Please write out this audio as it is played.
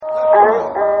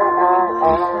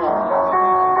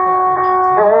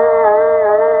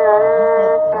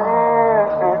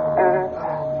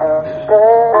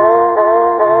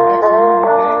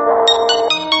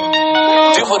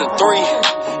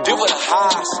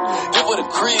Deal with a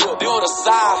crib, deal with a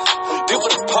side, deal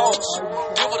with a poach,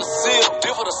 deal with a seal,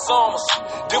 deal with the summers,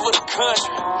 deal with the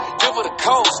country, deal with the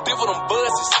coast, deal with them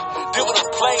buses, deal with them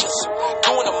players,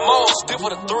 doing the most, deal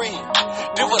with a three,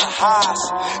 deal with the highs,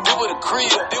 deal with a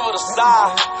crib, deal with a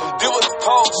side, deal with a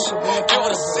poach, deal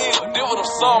with a seal, deal with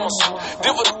them summers,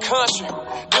 deal with the country,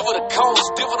 deal with the coast,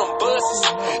 deal with them buses,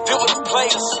 deal with them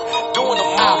players, doing the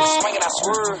most, swinging I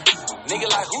swerve. Nigga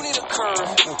like who need a curve?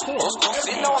 Old school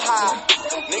sitting on high.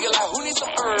 Nigga like who need some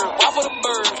herb? Why for the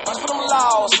birds? Watch for them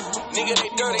laws. Nigga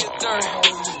they dirty as dirt.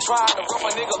 Trying to rough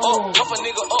a nigga up, bust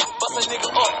a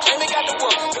nigga up. Ain't they got the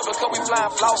work? Just because we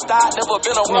flying flow style. Never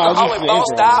been a worker, always ball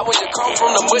style. When you come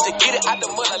from the mud, you get it out the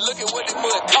mud. Look at what the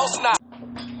mud costs now.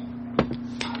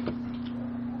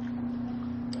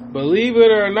 Believe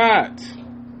it or not,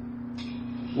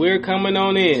 we're coming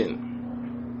on in.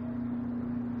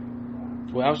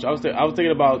 Well, I was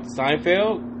thinking about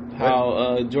Seinfeld,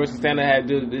 how George Costanza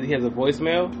he has a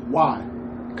voicemail. Why?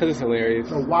 Because it's hilarious.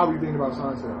 So why were you thinking about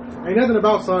Seinfeld? Ain't nothing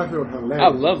about Seinfeld hilarious. I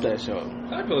love that show.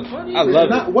 Seinfeld's funny. I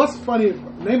love it. What's funny?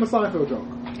 Name a Seinfeld joke.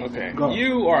 Okay. Go.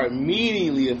 You are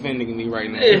immediately offending me right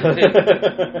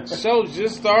now. Show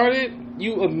just started.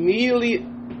 You immediately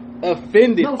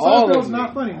offended all of me. No, Seinfeld's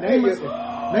not funny.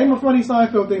 Name a funny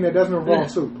Seinfeld thing that doesn't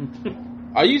involve soup.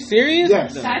 Are you serious?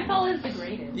 Yes. Seinfeld is the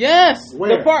greatest. Yes.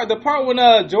 Where? The part when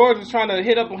George was trying to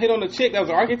hit on the chick that was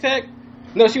an architect.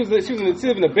 No, she was in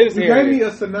the business You area. gave me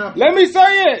a synopsis. Let me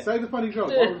say it. Say the funny joke.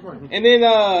 What was funny? And then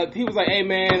he was like, "Hey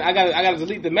man, I gotta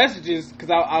delete the messages because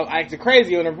I acted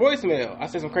crazy on her voicemail. I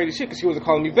said some crazy shit because she wasn't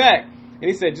calling me back." And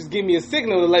he said, "Just give me a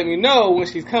signal to let me know when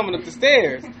she's coming up the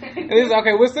stairs." And he said,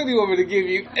 "Okay, what signal do you want me to give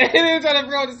you?" And then he was trying to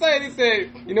figure out what to say. And he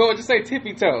said, "You know what? Just say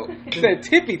tippy toe." He said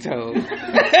tippy toe.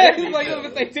 He's like, "You want me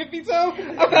to say tippy toe?"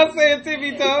 I'm not saying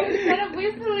tippy toe. Instead of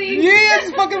whistling. Yeah,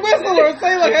 just fucking whistle or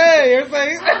say like, "Hey," or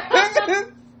say.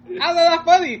 How's that not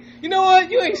funny? You know what?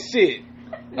 You ain't shit.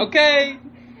 Okay?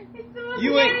 It's the most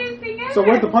You hilarious thing ever. So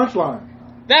where's the punchline?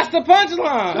 That's the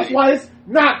punchline. That's why it's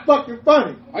not fucking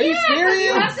funny. Are you serious?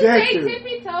 You have to say Objective.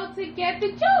 tippy toe to get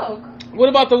the joke. What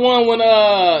about the one when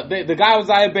the guy was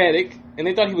diabetic and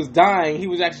they thought he was dying? He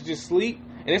was actually just asleep,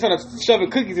 and they started shoving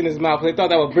cookies in his mouth because they thought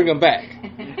that would bring him back.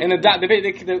 And the doctor,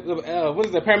 what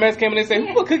is the paramedics came in and said,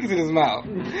 "Who put cookies in his mouth?"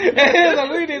 And he was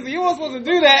like, "We did. So you weren't supposed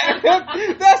to do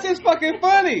that." That's just fucking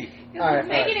funny. It's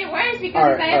making it worse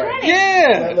because it's diabetic.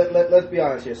 Yeah. Let's be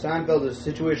honest here. Seinfeld is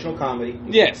situational comedy,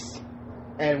 Yes.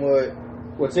 and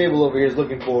what Sable over here is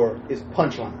looking for is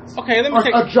punchlines. Okay. Let me Or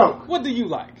take a joke. What do you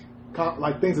like?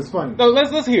 Like things that's funny. No,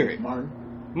 let's hear it.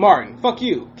 Martin, fuck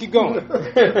you. Keep going.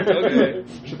 Okay.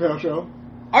 Chappelle Show.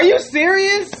 Are you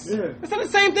serious? Yeah. It's not the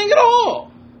same thing at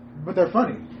all. But they're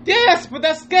funny. Yes, but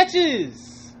that's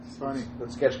sketches. It's funny.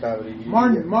 That's sketch comedy.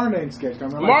 Martin ain't sketch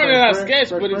comedy. Like Martin Fresh not Prince, sketch,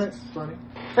 Fresh but Prince, it's funny.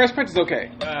 Fresh Prince is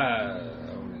okay.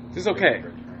 It's okay.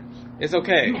 It's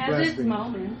okay. It has its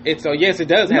moments. It's yes, it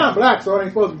does. You're have not black, so it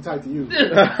ain't supposed to be tight to you.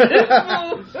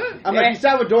 I'm like, she's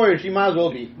Salvadorian. She might as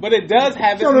well be. But it does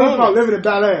have its So that's called moments. living in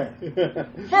Bel Air.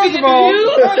 First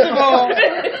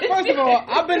of all,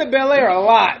 I've been to Bel Air a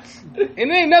lot, and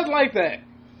it ain't nothing like that.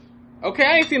 Okay,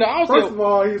 I ain't seen I don't see First of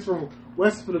all, he's from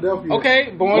West Philadelphia.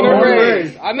 Okay, born and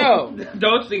raised. I know.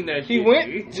 Don't sing that He shit.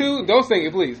 went to, don't sing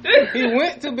it please. He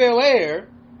went to Bel Air,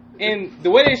 and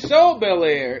the way they showed Bel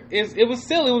Air, it was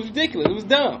silly, it was ridiculous, it was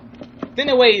dumb. Then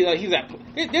the way he's at,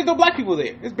 there's no black people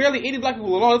there. There's barely 80 black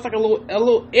people at all. It's like a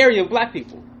little area of black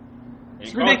people.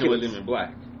 It's ridiculous. Living in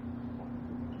black.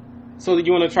 So did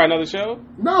you want to try another show?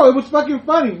 No, it was fucking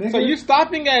funny, nigga. So you're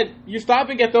stopping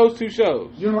at those two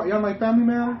shows. You don't like Family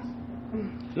Matters?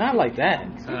 Not like that.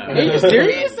 Are you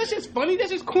serious? That's just funny.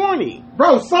 That's just corny.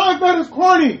 Bro, Seinfeld is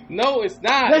corny. No, it's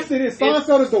not. Yes, it is.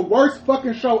 Seinfeld is the worst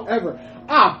fucking show ever.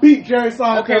 I beat Jerry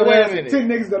Seinfeld Okay, wait a ass and minute. 10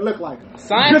 niggas that look like him.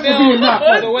 Seinfeld. Just for being not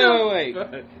funny. Wait.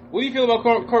 What do you feel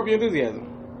about Curb Your Enthusiasm?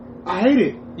 I hate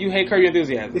it. You hate Curb Your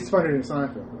Enthusiasm. It's funnier than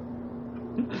Seinfeld.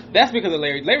 That's because of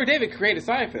Larry. Larry David created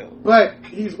Seinfeld. But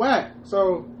he's whack,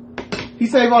 so he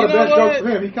saved all the You know best what? jokes for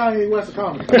him. He Kanye West of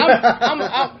comedy.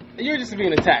 You're just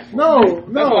being attacked. No.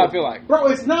 That's what I feel like. Bro,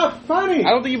 it's not funny. I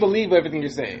don't think you believe everything you're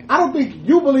saying. I don't think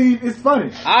you believe it's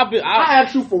funny. I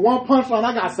asked you for one punchline.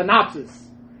 I got a synopsis.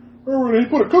 He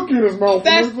put a cookie in his mouth.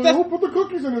 Who put the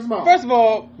cookies in his mouth? First of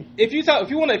all, if you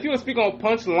want to speak on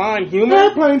punchline humor,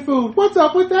 airplane food. What's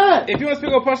up with that? If you want to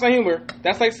speak on punchline humor,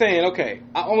 that's like saying, okay,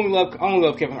 I only love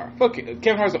Kevin Hart. Fuck it,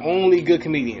 Kevin Hart's the only good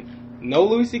comedian. No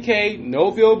Louis C.K.,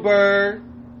 no Bill Burr.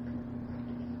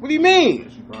 What do you mean?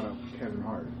 You brought up Kevin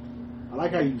Hart. I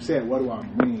like how you said, "What do I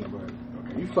mean?" But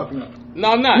okay, you fucking up.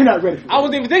 No, I'm not. You're not ready for that. I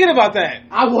wasn't even thinking about that.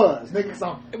 I was. Nigga,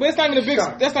 but it's not even a big.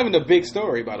 That's not even a big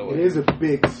story, by the way. It is a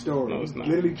big story. No, it's not.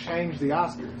 He literally changed the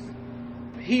Oscars.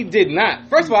 He did not.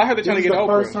 First of all, I heard they're trying to get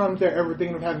Oprah. This is the first time they're ever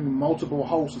thinking of having multiple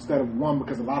hosts instead of one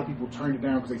because a lot of people turned it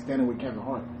down because they standing with Kevin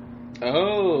Hart.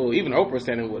 Oh, even Oprah's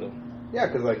standing with him. Yeah,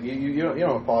 because like you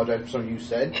don't apologize for something you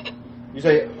said. You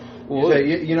say,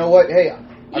 you know what? Hey,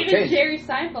 I've Even changed. Jerry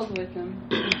Seinfeld's with him.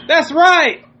 That's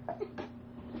right.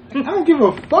 I don't give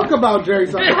a fuck about Jerry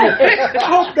Seinfeld. I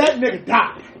hope that nigga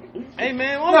die. Hey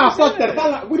man, Nah, fuck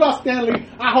that. If we lost Stanley,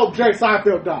 I hope Jerry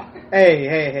Seinfeld die.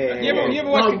 Hey. You ever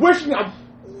watch? I'm wishing. I'm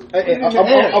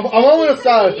only a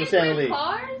silence for Stanley.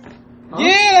 Cars?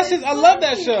 Yeah, that's just. I love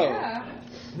that show. Yeah.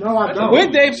 No, I don't.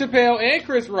 With Dave Chappelle and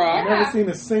Chris Rock. I've never seen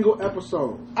a single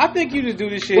episode. I think you just do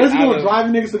this shit. Where's he going?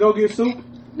 Driving niggas to go get soup?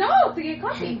 No, to get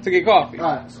coffee. To get coffee.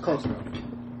 Alright, it's close enough.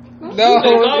 No, it's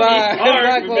not. It's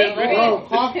not close. Bro,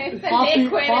 coffee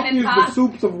is the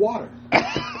soups of water.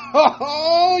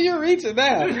 Oh, you're reaching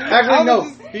that. Actually, no.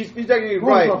 He's technically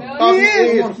right. Coffee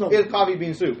is coffee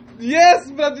bean soup. Yes,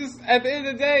 but just at the end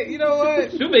of the day, you know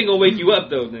what? Soup ain't gonna wake you up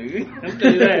though, nigga. I'm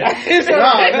telling you that.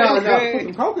 No. Put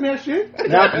some coke in that shit.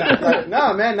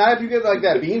 Nah, man. Not if you get like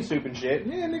that bean soup and shit.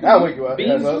 Yeah, nigga. That'll wake you up.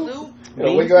 Bean soup?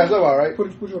 It'll wake your ass up, alright?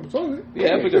 Put you on the toilet.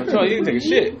 Yeah, put your toilet. You can take a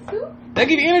shit. They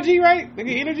give you energy, right? They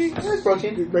give you energy. It's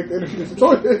protein. Make the energy to the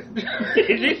toilet.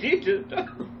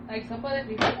 Like sopa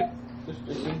de frijoles.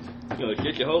 You know,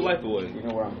 shit your whole life away. You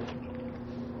know where I'm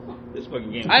going. This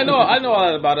fucking game. I know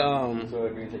all about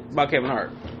Kevin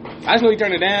Hart. I just know he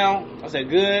turned it down. I said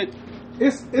good.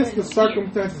 It's the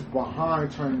circumstances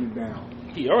behind turning it down.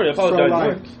 He already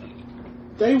apologized. So,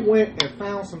 they went and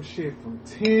found some shit from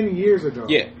 10 years ago.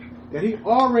 Yeah. That he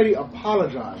already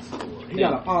apologized for. He got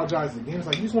to apologize again. It's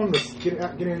like you just wanted to get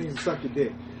in here and suck your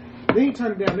dick. Then he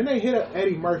turned it down. Then they hit up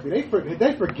Eddie Murphy. They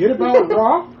forget about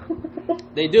Raw.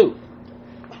 They do.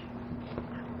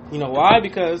 You know why?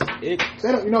 Because they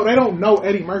don't know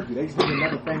Eddie Murphy. They just need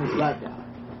another famous black guy.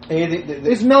 Hey,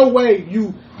 There's no way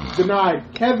you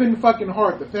denied Kevin fucking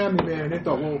Hart, the family man, and they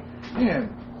thought, well, man,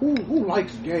 who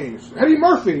likes gays? Eddie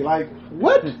Murphy. Like,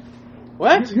 what?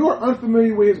 What? You're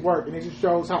unfamiliar with his work, and it just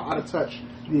shows how out of touch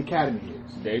the Academy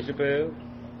is. Dave Chappelle.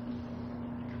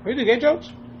 We do gay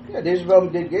jokes? Yeah, Dave Chappelle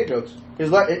did gay jokes. His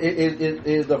first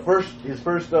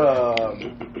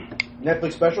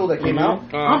Netflix special that came out.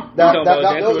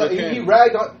 He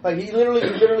ragged on, like he literally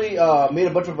made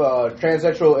a bunch of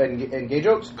transsexual and gay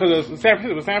jokes. Because it was San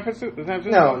Francisco?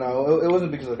 No, it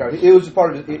wasn't because of the car. It was just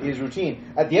part of his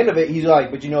routine. At the end of it, he's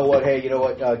like, but you know what? Hey, you know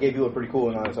what? Gay people are pretty cool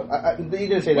and all that stuff. He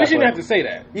didn't say that. We shouldn't have to say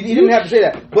that. He didn't have to say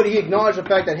that, but he acknowledged the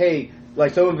fact that hey,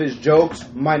 like some of his jokes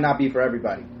might not be for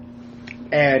everybody,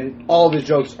 and all of his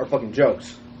jokes are fucking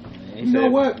jokes. You know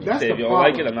what? That's the if you don't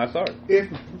problem. like it, I'm not sorry. If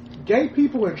gay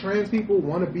people and trans people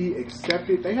want to be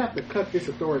accepted, they have to cut this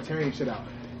authoritarian shit out.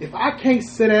 If I can't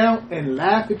sit down and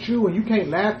laugh at you and you can't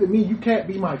laugh at me, you can't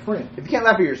be my friend. If you can't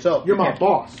laugh at yourself, you're my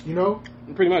boss, you know?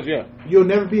 Pretty much, yeah. You'll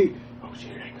never be, oh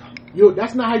shit, there you go.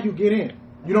 That's not how you get in.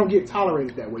 You don't get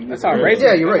tolerated that way. That's how racism.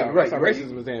 Yeah, you're right. That's how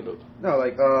racism is handled. No,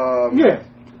 like yeah.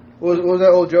 What was that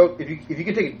old joke? If you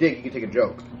can take a dick, you can take a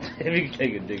joke. If you can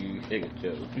take a dick, you can take a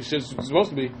joke. It's just supposed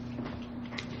to be.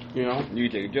 You know? You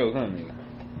can take a joke, huh, nigga?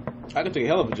 I can take a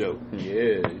hell of a joke. Yeah,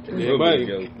 you take Yeah, a buddy.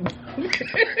 joke.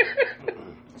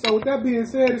 So with that being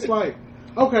said, it's like,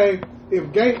 okay,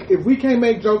 if we can't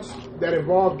make jokes that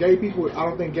involve gay people, I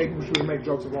don't think gay people should make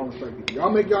jokes involving straight people.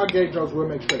 Y'all make y'all gay jokes, we'll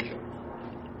make straight jokes.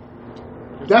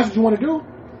 If that's what you want to do,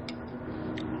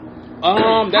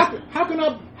 how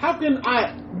can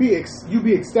I be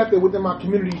accepted within my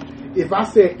community if I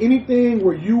said anything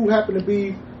where you happen to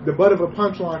be the butt of a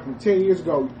punchline from 10 years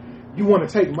ago? You want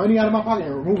to take money out of my pocket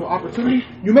and remove an opportunity?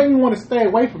 You make me want to stay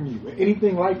away from you,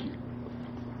 anything like you.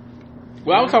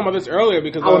 Well, I was talking about this earlier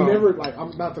because I would never, like,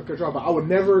 I'm not to control, but I would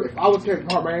never, if I was Kevin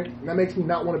Hart, man, that makes me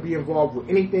not want to be involved with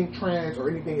anything trans or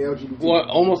anything LGBT. Well,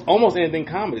 almost anything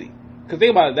comedy. Because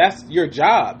think about it, that's your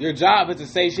job. Your job is to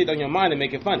say shit on your mind and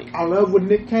make it funny. I love what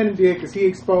Nick Cannon did because he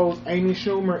exposed Amy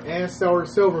Schumer and Sarah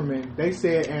Silverman. They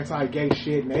said anti-gay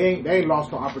shit and they ain't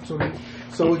lost no opportunity.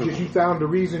 So it's just you found the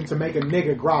reason to make a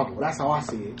nigga grovel. That's how I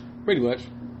see it. Pretty much.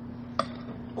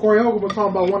 Corey Holcomb was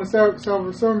talking about one of Sarah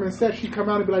Silverman said she'd come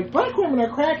out and be like, black women are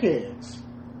crackheads.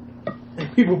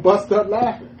 And people bust up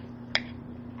laughing.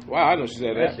 Wow, I know she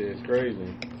said That that. shit is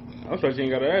crazy. I'm sorry she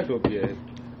ain't got her ass whooped yet.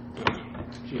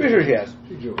 Pretty sure she has.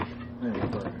 She's Jewish. I'm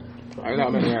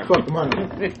not messing her. Fuck the money.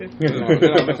 No,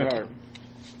 not messing her.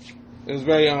 It's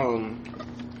very, I'm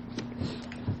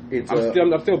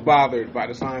still bothered by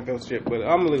the Seinfeld shit, but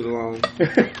I'm gonna leave it alone.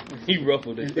 He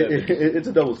ruffled his It's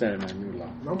a double standard, man. Leave it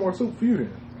alone. No more soup for you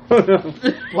then.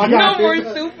 Like No I more did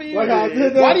that. stupid. Like I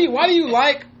did that. Why do you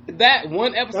like that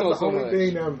one That's episode the so only much?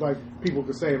 thing that like people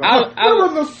could say. I- Like,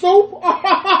 remember the soap?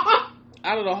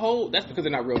 Out of the whole, that's because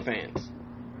they're not real fans.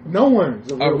 No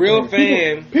one's A real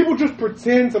fan. People just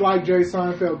pretend to like Jerry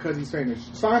Seinfeld because he's famous.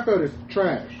 Seinfeld is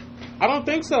trash. I don't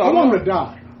think so. I want him to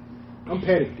die. I'm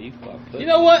petty. You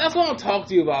know what? That's why I don't talk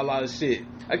to you about a lot of shit.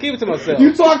 I keep it to myself.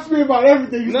 You talk to me about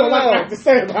everything. You don't like to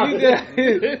say about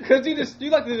it. Because you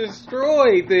like to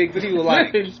destroy things that people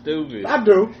like. Stupid. I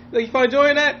do. Like, you find joy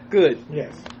in that? Good.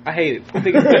 Yes. I hate it. I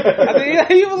think it's good. I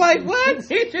think you were like, what?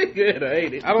 It's good. I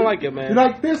hate it. I don't like it, man. You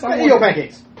like this? I Eat your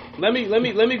pancakes. Let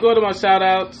me go to my shout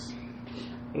outs.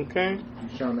 Okay. You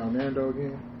shouting out Nando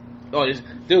again? Oh, dude,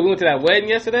 we went to that wedding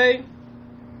yesterday.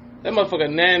 That motherfucker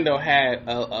Nando had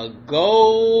a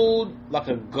gold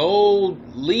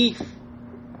leaf,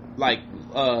 like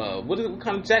what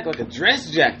kind of jacket? Like a dress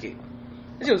jacket.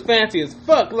 That shit was fancy as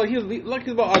fuck. Like he was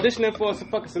about auditioning for some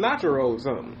fucking Sinatra role or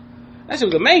something. That shit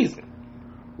was amazing.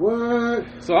 What?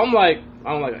 So I'm like,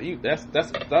 you. That's I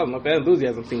don't know if that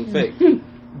enthusiasm seemed fake.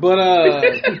 But I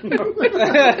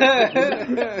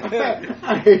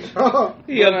hate y'all.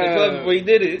 He up the club before he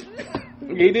did it.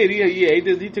 He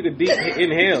did. He took a deep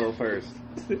inhale first.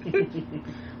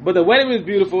 But the wedding was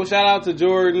beautiful. Shout out to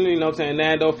Jordan. You know what I'm saying?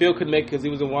 Nando. Phil couldn't make it because he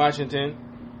was in Washington.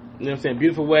 You know what I'm saying?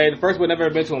 Beautiful wedding. The first wedding I've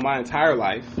ever been to in my entire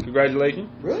life. Congratulations.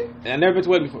 Really? And I've never been to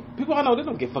a wedding before. People I know, they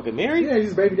don't get fucking married. Yeah,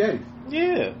 he's baby daddy.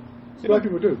 Yeah. Black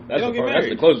people do. That's, don't get that's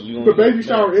married. the closest you The baby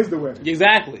shower is the wedding.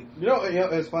 Exactly. You know,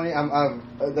 it's funny.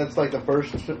 That's like the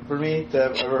first for me to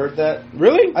have ever heard that.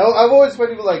 Really? I've always heard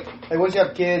people like once you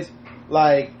have kids,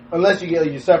 like unless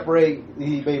you separate,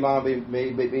 baby mom,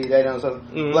 baby daddy, and stuff.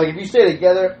 Mm-hmm. Like if you stay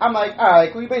together, I'm like, all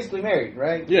right, we basically married,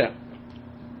 right? Yeah.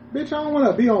 Bitch, I don't want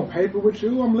to be on paper with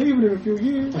you. I'm leaving in a few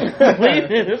years.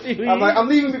 I'm like, I'm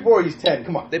leaving before he's 10.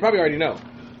 Come on. They probably already know.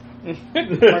 Like,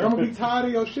 I'm going to be tired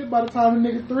of your shit by the time the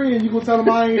nigga 3 and you going to tell him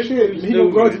I ain't shit. And he going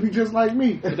to grow to be just like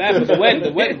me. But the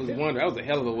wedding was wonderful. That was a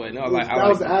hell of a wedding. I was like, that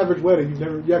was the average wedding.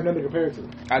 You have nothing to compare it to.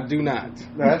 I do not.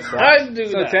 No, that's I do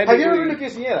So that. Have you ever been to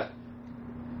Quinceañera?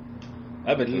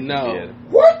 I've been No.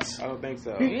 What? I don't think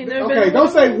so. Okay,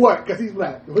 don't say what, because he's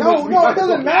black. No, it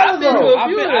doesn't matter though. I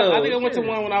think I went to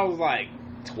one when I was like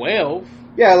 12.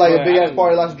 Yeah, like But a big ass I-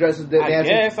 party, lots of dresses, dancing.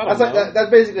 guess, I don't That's like know. that's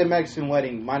basically a Mexican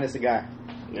wedding minus the guy.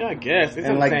 Yeah, I guess. It's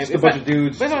And, not like, the same. just a It's bunch not- of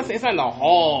dudes. But it's not in the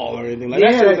hall or anything. Like,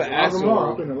 Yeah, that shit was an I've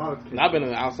actual. been in a lot of I've been in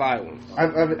the outside one.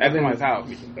 At somebody's house.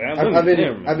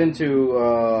 I've been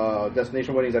to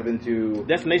destination weddings. I've been to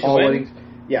Destination all weddings?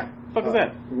 Yeah. Fuck is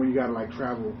that? when you gotta like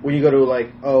travel. When you go to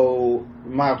like, oh,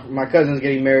 my cousin's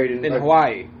getting married in In like,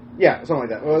 Hawaii. Yeah, something like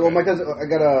that. Well, my cousin, I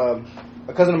got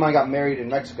a cousin of mine got married in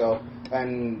Mexico,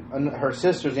 and her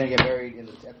sister's gonna get married at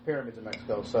the pyramids in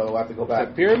Mexico. So I have to go back.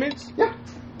 The pyramids? Yeah.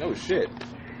 No shit.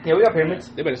 Yeah, we got pyramids.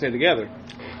 They better stay together.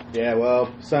 Yeah,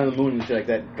 well, sun and the moon and shit like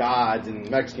that, gods and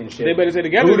Mexican shit. They better stay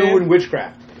together. Voodoo Then. and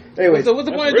witchcraft. Anyways, So what's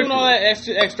the That's point of doing ritual. all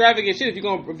that extravagant shit if you're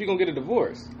gonna get a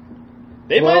divorce?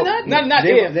 They well, might not. Not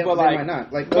they, if, they, but they like. might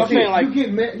not. Like, But I'm see, saying like.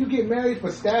 You get married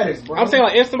for status, bro. I'm saying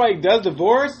like if somebody does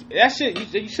divorce, that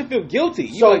shit you should feel guilty.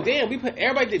 You So- like damn, we put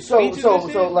everybody did so speeches and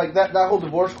shit. so like that whole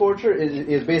divorce culture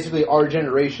is basically our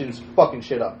generation's fucking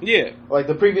shit up. Yeah. Like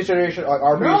the previous generation, like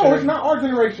our previous No, generation, it's not our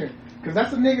generation. Because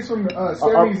that's the niggas from the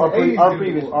 70s and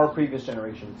 80s. our previous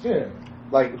generations, Yeah.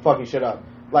 like fucking shit up.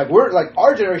 Like we're like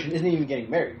our generation isn't even getting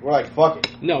married. We're like fuck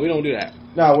it. No, we don't do that.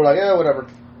 No, we're like yeah whatever,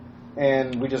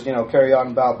 and we just carry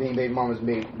on about being baby mamas and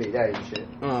baby daddies and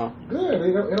shit. Good.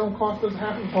 It don't cost us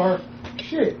half of our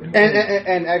shit.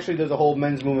 And actually, there's a whole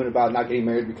men's movement about not getting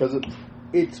married because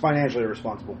it's financially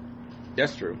irresponsible.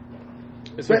 That's true.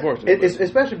 It's But unfortunate. It's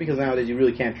especially because nowadays you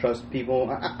really can't trust people.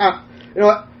 You know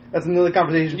what? That's another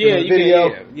conversation for yeah, the you video.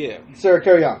 can. Yeah. Sir,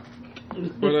 carry on.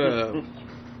 But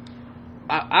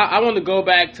I want to go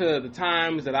back to the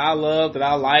times that I loved, that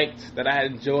I liked, that I had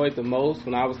enjoyed the most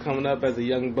when I was coming up as a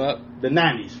young buck. The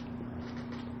 90s.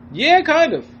 Yeah,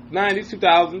 kind of. 90s,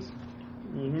 2000s.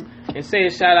 Mm-hmm. And say a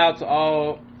shout out to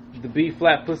all the B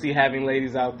flat pussy having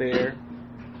ladies out there.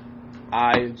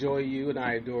 I enjoy you and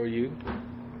I adore you.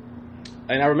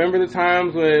 And I remember the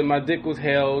times when my dick was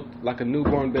held like a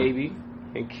newborn baby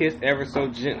and kissed ever so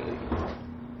gently.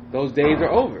 Those days are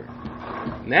over.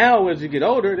 Now, as you get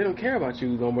older, they don't care about you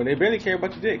no more. They barely care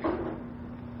about your dick.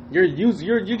 You're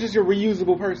just your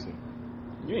reusable person.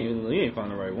 You ain't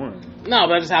found the right one. No,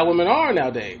 but that's just how women are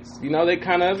nowadays. You know, they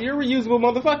kind of, you're a reusable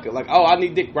motherfucker. Like, oh, I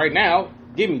need dick right now.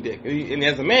 Give me dick. And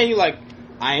as a man, you're like,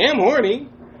 I am horny.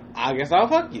 I guess I'll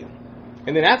fuck you.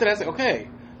 And then after that, it's like, okay.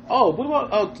 Oh, what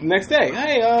about, next day?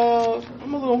 Hey,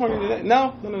 I'm a little horny today.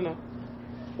 No.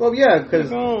 Well, yeah,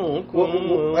 because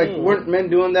like weren't men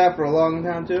doing that for a long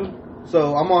time too?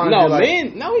 So I'm on. No, like,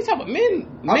 men. No, he's talking about men.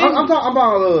 I'm talking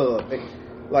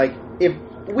about like if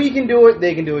we can do it,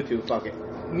 they can do it too. Fuck it.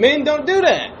 Men don't do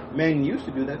that. Men used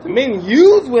to do that too. Men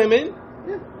use women.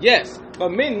 Yeah. Yes, but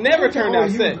men never turn down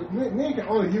sex. Men can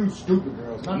only use stupid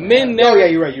girls. Not Men that. never. Oh yeah,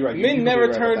 you're right. Men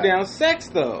never turn down sex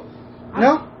though.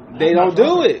 No, they don't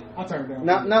do it. I turn down.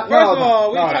 First of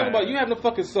all, we talking about you have no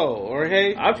fucking soul, or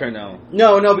hey? I'll turn down.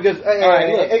 No, because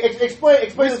explain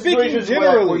We're the speaking situations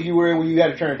generally. where you were when you got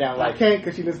to turn it down. I Like can't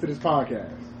because she listens to this podcast.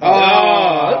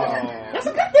 That's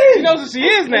a good thing. She knows who she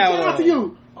is now. Shout out to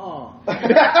you. Oh.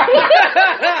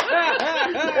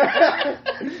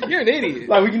 You're an idiot.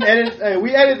 Like we can edit.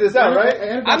 We edit this out, right?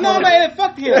 I know I'm not edit.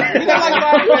 Fuck him. You don't like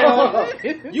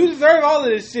Seinfeld. You deserve all of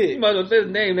this shit. You might as well say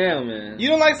his name now, man. You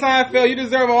don't like Seinfeld. You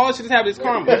deserve all shit. Just have this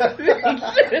karma.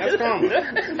 That's karma.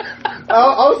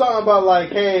 I was talking about like,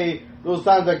 hey, those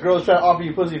times that girls try to offer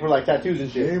you pussy for like tattoos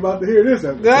and You shit. ain't about to hear this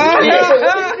episode.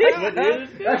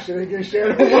 That shit ain't getting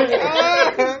shared.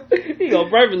 He gonna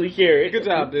privately share it. Good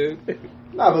job, dude.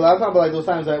 Nah, but I'm talking about like those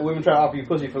times that women try to offer you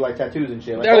pussy for like tattoos and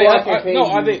shit. Like,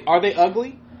 Are they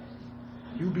ugly?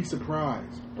 You'd be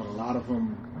surprised, but a lot of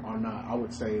them are not. I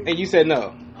would say. And you said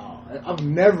no. I've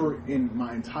never in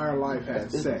my entire life had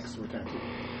sex with tattoos.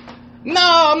 No,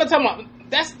 I'm not talking about.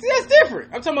 That's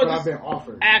different. I'm talking about But just I've been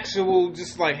offered. actual,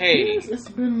 just like, hey, Yes, it's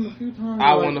been a few times.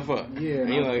 I want to fuck. Yeah.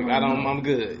 And you're like, I'm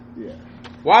good. Yeah.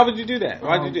 Why would you do that?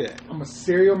 Why'd you do that? I'm a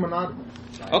serial monogamous.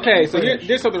 Okay, so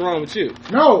there's something wrong with you.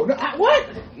 No, what?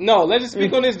 No, let's just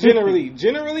speak on this generally.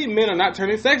 Generally, men are not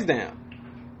turning sex down.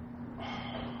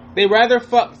 They rather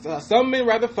fuck. Some men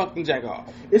rather fuck than jack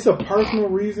off. It's a personal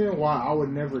reason why I would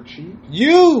never cheat.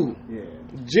 You. Yeah.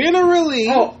 Generally.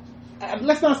 Oh,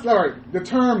 let's not. All right, the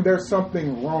term "there's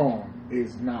something wrong"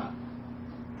 is not.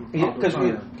 Because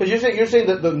you're saying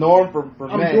that the norm for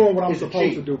I'm men doing what I'm is to supposed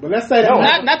cheat. to do, but let's say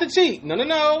that Not to cheat. No,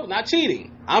 not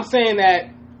cheating. I'm saying that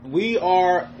we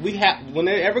have when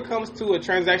it ever comes to a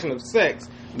transaction of sex,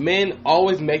 men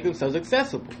always make themselves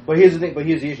accessible. But here's the thing. But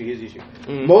here's the issue.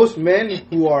 Mm-hmm. Most men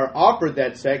who are offered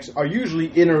that sex are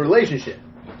usually in a relationship.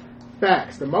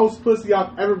 facts. The most pussy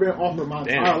I've ever been offered my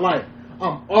entire life.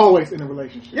 I'm always in a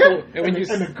relationship. Yeah. And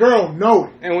the girl know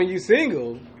it. And when you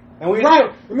single, And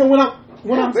then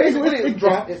when I'm single, it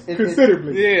drops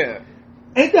considerably. yeah,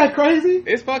 Ain't that crazy?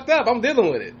 it's fucked up. I'm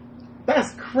dealing with it.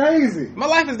 That's crazy. My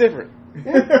life is different.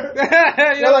 You're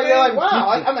like,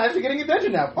 wow, I'm actually getting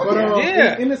attention now. Fuck But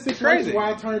Yeah. in the It's situation crazy. where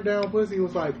I turned down pussy, it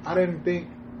was like I didn't think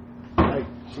like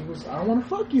she was. I don't want to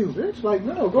fuck you, bitch. Like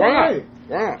no, go away.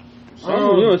 Right. Some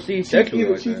you don't see sexually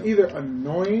like she's that. either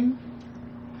annoying.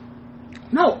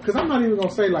 No, because I'm not even gonna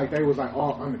say like they was like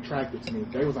all unattractive to me.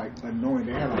 They was like annoying.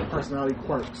 They had like personality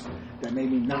quirks that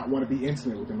made me not want to be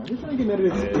intimate with them. Like, bitch, I ain't getting none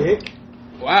of this dick.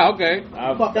 Wow. Okay.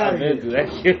 Fuck outta here. been through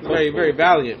that shit. Very, very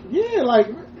valiant. Yeah, like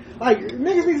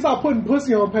niggas need to stop putting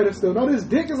pussy on pedestal. No, this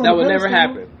dick is on That would pedestal. never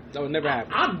happen. That would never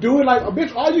happen. I do it like a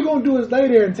bitch. All you gonna do is lay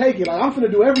there and take it. Like I'm finna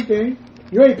do everything.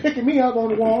 You ain't picking me up on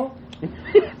the wall.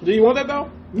 Do you want that though?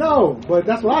 No, but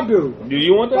that's what I do. Do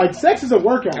you want that? Like sex is a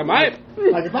workout. I might.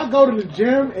 Like if I go to the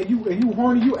gym and you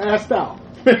horny, you assed out.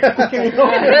 I'm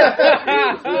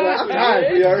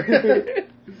tired,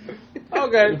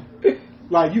 Okay.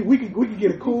 Like we could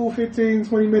get a cool 15,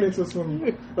 20 minutes of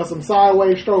some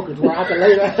sideways strokers where I can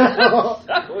lay down.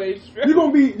 You're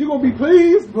gonna be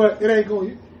pleased, but it ain't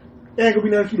gonna be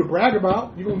nothing for you to brag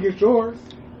about. You're gonna get yours.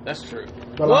 That's true.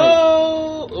 But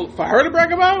Well, for her to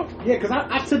brag about? Yeah, because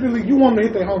I typically you want them to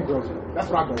hit their homegirls. That's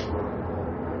what I go for.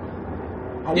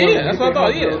 Yeah, that's what I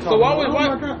thought. Yeah. So why my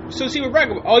would God. so she would brag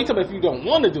about? Oh, you talking about if you don't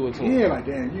want to do it to him? Yeah, like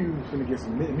damn, you finna get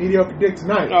some mediocre dick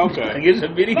tonight. Okay. Get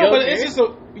some video. No, but it's just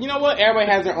you know what?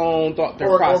 Everybody has their own thought,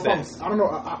 their process. I don't know.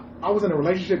 I was in a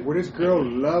relationship where this girl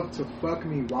loved to fuck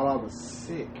me while I was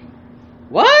sick.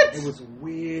 What? It was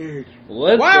weird.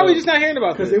 What? Why are we just not hearing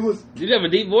about this? Because it was Did you have a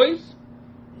deep voice?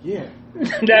 yeah.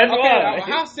 That's Okay, why.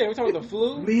 how sick? We're talking about the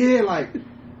flu? Yeah,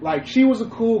 like she was a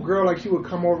cool girl. Like she would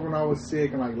come over when I was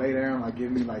sick and like lay down, like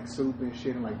give me like soup and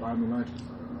shit and like buy me lunch.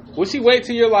 Would she wait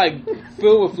till you're like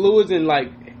filled with fluids and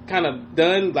like kind of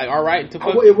done, like all right to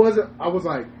fuck? It wasn't. I was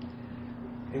like,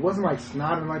 it wasn't like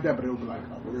snotting like that, but it would be like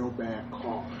a real bad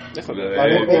cough, That's what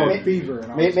or fever.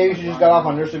 And I was Maybe like, she just got off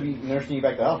on nursing you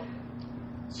back to health.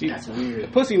 That's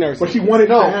weird. Pussy nurse. But she wanted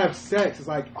to have sex. It's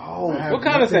like, what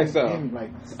kind of sex though?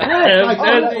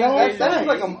 That's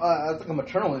like a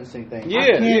maternal instinct thing.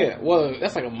 Yeah. Well,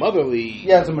 that's like a motherly.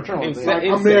 Yeah, it's a maternal thing.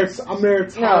 I'm there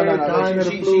tired, dying of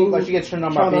the flu. She gets turned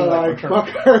on by trying being to like like maternal.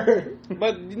 fuck her.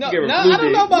 But no, I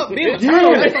don't know about being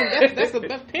maternal. That's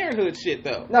the parenthood shit,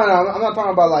 though. No, I'm not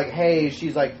talking about like, hey,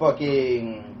 she's like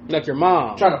fucking like your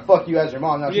mom trying to fuck you as your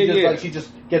mom. No, she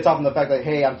just gets off on the fact that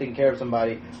hey, I'm taking care of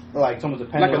somebody, like someone's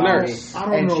dependent like a on nurse. me. I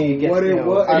don't know what it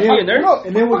was.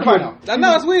 And then we're I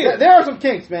know it's weird. There are some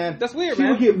kinks, man. That's weird, she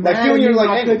man. would get mad like you when I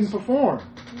like couldn't perform.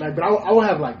 Like, but I would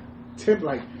have like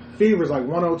fevers like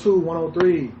 102,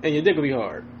 103, and your dick would be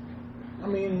hard. I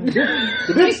mean,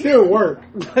 the dick still work.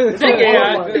 It's the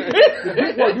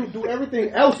dick work. You do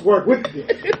everything else work with the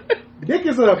dick. Dick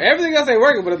is everything else ain't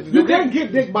working, but you can't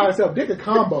get dick by itself. Dick a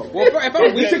combo. Well, if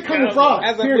I'm weak, should come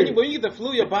across. When you get the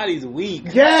flu, your body's weak.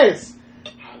 Yes.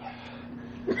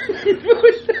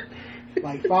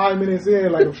 Like 5 minutes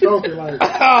in, like I'm stroking, like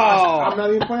I'm not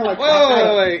even playing. Like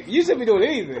wait. You shouldn't be doing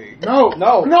anything. No,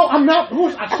 I'm not.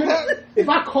 I should. If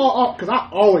I call off, because I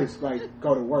always like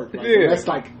go to work. Like, that's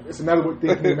like it's another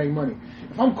thing to make money.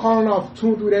 If I'm calling off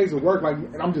 2 or 3 days of work, like,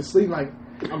 and I'm just sleeping, like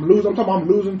I'm losing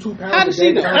 2 pounds. How does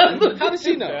she know? How does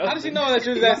she know? How does she know that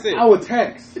you're that sick? I would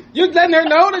text. You letting her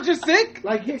know that you're sick?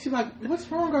 Like, yeah, she's like, what's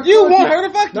wrong? You want her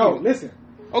to fuck you? No, listen.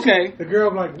 Okay. The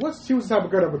girl, like, she was the type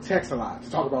of girl that would text a lot to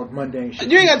talk about mundane shit.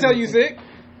 You ain't gotta tell you sick.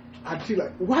 She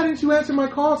like, why didn't you answer my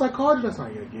calls? I called you. I was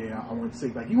like, yeah, I went to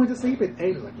sleep. Like, you went to sleep at 8.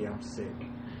 I was like, yeah, I'm sick.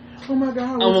 Oh my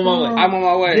God, I'm on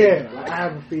my way. Yeah, like, I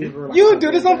have a fever. Like, you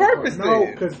do this on purpose, no,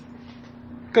 then.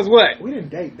 Because what? We didn't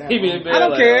date that. I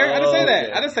don't care. I didn't say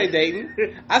that. I didn't say dating.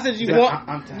 I said you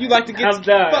like to get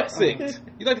fucked sick.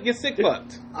 You like to get sick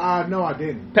fucked. No, I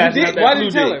didn't. Why didn't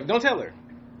you tell her? Don't tell her.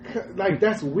 Like,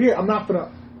 that's weird. I'm the type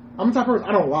of person,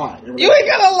 I don't lie. You ain't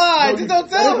gotta lie. Just don't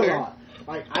tell her.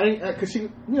 Like, I didn't, because she,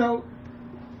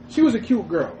 she was a cute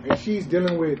girl, and she's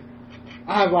dealing with,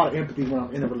 I have a lot of empathy when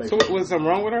I'm in a relationship. So was something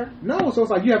wrong with her? No, so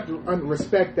it's like, you have to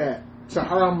respect that. To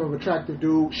her, I'm an attractive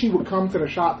dude. She would come to the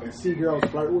shop and see girls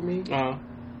flirt with me.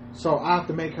 So I have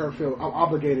to make her feel, I'm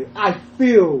obligated. I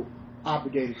feel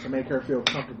obligated to make her feel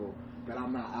comfortable that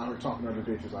I'm not out here talking to other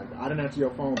bitches. Like, I didn't answer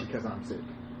your phone because I'm sick.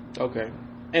 Okay.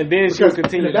 And then she would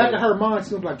continue. In the back of her mind,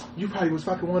 she was like, you probably was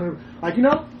fucking one of them. Like,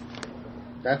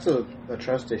 That's a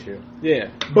trust issue. Yeah.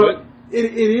 But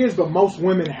it is, but most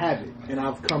women have it. And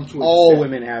I've come to all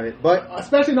women have it. But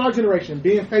especially in our generation,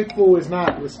 being faithful is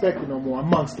not respected no more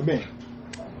amongst the men.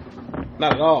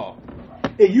 Not at all.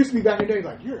 It used to be back in the day,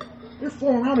 like, you're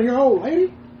fooling around with your old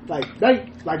lady. Like back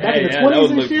in the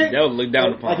 20s and shit. That would look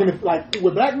down upon. Like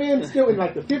with black men still in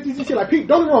like the 50s and shit. Like, don't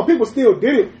get me wrong, people still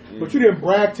did it, but you didn't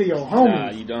brag to your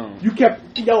homies. Nah, you don't. You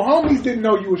kept your homies didn't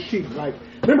know you was cheating. Like,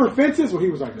 remember Fences where he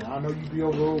was like, nah, I know you be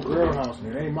over the old girl house,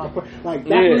 man. It ain't my place. Like,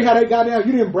 that's really how they got down.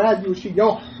 You didn't brag you was cheating.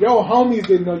 Your homies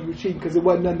didn't know you was cheating because it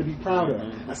wasn't nothing to be proud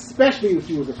of, especially if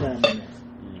she was a family man.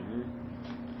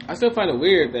 I still find it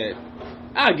weird that,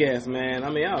 I guess, man.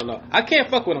 I mean, I don't know. I can't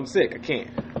fuck when I'm sick. I can't.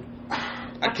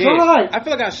 I can't. Tried. I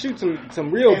feel like I shoot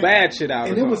some real bad shit out.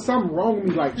 And there was something wrong with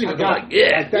me. Like, you I got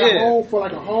for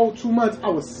like a whole 2 months. I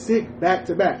was sick back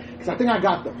to back because I think I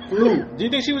got the flu. Do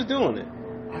you think she was doing it?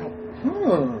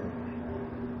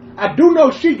 I do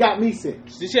know she got me sick.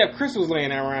 Did she have crystals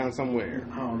laying around somewhere?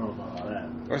 I don't know about all that.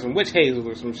 Or some witch hazels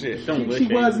or some shit. She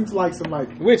was into like some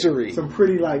like witchery. Some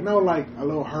pretty like a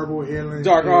little herbal healing.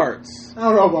 Dark arts. I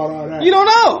don't know about all that. You don't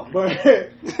know. But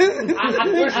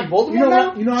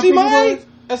you know what she might.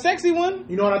 A sexy one.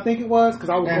 You know what I think it was? Because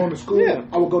I was going to school. Yeah.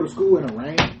 I would go to school in the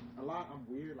rain a lot. I'm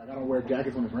weird. Like, I don't wear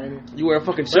jackets when it's raining. You wear a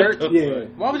fucking shirt? Yeah.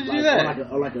 Why would you do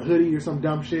that? Or like a hoodie or some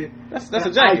dumb shit. That's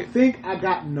a jacket. I think I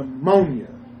got pneumonia.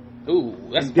 Ooh,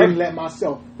 that's and didn't let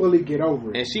myself fully get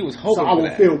over it. And she was hoping so I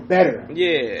would feel better.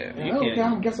 Yeah.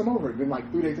 I guess I'm over it. Then like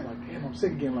 3 days, I'm like, damn, I'm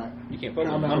sick again. Like, you can't focus.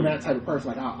 I'm that type of person.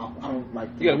 Like, I don't like.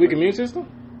 You got a weak immune system?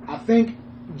 I think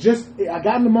I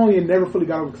got pneumonia and never fully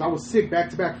got over it because I was sick back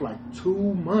to back for like 2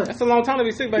 months. That's a long time to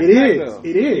be sick back to back, though.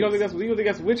 It is. You don't think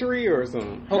that's witchery or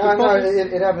something? No,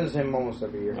 it happens to him almost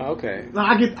every year. Oh, okay. No,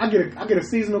 I get a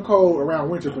seasonal cold around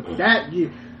winter, but that year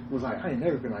was like, I ain't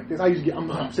never been like this. I used to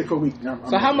I'm sick for a week.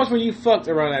 So how much were you fucked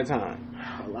around that time?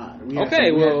 A lot. We had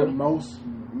the most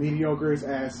mediocre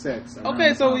ass sex.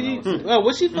 Okay, so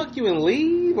would she fuck you and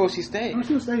leave, or she stay? No,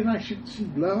 she would stay. Like, she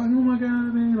love, oh my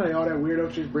god, man, like all that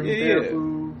weirdo shit, bringing bear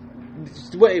food.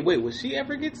 Wait, was she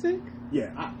ever get sick?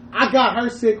 Yeah, I got her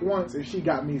sick once, and she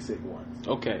got me sick once.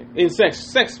 Okay, in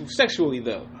sexually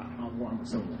though. I'm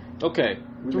assuming. Okay,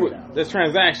 this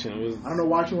transaction was. I don't know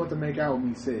why she wanted to make out with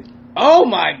me sick. Oh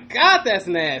my god, that's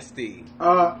nasty.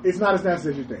 It's not as nasty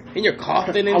as you think. And you're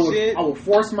coughing and shit. I would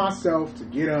force myself to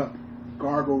get up,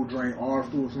 gargle, drain all the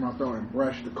fluids from my throat, and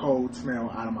brush the cold smell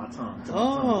out of my tongue.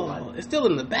 It's still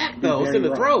in the back though. It's in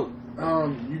the throat.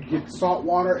 You get salt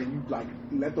water and you like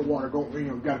let the water go.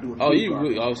 You gotta do it.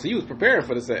 So you was preparing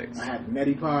for the sex. I had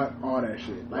neti pot, all that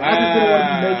shit. Like I just didn't want to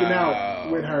be making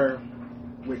out with her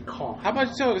with cough. How about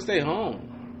you tell her to stay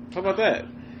home? How about that?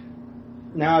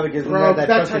 Now because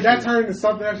that turned into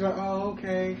something else. Like, oh,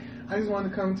 okay. I just wanted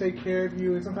to come take care of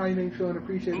you, and sometimes you make me feel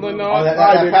unappreciated. But no,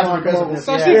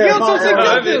 so she guilts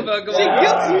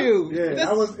you. Yeah,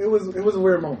 it was a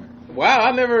weird moment. Wow,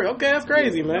 I never. Okay, that's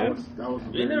crazy, man. That was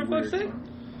You never fucked sick?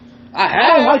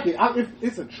 I don't like it.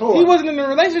 It's a chore. He wasn't in a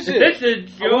relationship. It's a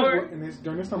chore.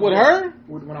 With her?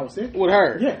 When I was sick? With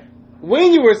her? Yeah.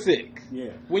 When you were sick?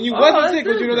 Yeah. When you wasn't sick,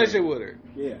 was you in a relationship with her?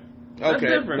 Yeah. Okay.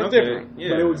 That's different. Yeah.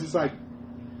 But it was just like,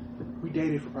 we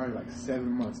dated for probably like 7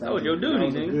 months. That was your duty,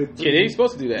 nigga. Yeah, they ain't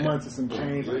supposed to do that. Months of some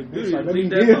change. Like, Dude, bitch, like, let me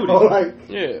that deal. booty. Like,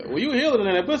 Yeah. Well, you healed in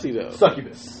that pussy, though.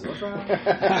 Succubus.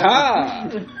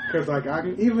 Because like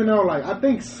even though like I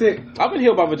think sick, I've been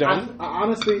healed by vagina. I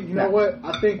honestly, you know what?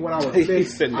 I think when I was He's sick,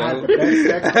 sitting I down. had the best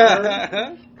sex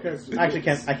ever. Because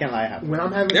I can't lie. I have. when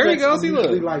I'm having There sex, you go, I'm see,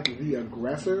 usually look. like the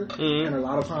aggressor, Mhm. and a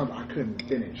lot of times I couldn't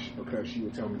finish because she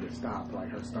would tell me to stop, like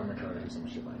her stomach hurt or some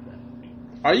shit like that.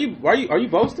 Are you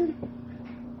boasting?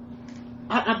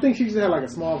 I think she just had like a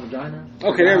small vagina.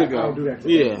 Okay, there we go. I don't do that to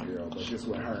Yeah. every girl, but just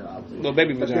with her, I was Little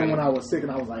baby But vagina. then when I was sick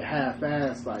and I was like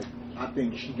half-assed, like I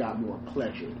think she got more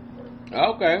pleasure.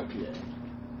 Okay. Yeah.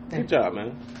 Good job,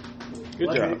 man.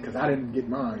 Good job. Because I didn't get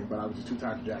mine, but I was just too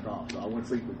tired to jack off, so I went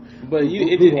sleep with. But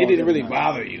it didn't really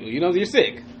bother you. You know, you're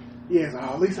sick. Yes,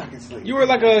 at least I can sleep. You were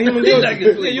like a human At least dildo. I can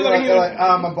sleep. Yeah, you're like a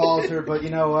human. My balls hurt, but you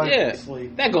know what? Yeah.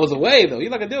 Sleep. That goes away though.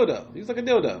 You're like a dildo. You're like a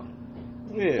dildo.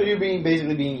 So Yeah. you're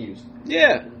basically being used.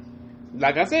 Yeah.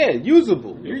 Like I said,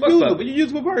 usable. You're fucked usable. up. You're a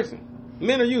usable person.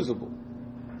 Men are usable.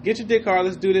 Get your dick hard.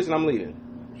 Let's do this, and I'm leaving.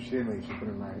 She didn't leave. She put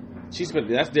it in my. She's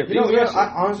that's different. You know,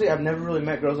 honestly, I've never really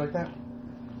met girls like that.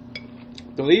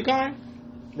 The leave kind?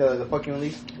 The fucking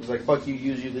leave. It's like fuck you,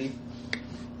 use you, leave.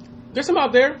 There's some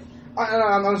out there.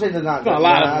 I'm not saying they're not. Not a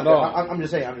lot of them at all. I'm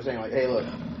just saying. Like, hey, look.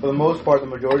 For the most part, the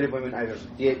majority of women either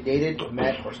dated,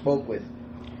 met, or spoke with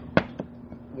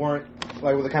weren't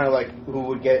like with the kind of like who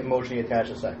would get emotionally attached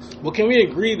to sex. Well, can we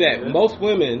agree that most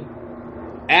women,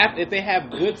 if they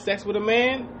have good sex with a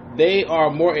man, they are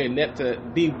more inept to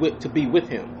be with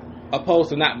him, opposed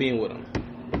to not being with him.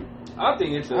 I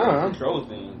think it's a control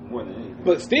thing more than anything.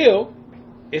 But still,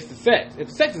 it's the sex. If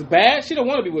the sex is bad, she don't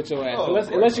want to be with your ass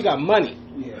unless you got money.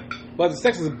 Yeah. But if the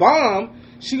sex is bomb,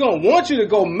 she gonna want you to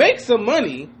go make some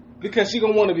money because she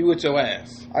gonna want to be with your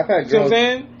ass. I've had See what I'm girls.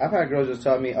 saying? I've had girls just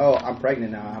tell me, "Oh, I'm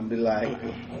pregnant now." I'm be like,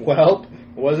 "Well,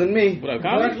 wasn't me." What up,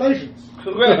 Connie? Congratulations.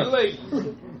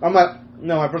 Congratulations. I'm like,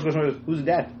 no. My first question was, "Who's the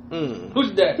dad?"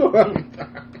 Who's that?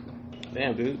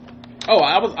 Damn, dude. Oh,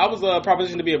 I was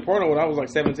propositioned to be a porno when I was like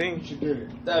 17. She did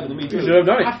it. That happened to me You too. should have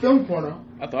done I filmed porno.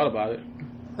 I thought about it.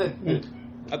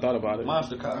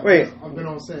 Monster cock. Wait. I've been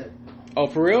on set. Oh,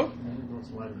 for real? I've been doing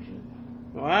some writing shit.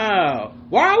 Wow.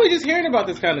 Why are we just hearing about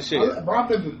this kind of shit? Bro, I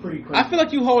think it's pretty crazy. I feel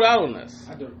like you hold out on us.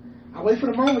 I do. I wait for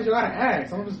the moment. You gotta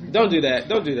ask. I'm just. Don't do that.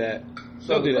 Don't do that.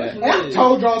 Don't do that. I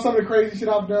told y'all some of the crazy shit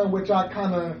I've done, which I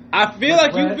kind of. I feel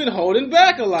like you've been holding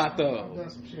back a lot, I've though. done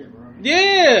some shit, bro.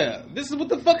 Yeah. This is what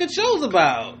the fucking show's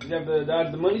about. You have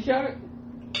the money shot?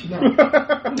 No.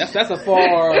 That's a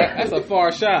far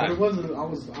But shot. it wasn't. I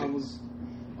was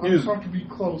uncomfortably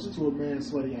close to a man's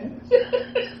sweaty ass.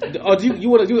 Oh, you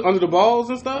want to do it under the balls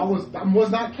and stuff? I was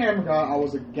not camera guy. I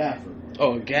was a gaffer.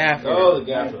 Oh, gaffer. Oh, the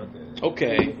guy. Okay.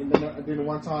 Okay. And then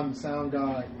one time the sound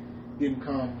guy didn't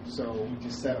come, so we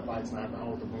just set up lights and I had to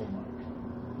hold the boom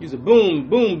mic. He's a boom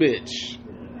bitch.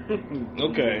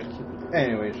 Okay.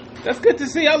 Anyways, That's good to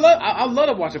see. I love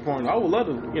to watch a porno. I would love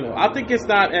to, I think it's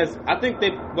not as, I think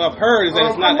what I've heard is that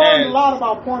it's not I learned a as. lot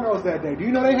about pornos that day. Do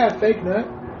you know they have fake nut?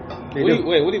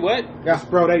 Wait, what? Yes,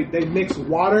 bro. They mix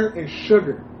water and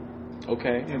sugar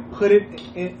Okay. and put it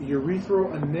in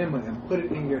urethral enema and put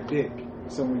it in your dick.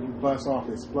 So when you bust off,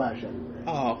 it splash everywhere.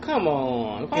 Oh, come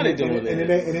on. Why are they doing this? And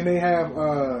then they have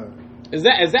Is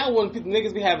that when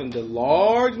niggas be having the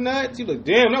large nuts? You like,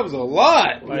 damn, that was a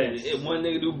lot. Like, if one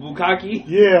nigga do bukkake.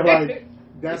 yeah, like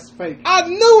that's fake. I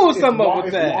knew it was something up with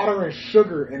It's that. water and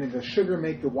sugar, and then the sugar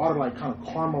make the water like kind of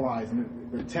caramelize, and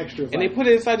the texture is And like, they put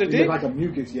it inside your it's dick? like a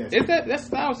mucus. Yes, Is that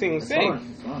sounds seems It's safe.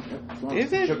 fine. It's fine.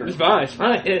 Is it? sugar. It's fine.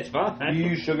 It's fine. You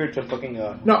use sugar to fucking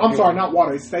No, I'm sorry, not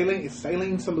water. It's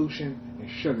saline solution and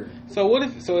sugar. So what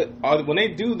if when they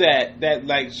do that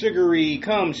like sugary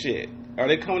cum shit, are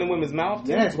they coming in women's mouth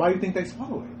too? Yes. Why do you think they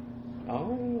swallow it?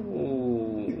 Oh.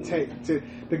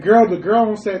 The girl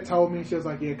on set told me, she was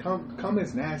like, yeah, cum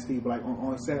is nasty, but like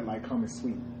on set, like cum is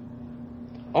sweet.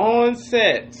 On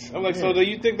set. I'm like, so do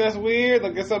you think that's weird?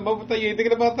 Like, there's something over there? You ain't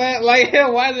thinking about that? Like,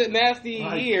 why is it nasty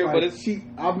here? But it's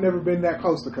I've never been that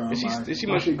close to cum.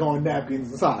 My shit going napkins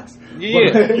and socks.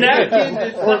 Yeah,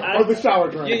 napkins or the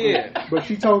shower drain. Yeah. But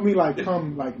she told me like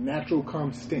natural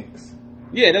cum stinks.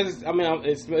 Yeah,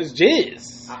 it's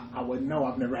jizz. I wouldn't know.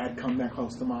 I've never had cum that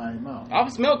close to my mouth. I've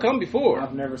smelled cum before.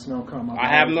 I've never smelled cum.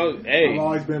 I've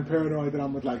always been paranoid that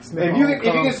I'm with like sniff. If you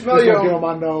can smell your get on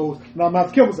my nose, no, I'm about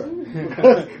to kill myself.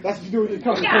 That's what you do with your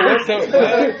cum. You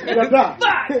die.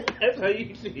 That's how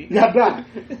you see. You die.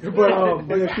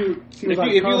 But yeah, she was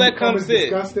if you let cum sit,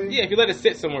 disgusting. if you let it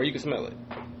sit somewhere, you can smell it.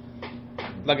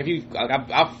 Like if you,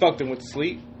 I fucked him with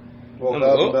sleep.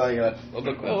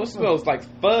 It smells like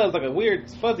fuzz, like a weird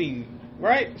fuzzy,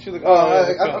 right? She's like,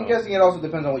 I'm guessing it also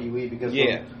depends on what you eat because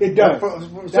it does.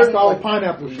 That's the whole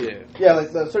pineapple shit. Yeah,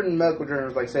 like certain medical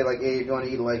journals, like say, like hey, if you want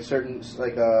to eat like certain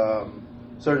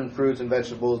fruits and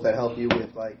vegetables that help you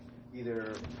with like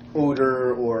either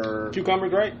odor or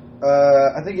cucumbers, right?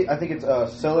 I think it's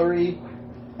celery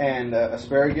and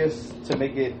asparagus to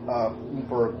make it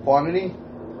for quantity.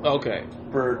 Okay.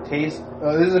 For taste,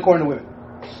 this is according to women.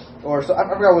 Or so I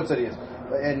forgot what city it is,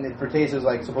 and for taste is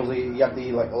like supposedly you have to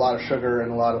eat like a lot of sugar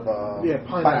and a lot of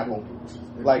pineapple,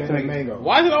 like to make mango.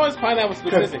 Why is it always pineapple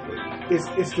specifically?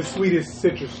 It's the sweetest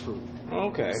citrus fruit.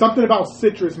 Okay. Something about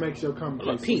citrus makes your cum. What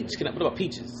about peach? What about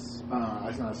peaches?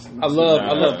 It's not I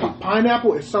love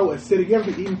pineapple. Is so acidic. You ever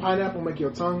been eating pineapple make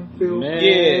your tongue feel? Man.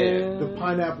 Yeah. The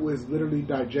pineapple is literally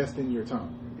digesting your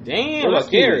tongue. Damn, that's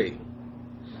scary.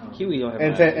 Kiwi don't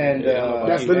have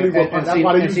that's literally that's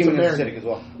why they use semen is acidic as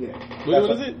well. Yeah.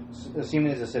 What is it?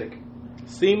 Semen is acidic.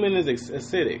 Semen is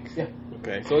acidic. Yeah.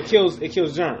 Okay, so it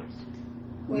kills germs.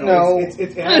 No,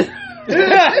 it has it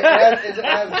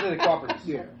has acidic properties.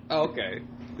 Yeah. Oh, okay.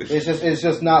 It's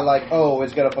just not like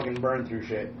it's gotta fucking burn through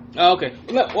shit. Oh, okay.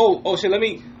 Shit. Let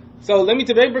me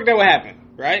today break down what happened.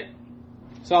 Right.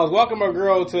 So I was walking my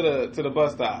girl to the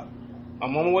bus stop.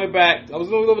 I'm on my way back. I was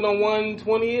living on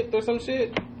 120th or some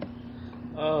shit.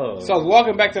 Oh. So I was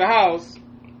walking back to the house.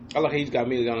 I like he's got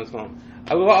me on his phone.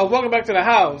 I was walking back to the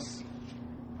house,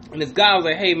 and this guy was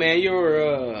like, "Hey man,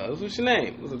 what's your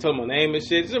name?" I was telling him my name and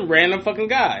shit. Just a random fucking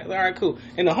guy. I was like, all right, cool.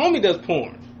 And the homie does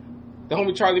porn. The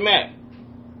homie Charlie Mack.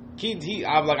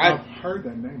 I've heard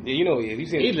that name. Yeah, you know he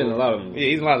is. He's in a lot of them. Yeah,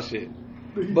 he's in a lot of shit.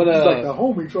 He's like the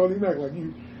homie Charlie Mack. Like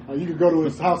you could go to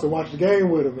his house and watch the game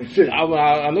with him and shit. I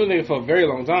knew the nigga for a very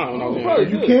long time.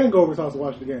 You can go over his house and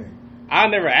watch the game. I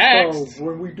never asked. So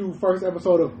when we do first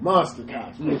episode of Monster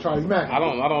Cops, we with Charlie Mack. I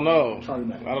don't know. Charlie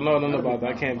Mack. I don't know nothing about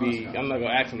that. I'm not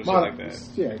gonna ask him shit like that.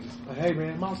 Yeah, just hey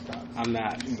man, Monster Cops. I'm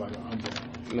not. He's like, I'm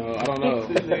dead. No, I don't know.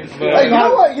 But, hey,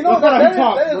 you know what?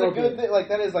 That is a good thing. Like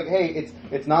that is like, hey,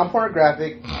 it's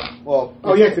non-pornographic. Well,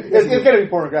 it's gonna be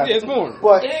pornographic. Yeah, it's porn.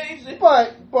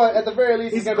 But at the very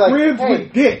least, it's gonna be like, hey,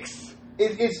 with dicks.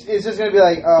 It's just gonna be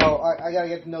like, I gotta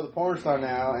get to know the porn star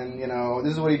now, and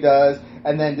this is what he does,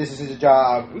 and then this is his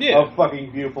job. Yeah. Of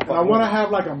fucking beautiful. Fucking I want to have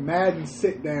like a Madden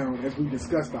sit down as we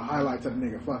discuss the highlights of the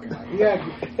nigga fucking. Like,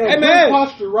 hey man,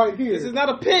 posture right here. This is not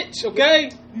a pitch,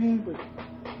 okay? Yeah, but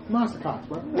Monster Cops,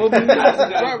 bro. Well,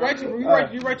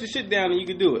 you write your shit down and you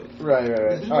can do it. Right.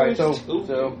 All right, so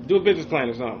do a business plan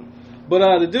or something.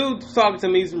 But the dude's talking to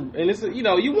me, and it's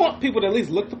you want people to at least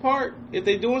look the part if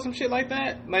they doing some shit like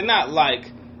that. Like not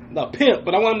like a pimp,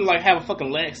 but I want him to like have a fucking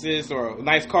Lexus or a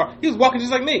nice car. He was walking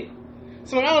just like me,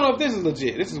 so I don't know if this is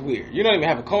legit. This is weird. You don't even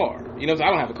have a car. I don't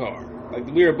have a car. Like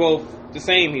we are both the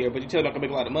same here, but you tell me I can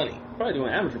make a lot of money. Probably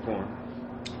doing amateur porn.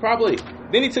 Probably.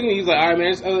 Then he took me. He was like, "All right,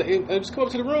 man, just come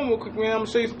up to the room real quick, man. I'm gonna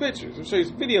show you some pictures. I'm gonna show you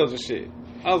some videos and shit."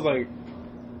 I was like,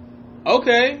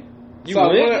 "Okay." You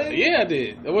went? Yeah, I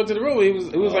did. I went to the room. He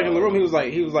was like in the room. He was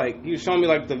showing me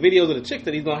like the videos of the chick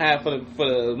that he's gonna have for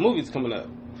the movies coming up.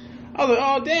 I was like,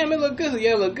 oh damn, it look good.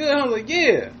 Yeah, it look good. I was like,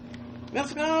 yeah.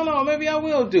 That's like, I don't know. Maybe I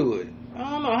will do it. I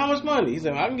don't know how much money. He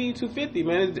said, I can give you $250,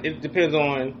 man. It depends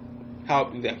on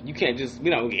how you can't just.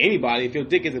 We're not gonna get anybody. If your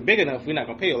dick isn't big enough, we're not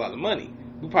gonna pay you a lot of money.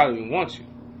 We probably don't even want you.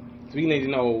 So we need to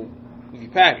know if you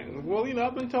pack it. Like, well,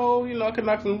 I've been told, I could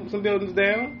knock some buildings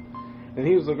down. And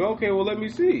he was like, okay, well, let me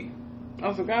see. I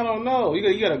was like, I don't know.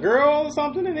 You got a girl or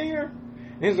something in here?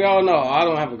 And he's like, oh, no, I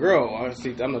don't have a girl. I'm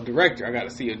the director. I got to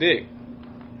see your dick.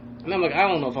 And I'm like, I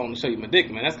don't know if I want to show you my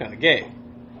dick, man. That's kind of gay.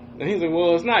 And he's like,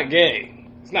 well, it's not gay.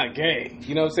 It's not gay.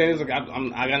 You know what I'm saying? He's like,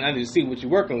 I need to see what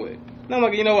you're working with. And I'm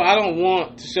like, I don't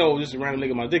want to show just a random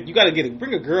nigga my dick. You got to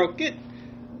bring a girl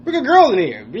in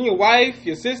here. Bring your wife,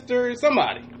 your sister,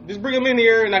 somebody. Just bring them in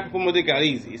here and I can put my dick out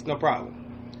easy. It's no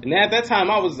problem. And at that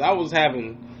time, I was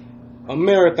having a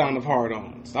marathon of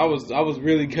hard-ons. I was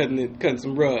really cutting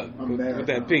some rug with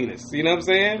that penis. You know what I'm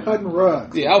saying? Cutting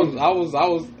rugs. Yeah, I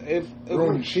was.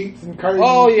 Throwing sheets and curtains.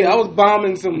 Oh yeah, I was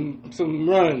bombing some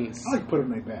runs. I like put it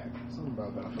in their back. Something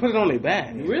about that. Put it on their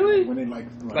back. Yeah. Really? When they like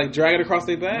drag it across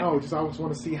their back? No, just I just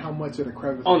want to see how much of the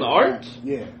crevice on the arch.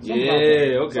 Yeah. Yeah.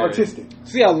 Okay. It's artistic.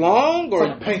 See how long,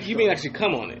 or like you mean actually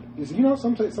come on it? You know,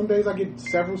 some days I get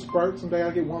several spurts. Some days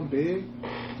I get one big,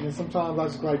 and sometimes I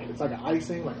just like it's like an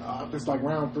icing. Like it's like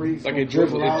round 3. Like it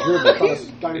dribble.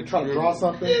 Trying to draw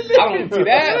something. I don't see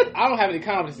that. I don't have any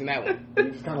confidence in that one.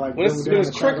 It's kind of like when it's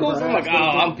trickles, I'm like,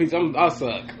 I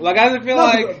suck. Like I just feel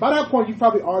like by that point you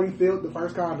probably already filled the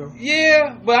first condom.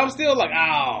 Yeah, but I'm still like,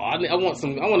 I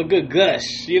want a good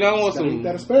gush. You know, I want some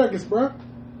that asparagus, bro.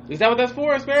 Is that what that's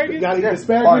for? Asparagus? You gotta eat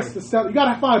asparagus, the celery. You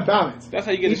gotta find balance. That's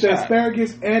how you get eat the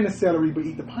asparagus and the celery, but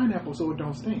eat the pineapple so it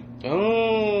don't stink.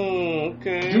 Oh,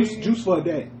 okay. Juice for a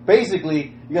day.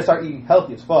 Basically, you gotta start eating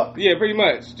healthy as fuck. Yeah, pretty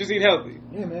much. Just eat healthy.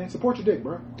 Yeah, man. Support your dick,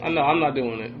 bro. I know. I'm not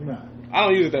doing it. You're not. I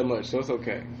don't use it that much, so it's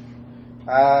okay.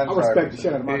 I respect the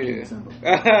shit out of my King Simba.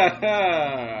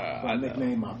 I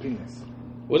nickname my penis.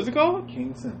 What is it called?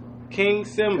 King Simba. King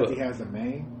Simba. Because he has a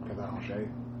mane. Because I don't shave.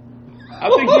 I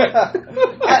think we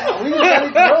need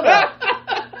to know that.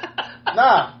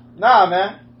 Nah,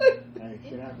 man. Hey,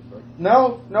 shit happens, bro.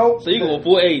 No. So you go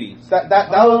full 80s. That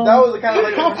was the kind of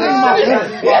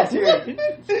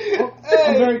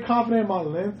I'm very confident in my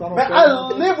length. I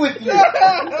live with you.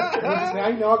 Now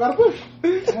you know I gotta push.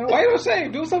 Why you don't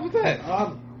shave? Do something with that.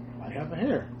 I have the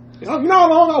hair. You know how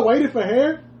long I waited for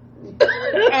hair?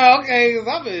 Okay, because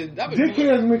I've been dick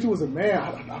hair when you was a man.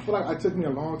 I feel like it took me a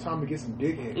long time to get some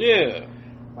dick hair. Yeah.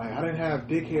 Like I didn't have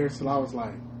dick hair till I was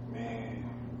like, man,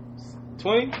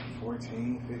 20,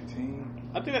 14,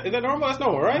 15. I think is that normal? That's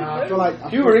normal, right? I feel like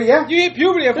puberty. Yeah, you hit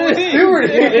puberty at 14.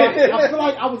 Puberty. I feel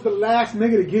like I was the last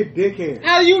nigga to get dick hair.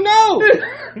 How do you know?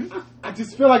 I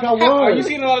just feel like I was. Are you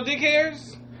seeing a lot of dick hairs?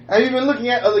 Have you been looking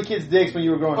at other kids' dicks when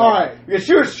you were growing up? All right. Because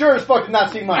you sure as fuck did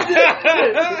not see mine.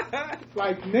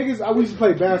 Like, niggas, we used to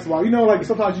play basketball. You know, like,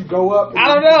 sometimes you go up and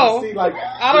I don't know. See, like,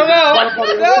 I don't know.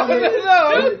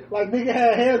 Like, nigga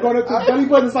had hair going up to his belly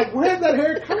button. It's like, where's that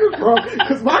hair coming from?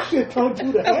 Because my shit don't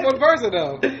do that. That's one person,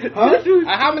 though. Huh?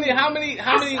 How many?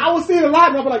 I was seeing a lot,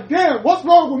 and I'll be like, damn, what's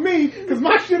wrong with me? Because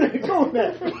my shit ain't doing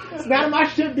that. So now my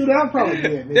shit do that, I'm probably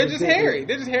dead. They're just hairy.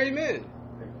 They're just hairy men.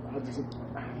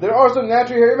 There are some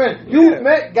naturally hairy men. You've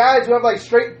met guys who have like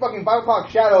straight fucking 5 o'clock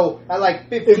shadow at like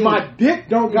 15. If my dick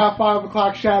don't got 5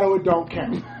 o'clock shadow, it don't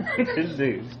count.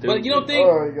 But you don't think?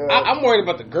 I'm worried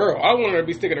about the girl. I don't want her to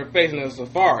be sticking her face in a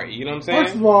safari. You know what I'm saying?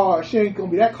 First of all, she ain't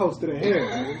gonna be that close to the hair,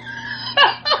 man.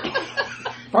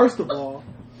 First of all.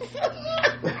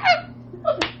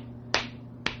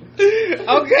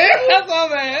 Okay, that's all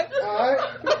bad. All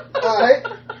right.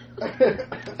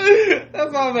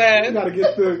 That's all bad. You gotta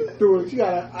get through it. You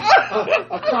gotta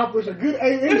accomplish a good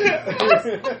 8 inches.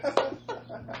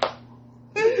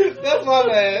 That's my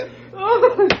bad.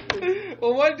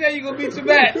 Well, one day you gonna beat your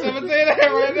match. I'm gonna say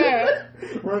that right now.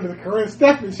 Run to the Corinne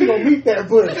Stephanie. She gonna meet that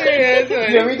bush.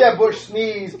 You gonna meet that bush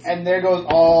sneeze, and there goes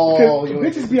all your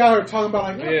bitches be out here talking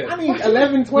about like, I need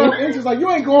 11, 12 inches. Like, you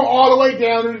ain't going all the way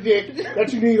down to the dick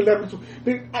that you need 11,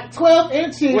 12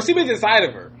 inches. Well, she means inside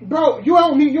of her. Bro, you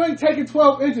ain't taking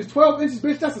 12 inches. 12 inches,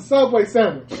 bitch, that's a Subway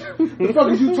sandwich. The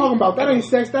fuck is you talking about? That ain't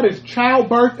sex. That is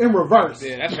childbirth in reverse.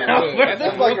 Yeah, that's good.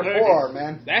 That's like your forearm,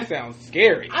 man. That sounds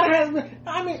scary. I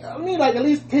mean, like at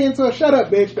least 10 to a shut up,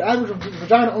 bitch. The average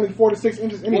vagina only 4 to 6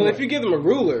 inches anyway. Well, if you give them a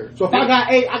ruler. So if I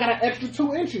got 8, I got an extra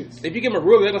 2 inches. If you give them a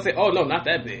ruler, they're gonna say, "Oh no, not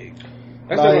that big."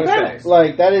 That's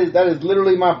like that is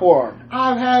literally my forearm.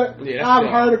 I've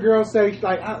heard a girl say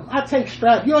like, I take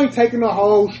strap. You ain't taking the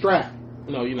whole strap.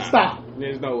 No, you're not. Stop.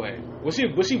 There's no way. Was she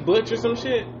butch or some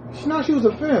shit? No, she was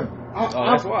a femme.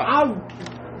 That's why. I've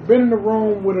been in the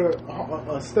room with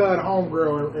a stud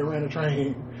homegirl and ran a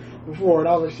train before, and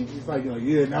I was like, she's like,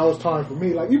 yeah, now it's time for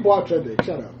me. Like, you bought your dick.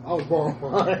 Shut up. I was born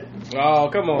fine. Oh,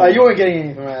 come on. You weren't getting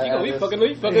anything from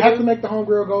that. You have to make the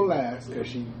homegirl go last because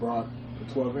she brought the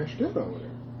 12-inch dick over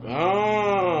there.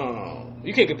 Oh.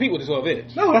 You can't compete with the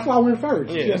 12-inch. No, that's why I went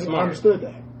first. Yeah, she understood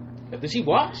that. Did she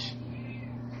watch?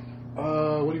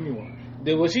 What do you mean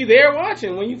watch? Was she there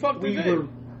watching when you fucked her? There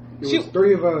was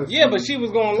 3 of us. Yeah, but she was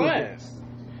going last.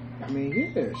 I mean,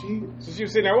 yeah, So she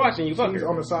was sitting there watching you fuck her. She was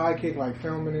on the sidekick, like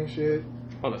filming and shit.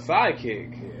 On the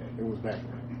sidekick? Yeah, it was back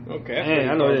then. Okay. Man,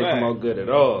 I know it didn't come out good at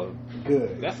all.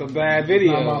 Good. That's a bad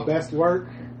video. It's not my best work.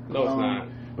 No, it's not.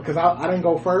 Because I didn't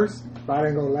go first, but I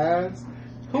didn't go last.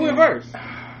 Who went first?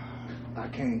 I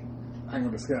can't. I ain't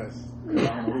gonna discuss.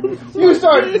 I don't know. You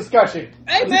started the discussion.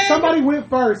 Hey, man. Somebody went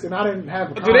first, and I didn't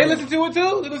have a condom. Do they listen to it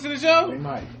too? They listen to the show? They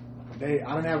might. I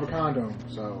didn't have a condom,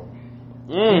 so.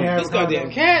 This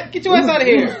goddamn cat. Get your ass out of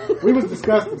here. We was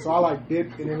disgusting, so I like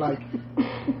did, and then like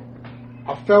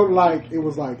I felt like it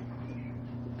was like,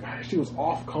 gosh, she was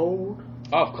off cold.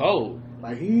 Off cold.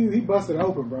 Like he busted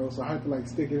open, bro. So I had to like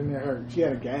stick it in there. She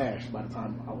had a gash by the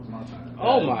time I was my time.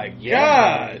 Oh my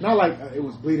god! Not like it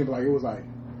was bleeding, but like it was like,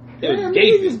 It was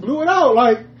he just blew it out.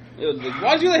 Like,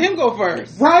 why'd you let him go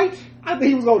first? Right? I think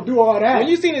he was gonna do all that. When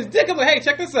you seen his dick, I was like, hey,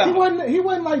 check this out. He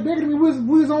wasn't like bigger than me.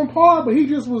 We was on par, but he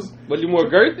just was. Was he more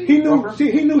girthy? He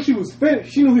knew she was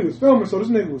finished. She knew he was filming, so this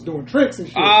nigga was doing tricks and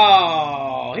shit.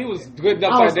 Oh, he was good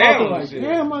upside down. Like,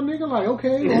 damn, my nigga, like,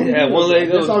 okay. Yeah, one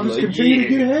leg goes. I'll just continue to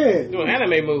get ahead. Doing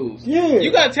anime moves. Yeah.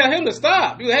 You gotta tell him to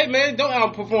stop. You, hey man, don't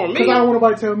outperform me. Because I don't want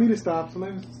nobody to tell me to stop. So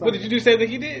let me stop. What did you do? Say that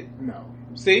he did? No.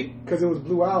 See? Because it was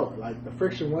blew out. Like the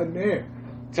friction wasn't there.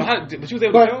 So how? But you was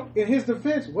able to tell? But in his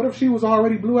defense, what if she was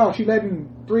already blew out? She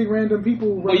letting 3 random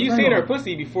people. Well, you seen her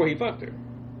pussy before he fucked her.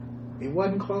 It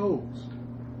wasn't closed.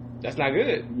 That's not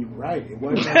good. You're right. It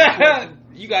wasn't.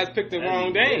 You guys picked the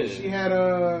wrong day. She had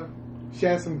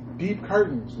some deep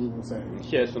curtains. We will say.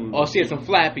 She had some. Oh, she had some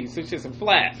flappies. So she had some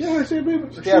flaps. Yeah, she had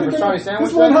pastrami sandwich.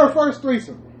 This wasn't her first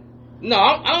threesome. No,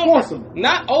 I don't. Foursome.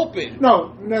 Not open.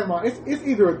 No, never mind. It's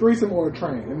either a threesome or a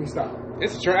train. Let me stop.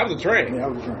 It's a train. That was a train. Yeah,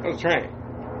 that was a train. That was a train.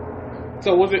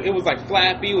 So was it? It was like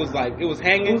flappy. It was like it was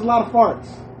hanging. It was a lot of farts.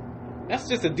 That's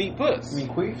just a deep puss. You mean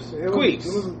queefs? It Queefs.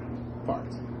 was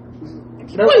farts.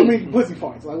 I mean pussy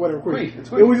farts, like whatever.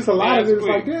 Queef. It was just a lot of it. It's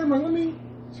like, damn, like, let me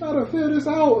try to fill this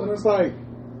out, and it's like,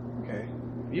 okay.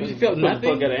 You just felt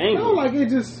nothing. No, like it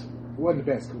just wasn't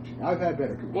the best coochie. I've had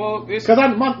better coochie. Well, because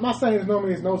my saying is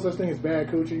normally there's no such thing as bad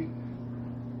coochie,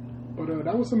 but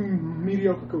that was some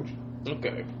mediocre coochie.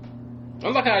 Okay. I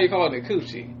like how you call it a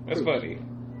coochie. That's funny.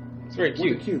 It's very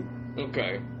cute. Cute.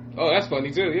 Okay. Oh, that's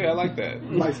funny too. Yeah, I like that.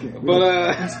 Light skin.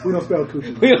 But we don't spell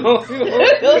coochie. we don't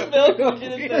spell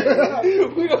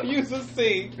coochie. We don't use a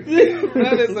C.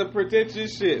 That is a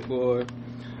pretentious shit, boy.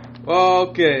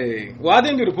 Okay. Well, I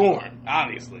didn't do the porn.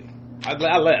 Obviously, I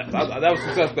left. That was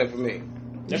a suspect for me.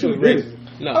 That was rich.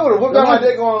 No. I would have whipped out my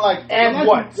dick on like, and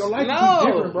what?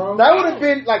 No, bro. That would have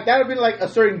been like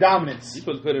asserting dominance. You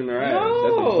supposed to put it in her ass. No.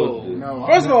 That's what you're supposed to do. No.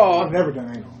 First of all, I've never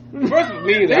done anal. First of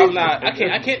me, I'm not. I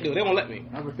can't do it. They won't let me.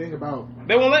 I have a thing about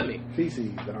They won't let me.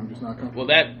 feces that I'm just not comfortable.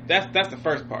 Well, that's the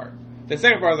first part. The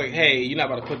second part is like, hey, you're not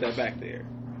about to put that back there.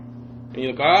 And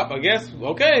you look up, I guess,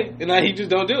 okay. And then you just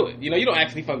don't do it. You know, you don't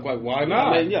actually fuck like, why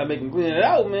not? Man, you gotta make them clean it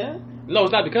out, man. No,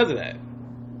 it's not because of that.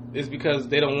 It's because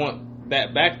they don't want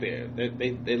that back there.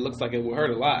 It looks like it will hurt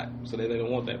a lot, so they don't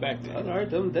want that back there. All right,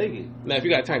 tell them take it. Now, if you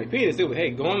got a tiny penis, they would, hey,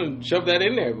 go on and shove that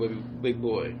in there, big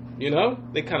boy. You know,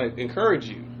 they kind of encourage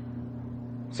you.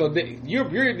 So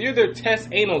you're their test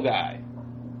anal guy.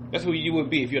 That's who you would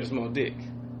be if you had a small dick.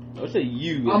 I would say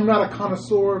you. I'm not a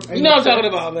connoisseur of anal. You know what I'm talking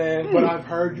about, man. But I've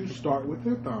heard you start with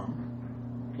your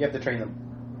thumb. You have to train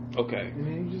them. Okay. And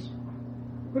then you just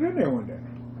put it in there one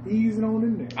day. Easing on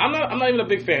in there. I'm not even a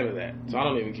big fan of that, so I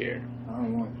don't even care. I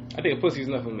don't want it. I think a pussy's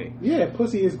enough for me. Yeah,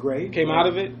 pussy is great. Came out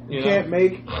of it. You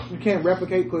can't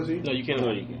replicate pussy. No, you can't.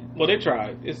 No, you can't. Well, they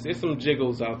tried. It's some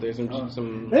jiggles out there.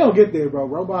 Some. They don't get there, bro.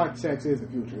 Robot sex is the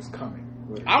future. It's coming.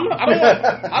 I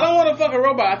don't want to fuck a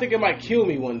robot. I think it might kill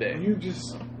me one day. You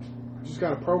just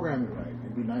gotta program it right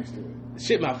and be nice to it.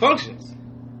 Shit malfunctions.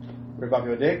 Rip off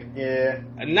your dick? Yeah.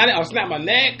 I'll snap my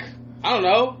neck. I don't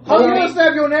know. How are you gonna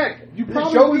stab your neck? You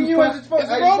probably choking wouldn't you fuck, as it's fucking.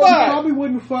 It's a robot. You probably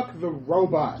wouldn't fuck the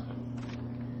robot.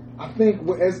 I think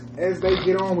as they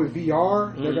get on with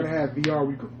VR, they're gonna have VR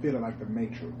where you can feel it like the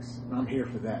Matrix. I'm here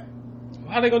for that.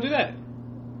 How they gonna do that?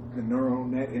 The neural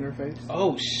net interface.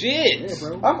 Oh shit! Yeah,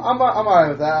 bro. I'm alright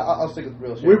with that. I'll stick with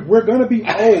real shit. We're gonna be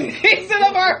old. He said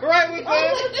I'm alright with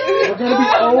that. We're gonna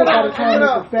be old by the time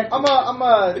it's perfected.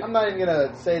 I'm not even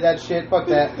gonna say that shit. Fuck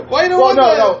that. Why you don't well, want no,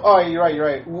 that? no. Oh, you're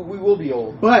right. We will be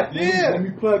old. But Yeah. when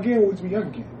we plug in, we'll just be young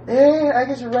again. Yeah, I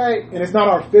guess you're right. And it's not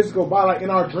our physical body. Like in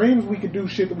our dreams, we could do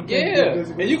shit that we can't do Yeah,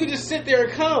 physically. and you can just sit there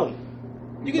and come.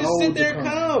 You can just sit there and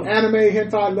come. Anime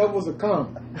hentai levels of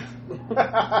cum.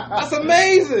 That's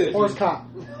amazing. Horse cock.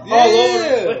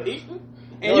 Yeah.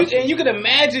 And you can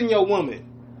imagine your woman.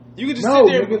 You can just No,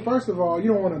 sit there. nigga, first of all,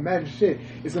 you don't want to imagine shit.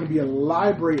 It's going to be a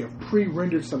library of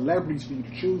pre-rendered celebrities for you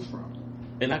to choose from.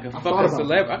 And I can fuck thought a about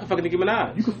celeb. I can fuck a Nicki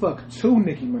Minaj. You could fuck 2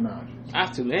 Nicki Minaj's. I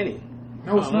have too many.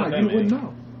 No, it's I don't not. want that You many. wouldn't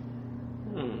know.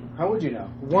 How would you know?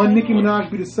 One Nicki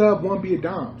Minaj be the sub, one be a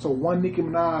dom. So one Nicki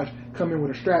Minaj come in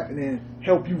with a strap and then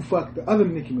help you fuck the other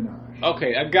Nicki Minaj.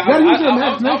 Okay, I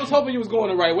was hoping you was going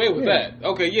the right way with that.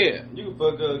 Okay, yeah. You can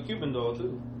fuck a Cuban doll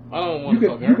too. I don't want to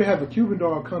fuck her. You can have a Cuban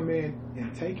doll come in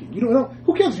and take it. You don't.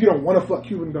 Who cares if you don't want to fuck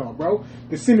Cuban doll, bro?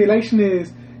 The simulation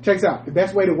is. Checks out. The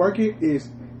best way to work it is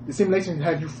the simulation to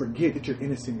have you forget that you're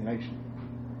in a simulation.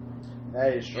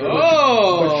 That is true.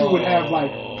 But you would have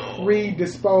like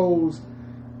predisposed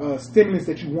stimulus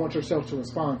that you want yourself to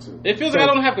respond to. It feels like I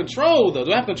don't have control though.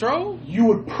 Do I have control? You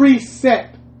would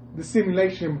preset the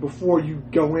simulation before you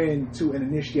go in to and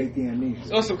initiate the amnesia.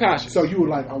 Oh, subconscious. So you would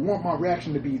like, I want my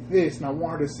reaction to be this, and I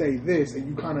want her to say this, and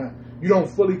you don't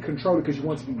fully control it because you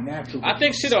want it to be natural. I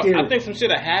think some shit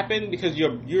will happen because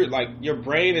your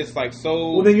brain is like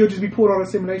so. Well, then you'll just be pulled out of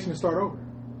the simulation and start over.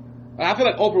 I feel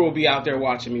like Oprah will be out there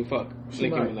watching me fuck Nicki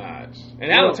Minaj, and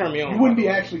that'll turn me on. You wouldn't be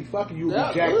actually fucking. You would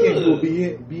be jacked in. You would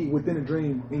be within a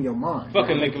dream in your mind.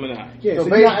 Fucking Nicki Minaj. Yeah, so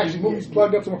you're not actually movies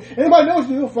plugged up somewhere. Anybody knows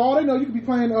you, for all they know, you could be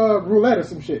playing roulette or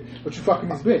some shit, but you fucking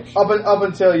this bitch. Up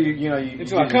until you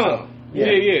until I come.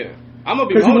 Yeah. I'm gonna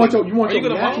be moaning. Because you want your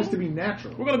reactions to be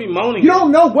natural. We're gonna be moaning. You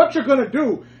don't know what you're gonna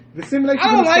do. The simulation.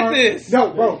 I don't like this.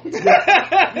 No, bro.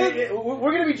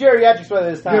 We're gonna be geriatrics by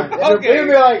this time. Yeah. Okay. We're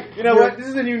gonna be like, you know what? This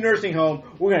is a new nursing home.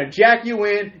 We're gonna jack you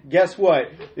in. Guess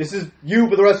what? This is you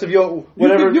for the rest of your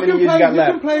whatever you got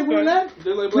left. You can play roulette.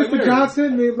 Mr.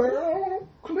 Johnson, they're like, oh,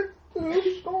 click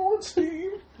this on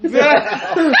Steve.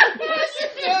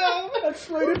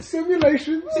 X-rated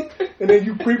simulations. And then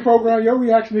you pre-program your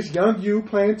reaction. It's young you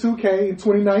playing 2K in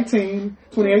 2018.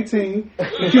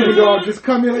 And Cuban Dog just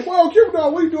come in like, whoa, Cuban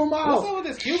Dog, what are you doing in my house? What's up with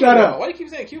this Cuban Shut Dog? up. Why do you keep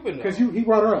saying Cuban Dog? Because he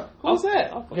brought her up. Who's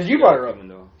that? Because you brought her up,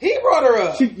 though. He brought her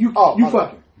up. You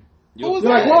fucking. You're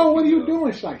like, whoa, what are you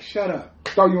doing? She's like, shut up.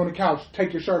 Throw you on the couch,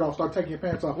 take your shirt off, start taking your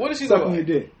pants off. What does she sucking look like?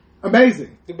 your dick.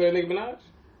 Amazing. You better Nicki Minaj?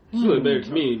 She look better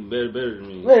to me. Better than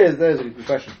me. That is a good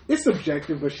question. It's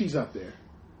subjective, but she's up there.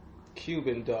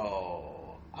 Cuban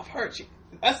Doll. I've heard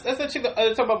that's that chick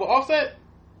talking about with Offset?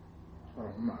 Oh,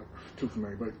 I'm not too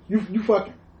familiar, but you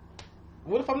fucking.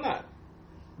 What if I'm not?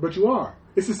 But you are.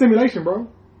 It's a simulation, bro.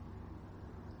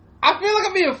 I feel like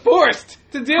I'm being forced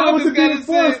to deal with this kind of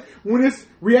shit. When it's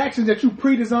reactions that you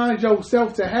pre-designed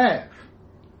yourself to have.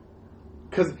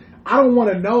 Because I don't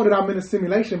want to know that I'm in a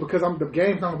simulation because the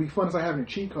game's not going to be fun as I having a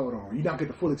cheat code on. You don't get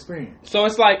the full experience. So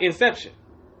it's like Inception.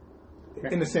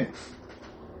 In a sense.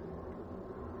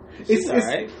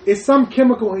 It's some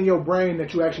chemical in your brain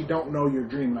that you actually don't know you're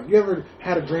dreaming. Like, you ever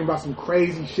had a dream about some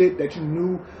crazy shit that you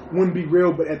knew wouldn't be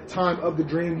real, but at the time of the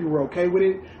dream you were okay with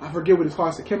it? I forget what it's called.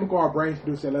 It's a chemical our brains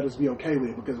produce that let us be okay with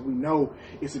it because we know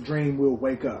it's a dream, we'll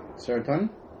wake up.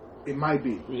 Serotonin? It might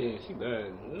be. Yeah, she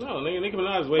died. No, Nicki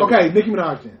Minaj is way okay, Nicki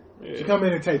Minaj then. Yeah. She come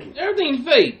in and take it. Everything's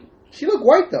fake. She look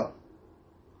white though.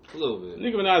 A little bit.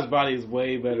 Nicki Minaj's body is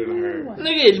way better than her.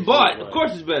 Nigga, it's butt. Of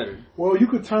course it's better. Well, you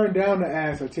could turn down the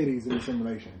ass or titties in the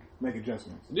simulation. Make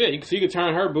adjustments. Yeah, so you could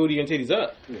turn her booty and titties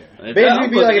up. Yeah. Basically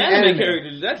be like an anime character.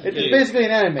 It's basically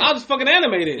an anime. I'll just fucking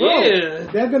animate it.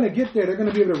 Yeah. They're going to get there. They're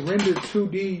going to be able to render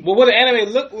 2D. Well, would an anime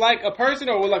look like a person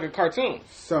or would it look like a cartoon?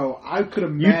 So I could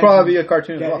imagine you'd probably be a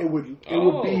cartoon as that well.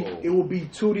 it would be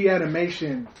 2D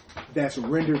animation that's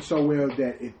rendered so well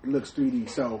that it looks 3D.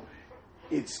 So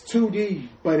it's 2D,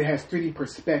 but it has 3D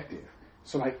perspective.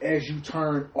 So like as you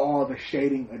turn, all the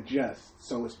shading adjusts.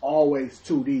 So it's always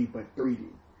 2D but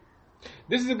 3D.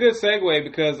 This is a good segue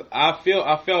because I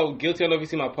felt guilty. I don't know if you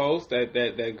see my post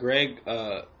that Greg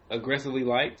aggressively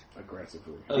liked.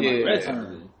 Aggressively. Yeah.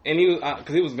 Aggressively. And he was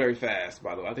because he was very fast.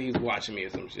 By the way, I think he was watching me or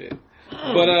some shit.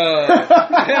 But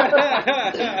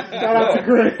shout out to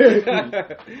Greg.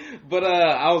 But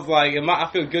I was like, I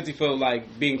feel guilty for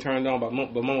like being turned on by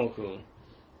Momoko.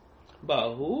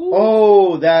 About who?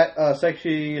 Oh, that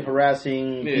sexually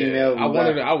harassing female. I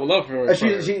would love for her.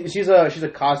 She's a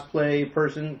cosplay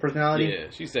personality.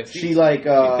 Yeah, she's sexy. She like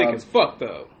she's thick as fuck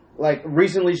though. Like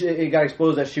recently, it got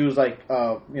exposed that she was like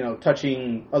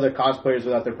touching other cosplayers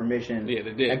without their permission. Yeah,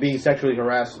 they did. And being sexually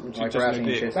harassing and shit.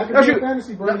 That could be a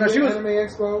fantasy, bro. No, she was Anime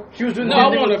Expo. She was doing no, I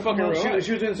want to fucking real.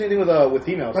 She was doing the same thing with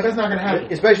females. But that's not gonna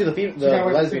happen. Especially the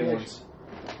lesbian ones.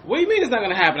 What do you mean it's not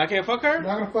gonna happen? I can't fuck her? I'm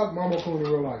not gonna fuck Momoko in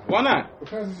real life. Why not?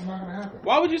 Because it's not gonna happen.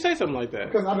 Why would you say something like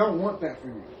that? Because I don't want that for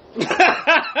you.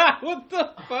 What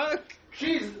the fuck?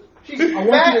 She's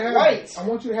white. I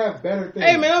want you to have better things.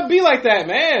 Hey man, don't be like that,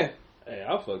 man. Hey,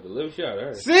 I'll fuck the living shit out of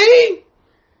her. See?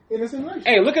 In a simulation.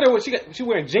 Hey, look at her. What she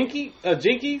wearing? Jinkies?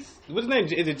 What's his name?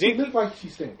 Is it She Jinky? look like she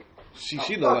stink. She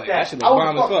look like that. She look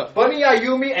bomb as fuck. Bunny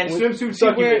Ayumi and swimsuit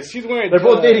succubus. She's wearing. They're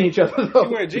both dating each other. Though. She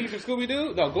wearing Jinkies from Scooby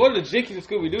Doo. No, go to the Jinkies from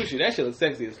Scooby Doo shit. That shit looks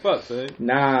sexy as fuck, son.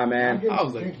 Nah, man. I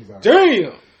was like,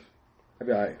 damn. I'd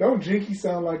be like, don't Jinkies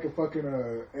sound like a fucking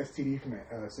STD from the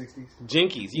 60s?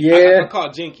 Jinkies. Yeah. I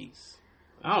call it Jinkies.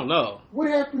 I don't know. What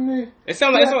happened to It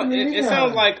sounds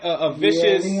like a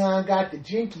vicious. Yeah, Leon got the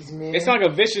Jinkies, man. It sounds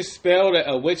like a vicious spell that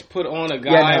a witch put on a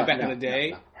guy back in the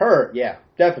day. No. Her, yeah,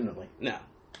 definitely. No.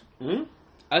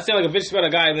 I sound like a vicious spell to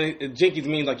a guy, and then Jinkies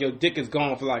means like your dick is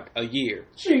gone for like a year.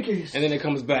 Jinkies. And then it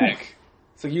comes back.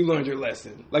 So you learned your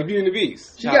lesson. Like Beauty and the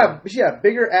Beast. She got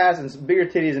bigger ass and bigger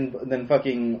titties than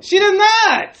fucking... She does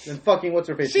not! Than fucking, what's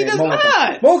her face? She does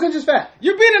not! Mocha's just fat.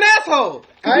 You're being an asshole.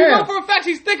 Because you know for a fact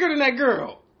she's thicker than that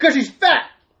girl. Because she's fat.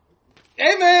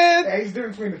 Hey, man. Hey, he's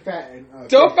different between the fat and...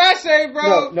 Don't fat shame,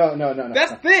 bro. No.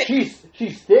 That's thick. She's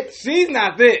thick. She's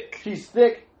not thick. She's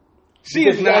thick. She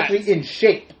is not. She's actually in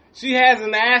shape. She has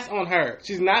an ass on her.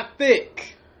 She's not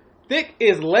thick. Thick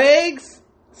is legs,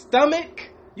 stomach.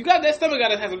 You got that stomach got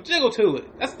to have some jiggle to it.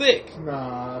 That's thick.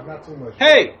 Nah, not too much.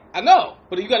 Hey, I know,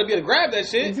 but you got to be able to grab that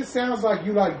shit. It just sounds like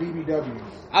you like BBWs.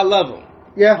 I love them.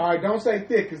 Yeah. All right, don't say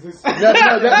thick, because this...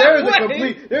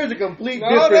 there is a complete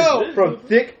difference from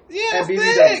thick and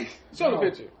BBW. Thick. Show the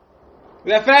picture. Is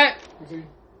that fat?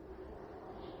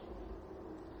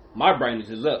 My brightness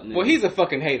is up, nigga. Well, he's a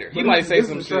fucking hater. He might say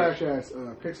some shit. This is a trash-ass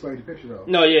pixelated picture, though.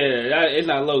 No, it's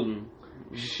not loading.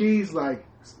 She's like...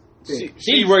 thick.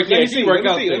 She work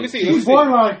out. Let me see. She's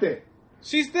borderline thick.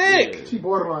 She's thick. Yeah. She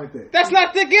borderline thick. That's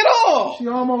not thick at all. She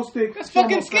almost thick. That's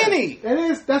fucking skinny. That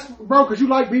is. That's bro. Because you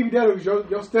like BBWs.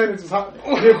 Your standards is hot.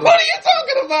 What are you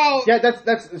talking about? Yeah,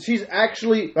 that's. She's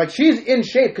actually like she's in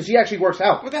shape because she actually works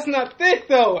out. But that's not thick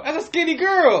though. That's a skinny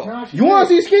girl. Nah, you want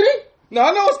to see skinny? No,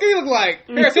 I know what skinny look like.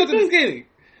 Here, tilt to the skinny.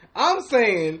 I'm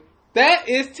saying that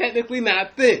is technically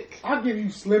not thick. I'll give you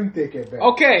slim thick at best.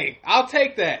 Okay, I'll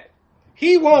take that.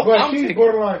 He won't. But she's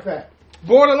borderline fat.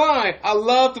 Borderline. I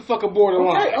love to fuck a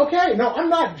borderline. Okay. No, I'm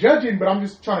not judging, but I'm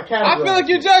just trying to categorize. I feel like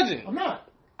you're judging. I'm not.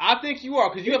 I think you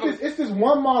are because you it's this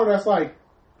one model that's like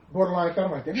borderline fat.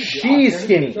 I'm like, she's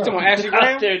skinny. You talking about Ashley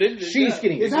Graham? She's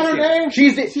skinny. Is that her name?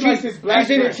 She's like this black.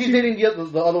 She's dating the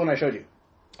other one I showed you.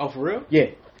 Oh, for real?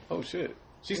 Yeah. Oh shit.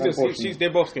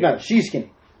 They're both skinny. No, she's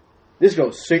skinny. This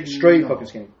girl's straight fucking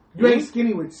skinny. You ain't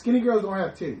skinny with skinny girls don't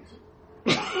have titties.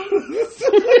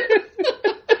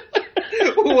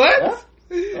 What? Huh?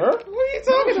 What are you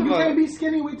talking about? You can't be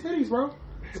skinny with titties, bro.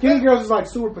 Skinny girls is like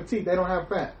super petite. They don't have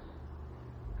fat.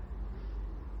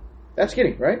 That's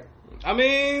skinny, right? I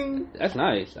mean, that's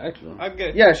nice, actually. I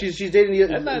get. Yeah, she's dating the.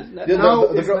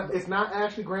 It's not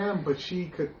Ashley Graham, but she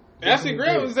could. Ashley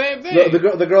Graham was the same thing. The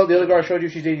other girl I showed you,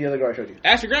 she's dating the other girl I showed you.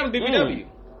 Ashley Graham is BBW,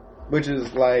 which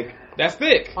is like that's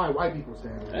thick. Probably white people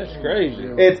standards. That's crazy.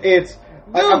 It's.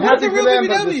 Dude, I'm happy for them, BBW?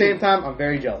 but at the same time, I'm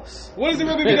very jealous. What is the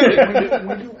real BBW?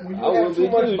 when you have too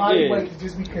much body weight to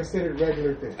just be considered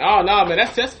regular thick. Oh no, man,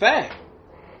 that's fat.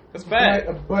 That's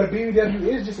fat. But a BBW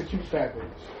is just a cute fat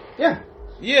bitch. Yeah.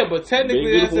 Yeah, but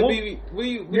technically that's a BB.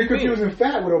 You're confusing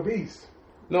fat with obese.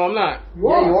 No, I'm not. You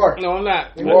are. Yeah, you are. No, I'm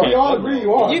not. We all agree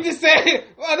you are. You just said,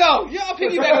 well, no, y'all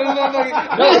piggyback on the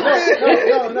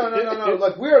motherfucker. No.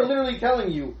 Look, we are literally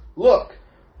telling you, look,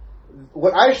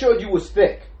 what I showed you was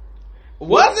thick.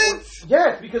 Was it?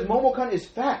 Yes, because Momocon is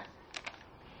fat.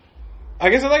 I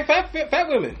guess I like fat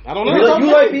women. I don't know.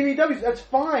 You like BBWs, that's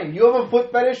fine. You have a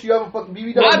foot fetish, you have a fucking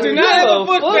BBW. I do not have a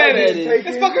foot fetish.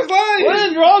 This fucker's lying. What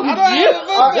is wrong with you?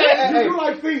 You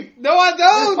like feet. No, I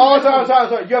don't. Oh,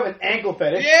 sorry. You have an ankle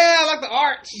fetish. Yeah, I like the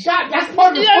arch. God, that's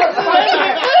part of the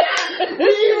foot. We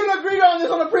even agreed on this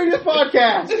on a previous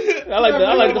podcast. I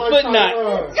like the foot knot.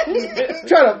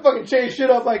 Try to fucking change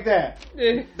shit up like that.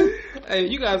 Hey,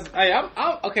 you guys. Hey, I'm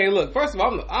okay. Look, first of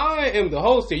all, I am the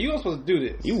host here. You aren't supposed to do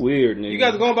this. You weird, nigga. You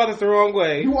guys are going about this the wrong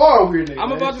way. You are a weird nigga.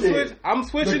 I'm about to switch. I'm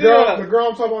switching it up. up. The girl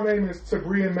I'm talking about name is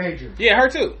Sabrina Major. Yeah, her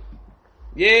too.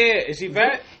 Yeah, is she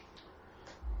fat?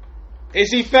 Is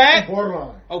she fat?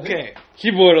 Borderline. Okay.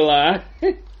 She borderline.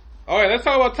 All right, let's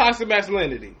talk about toxic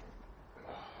masculinity.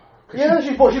 Yeah,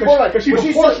 she's borderline.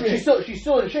 She's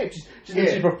still in shape.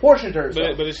 She's proportionate to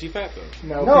herself. But is she fat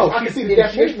though? No, I can she's see in the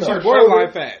definition. shape. She's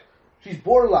borderline fat. She's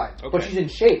borderline, Okay. but she's in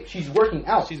shape. She's working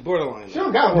out. She's borderline. She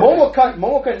don't gotta work.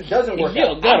 Momocon doesn't work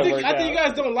out. I think you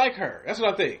guys don't like her. That's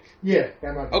what I think. Yeah,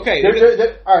 that might be. Okay.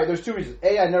 All right, there's two reasons.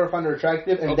 A, I never found her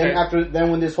attractive, and Okay.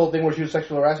 then when this whole thing where she was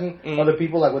sexually harassing other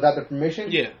people like without their permission.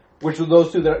 Yeah. Which were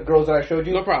those two girls that I showed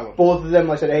you. No problem. Both of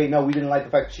them, I said, hey, no, we didn't like the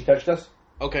fact that she touched us.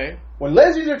 Okay. When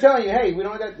lesbians are telling you, hey, we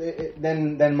don't like that,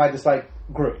 then my dislike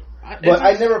grew. But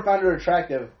I never found her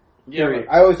attractive. Period.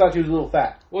 Yeah. I always thought she was a little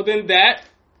fat. Well, then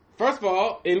first of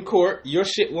all, in court, your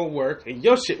shit won't work, and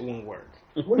your shit won't work.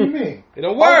 What do you mean? It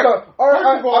don't work.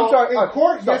 I'm sorry. In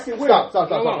court, yes, it will.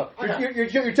 Stop.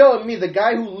 You're telling me the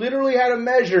guy who literally had to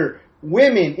measure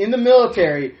women in the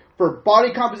military for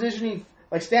body composition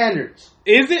like standards.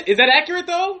 Is that accurate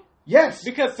though? Yes,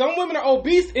 because some women are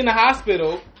obese in the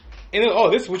hospital, and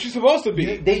then, this is what you're supposed to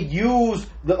be. They use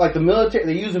the military.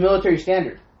 They use the military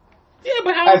standard. Yeah,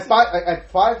 but how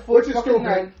at 5 foot fucking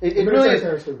 9? It really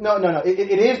is. No. It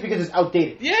is because it's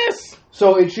outdated. Yes.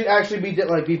 So it should actually be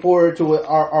like before to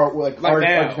our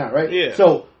now, right? Yeah.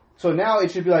 So now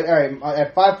it should be like, all right,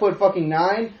 at 5 foot fucking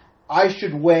 9, I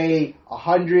should weigh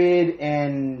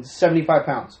 175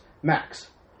 pounds max.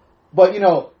 But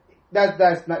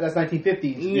that's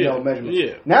 1950s measurement.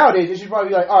 Yeah. Nowadays it should probably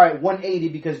be like, all right, 180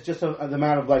 because just of the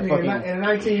amount of like fucking. In the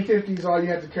 1950s, all you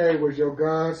had to carry was your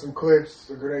gun, some clips,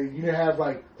 a grenade. You didn't have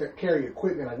like to carry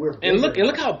equipment like we're. And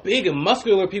look how big and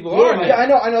muscular people are. Yeah, I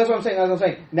know. That's what I'm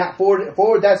saying. Not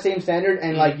forward that same standard,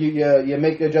 and like you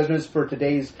make adjustments for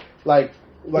today's like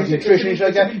nutrition and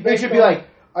shit like that. It should be like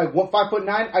 5 foot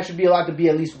 9. I should be allowed to be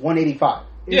at least 185.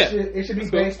 It should be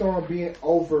based on being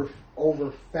over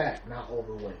fat, not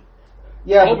overweight.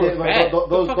 Yeah,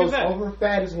 those over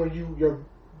fat is when your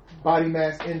body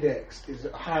mass index is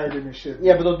higher than it should be.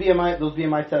 Yeah, but those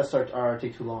BMI tests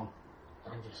take too long.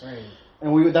 I'm just saying.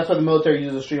 And that's why the military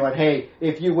uses a streamline. Hey,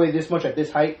 if you weigh this much at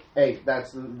this height, hey,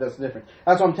 that's different.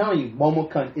 That's what I'm telling you. Momo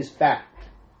cunt is fat.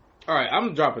 All right,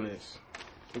 I'm dropping this.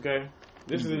 Okay.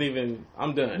 This isn't even.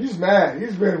 I'm done. He's mad.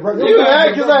 He's been. You're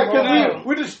mad because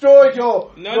we destroyed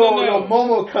your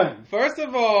Momo cunt. First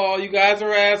of all, you guys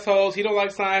are assholes. He don't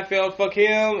like Seinfeld. Fuck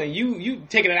him. And you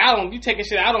taking it out on. You taking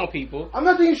shit out on people. I'm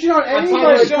not taking shit on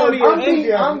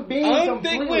anybody. I'm being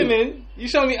unthick women. You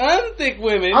show me unthick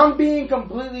women. I'm being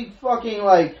completely fucking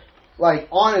like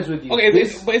honest with you. Okay,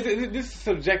 this is a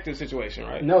subjective situation,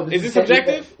 right? No, is this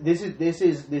subjective? This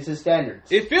is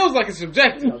standards. It feels like it's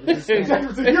subjective. No, this is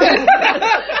subjective to you.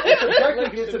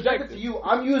 It's subjective to you.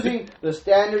 I'm using the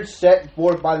standards set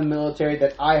forth by the military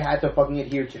that I had to fucking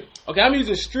adhere to. Okay, I'm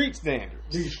using street standards.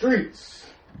 These streets.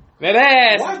 That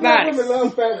ass Why is nice. Women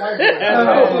love fat white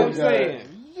That's what I'm saying.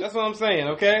 That's what I'm saying.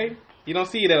 Okay, you don't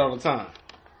see that all the time.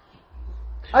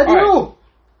 I do. Right.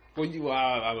 Well,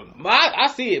 I don't know. I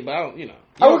see it, but I don't.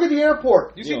 I work at the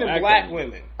airport. You see the black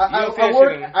women. I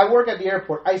work at the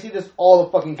airport. I see this all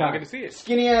the fucking time. I get to see it.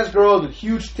 Skinny ass girls with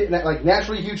huge, like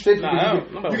naturally huge tits. You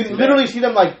can literally see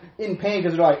them like in pain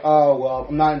because they're like, oh well,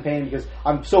 I'm not in pain because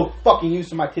I'm so fucking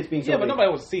used to my tits being so big. But nobody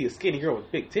wants to see a skinny girl with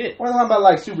big tits. We're not talking about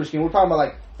like super skinny. We're talking about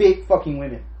like fit fucking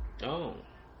women. Oh.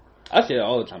 I see it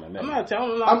all the time. I'm not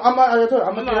telling you. I'm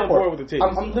at the airport. With the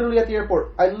titties. I'm literally at the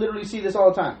airport. I literally see this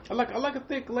all the time. I like a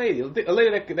thick lady, a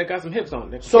lady that got some hips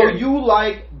on. So you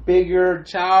like bigger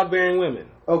childbearing women?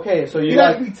 Okay, so you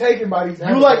like to be taken by these.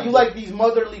 You like these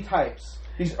motherly types,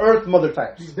 these earth mother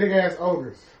types, these big ass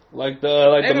ogres.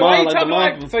 The mom.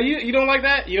 So you don't like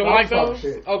that? You don't like those?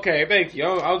 Shit. Okay, thank you.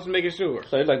 I was just making sure.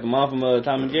 So it's like the mom from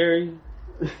Tom and Jerry.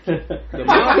 The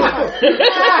mom.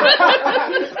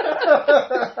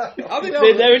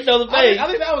 They never show the face. I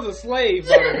think that was a slave,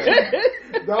 by the way.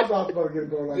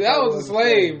 That was a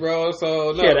slave, bro.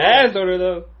 So no. She had ass on her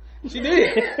though. She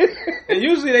did. And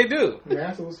usually they do. The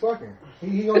master was fucking.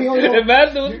 You only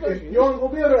gonna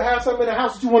be able to have something in the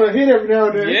house that you want to hit every now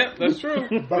and then. Yep, that's true.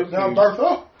 But now birth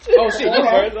up. Oh shit!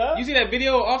 You see that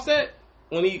video Offset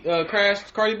when he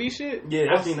crashed Cardi B shit?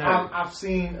 Yeah, I've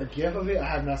seen a gif of it. I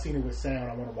have not seen it with sound.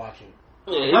 I want to watch it.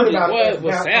 Yeah,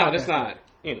 with sound, it's not.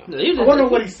 I wonder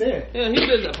what he said. Yeah, he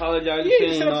just apologized. Yeah,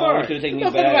 he said I'm sorry. Should have taken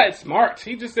it back. Like smart.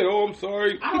 He just said, "Oh, I'm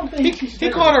sorry." I don't think he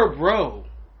called her bro.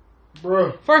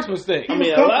 First mistake. I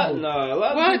mean, a lot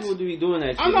of people do be doing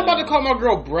that shit. I'm not about to call my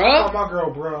girl bro. I call my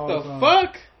girl bro. The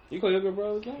fuck? You call your girl bro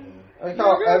all the time? I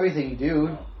call everything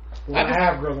dude. Well, I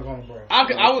have girls that call me bro.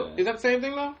 I would. Is that the same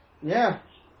thing though? Yeah.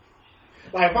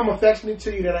 Like if I'm affectionate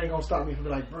to you, that ain't gonna stop me from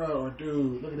being like bro or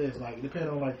dude. Look at this. Like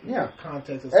depending on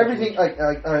context. Everything like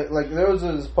there was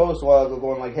this post a while ago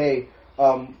going like, hey.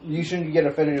 You shouldn't get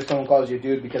offended if someone calls you a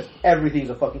dude because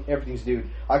everything's dude.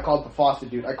 I called the faucet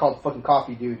dude. I called the fucking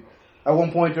coffee dude. At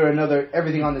one point or another,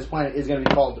 everything on this planet is going to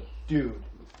be called dude.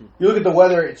 You look at the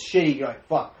weather, it's shitty. You're like,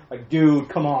 fuck. Like, dude,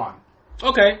 come on.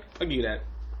 Okay, I'll give you that.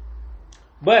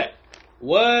 But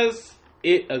was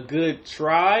it a good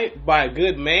try by a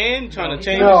good man trying to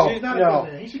change shit? He's not a good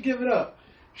man. He should give it up.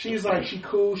 She's like, she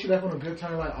cool. She left on a good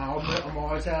time. Like, I'm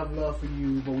always have love for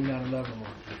you, but we're not in love anymore.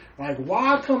 Like,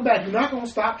 why come back? You're not going to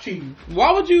stop cheating.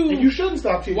 Why would you? And you shouldn't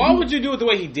stop cheating. Why would you do it the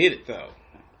way he did it, though?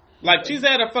 Like, she's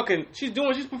performing.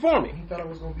 He thought it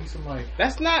was going to be some, like...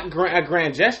 That's not a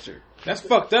grand gesture. That's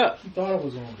fucked up. He thought it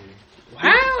was going to be.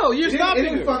 How? You're stopping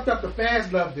it. It fucked up. The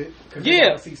fans loved it. Because they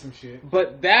got to see some shit.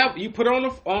 But that, you put her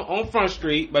on Front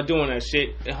Street by doing that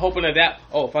shit and hoping that,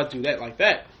 if I do that like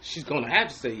that, she's going to have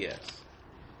to say yes.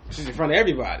 She's in front of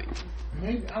everybody.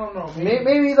 Maybe, I don't know.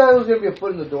 Maybe he thought it was gonna be a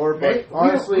foot in the door, but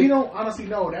honestly, we don't honestly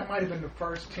know. That might have been the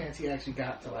first chance he actually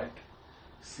got to, like,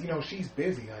 you know, she's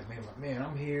busy. Like, man,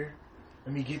 I'm here.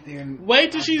 Let me get there and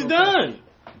wait till she's done.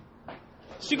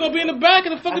 She gonna be in the back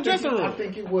of the fucking dressing room. I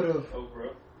think it would have.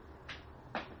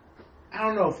 I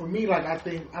don't know. For me, like, I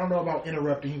don't know about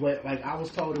interrupting. He went, like, I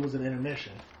was told it was an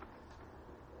intermission.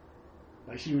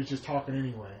 Like, she was just talking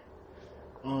anyway.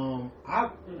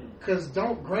 Cause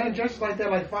don't grand gestures like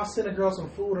that. Like, if I send a girl some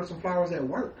food or some flowers at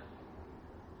work,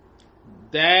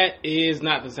 that is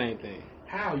not the same thing.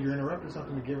 How? You're interrupting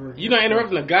something to give her. You're not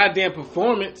interrupting a goddamn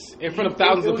performance in front of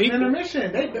thousands of people. It was an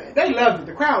intermission. They loved it.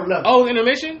 The crowd loved it. Oh,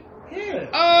 intermission? Yeah.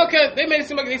 Oh, okay. They made it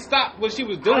seem like they stopped what she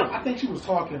was doing. I think she was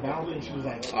talking about. I don't think she was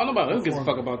like. Oh, nobody. Who gives a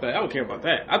fuck about that? I don't care about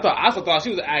that. I also thought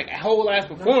she was a whole ass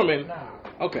performing. Nah.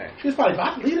 Okay. She was probably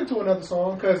about to lead into another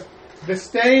song because the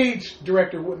stage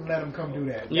director wouldn't let him come do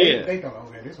that. They thought, oh,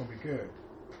 man, this gonna be good.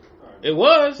 It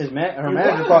was. Her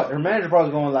manager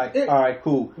probably was going like, all right,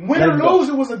 cool. Win or lose,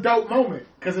 it was a dope moment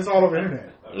because it's all over the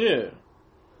internet. Yeah.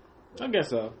 I guess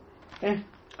so. Eh.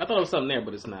 I thought it was something there,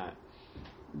 but it's not.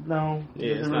 No.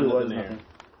 Yeah, it's not nothing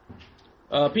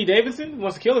there. Pete Davidson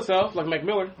wants to kill herself like Mac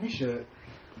Miller. He should.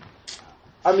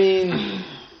 I mean,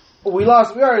 we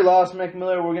already lost Mac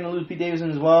Miller. We're gonna lose Pete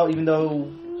Davidson as well, even though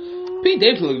Pete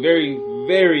Davidson looks very,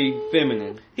 very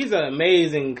feminine. He's an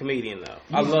amazing comedian, though.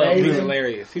 I love him. He's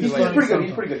hilarious. He's pretty good.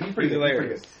 He's pretty good.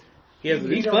 hilarious.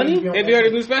 He's funny. Have you heard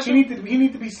his new special? He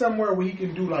need to be somewhere where he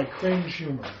can do like cringe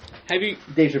humor. Have you?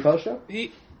 Dave Chappelle show?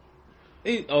 He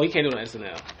can't do it on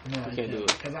SNL. No, he can't do it.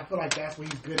 Because I feel like that's what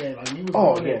he's good at. Like he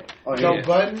was Joe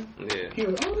Budden. Yeah. He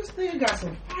was, this thing got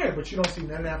some fire, but you don't see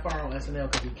none of that fire on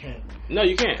SNL because he can't. No,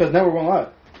 you can't. Because Never Gonna Lie.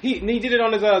 He did it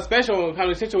on his special on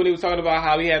Comedy Central when he was talking about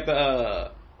how he had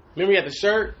the remember he had the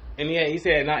shirt and he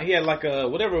said he had like a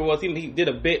whatever it was. He did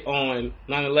a bit on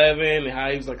 9/11 and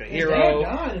how he was like a hero.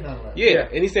 Dad died in 9/11. Yeah,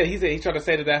 and he said he tried to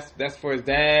say that that's for his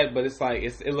dad, but it's like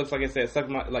it looks like it said suck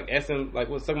my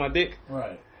suck my dick.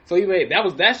 Right. So he made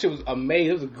that shit was amazing.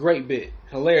 It was a great bit,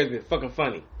 hilarious bit, fucking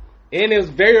funny, and it was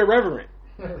very irreverent.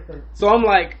 So I'm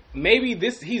like, maybe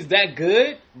he's that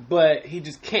good, but he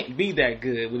just can't be that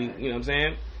good when you know what I'm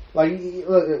saying? Like,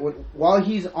 look, while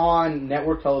he's on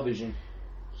network television,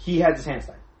 he has his hands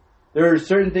tied. There are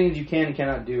certain things you can and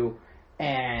cannot do,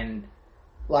 and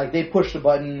like they push the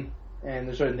button, and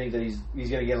there's certain things that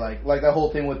he's gonna get like that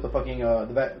whole thing with the fucking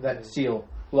that SEAL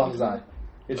who lost his eye.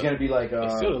 It's gonna be like he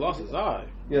still lost his eye.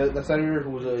 Yeah, the senator who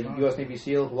was a U.S. Navy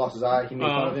SEAL who lost his eye. He made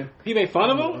fun of him. He made fun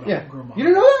of him? Yeah. You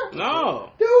didn't know that?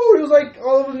 No. Dude, it was like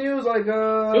all over the news. Like it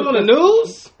was on the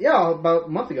news? Yeah, about a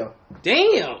month ago.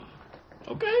 Damn.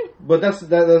 Okay. But that's the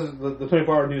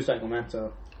 24-hour news cycle, man.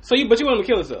 So you want him to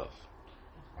kill himself?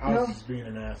 I was just being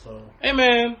an asshole. Hey,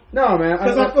 man. No, man.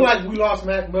 Because I feel like we lost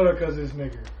Mac Miller because of this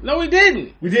nigga. No, we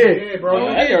didn't. We did. Yeah,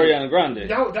 bro. That's Ariana Grande.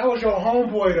 That was your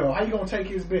homeboy, though. How you gonna take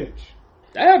his bitch?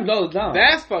 I have no doubt.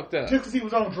 That's fucked up. Just because he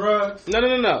was on drugs?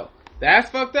 No. That's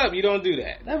fucked up. You don't do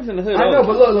that. That was in the hood. I know,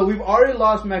 but look, we've already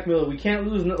lost Mac Miller. We can't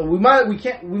lose. We might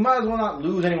as well not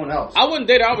lose anyone else. I wouldn't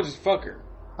date her. I would just fuck her.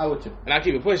 I would too. And I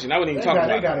keep it pushing. I wouldn't even talk about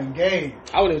it. They got engaged.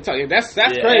 I wouldn't even talk. That's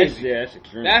crazy. That's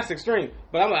extreme. That's extreme.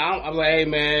 But I'm like, hey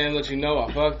man, let you know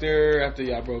I fucked her after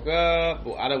y'all broke up.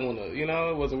 But I don't want to,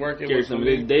 it wasn't working. Carry some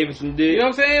Big Davidson did. You know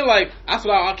what I'm saying? Like that's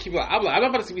what I'll keep. I'm not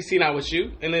about to be seen out with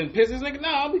you and then piss this nigga. No,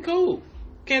 I'll be cool.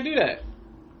 Can't do that.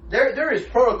 There is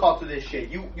protocol to this shit.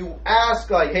 You ask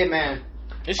like, hey man,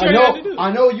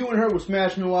 I know you and her were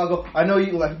smashing a while ago. I know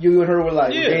you and her were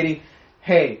like dating.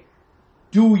 Hey,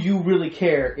 do you really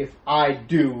care if I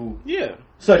do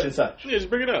such and such? Yeah, just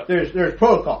bring it up. There's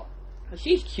protocol.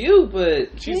 She's cute,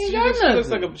 but she looks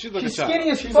like a child. She's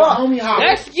skinny as She's fuck. a homie hopper.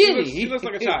 That's skinny. She looks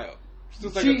like a child.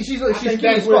 She's skinny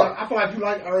as fuck. I feel like you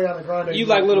like Ariana Grande. You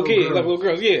like little kids, like little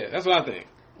girls. Yeah, that's what I think.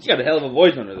 She got a hell of a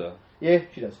voice on her, though. Yeah,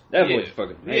 she does. That voice is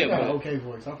fucking She got but- an okay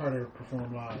voice. I've heard her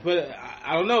perform live. But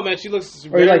I don't know, man. She looks Or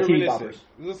very you like TV reminiscent. poppers?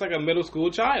 She looks like a middle school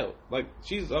child. Like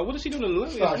she's what is she doing in the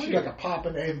living? She got a pop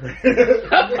in the 8th grade.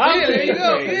 Yeah, there you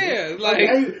go. Yeah,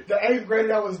 like the 8th grader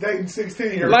that was dating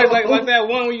 16. like that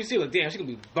one where you see, like, damn, she gonna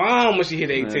be bomb when she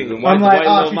hit 18. I'm like,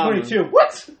 White she's little 22.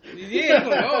 What? Yeah,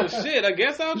 like, oh shit. I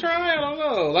guess I'll try. I don't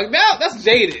know. Like that's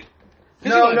jaded.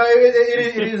 No,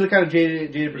 it is a kind of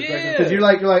jaded perspective because you're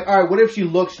like, all right, what if she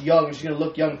looks young? She's gonna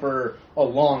look young for a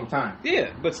long time.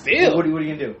 Yeah, but still, What are you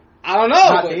gonna do? I don't know.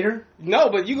 Not date her? No,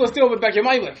 but you gonna still in the back of your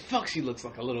mind, you're like, fuck, she looks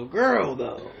like a little girl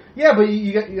though. Yeah, but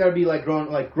you gotta be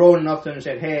grown enough to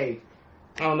understand. Hey,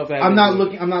 I don't know if that. I'm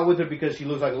not with her because she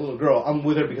looks like a little girl. I'm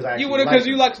with her because I. You with her because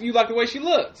you like the way she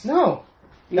looks. No,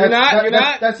 You're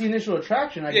not. That's the initial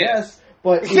attraction, I guess.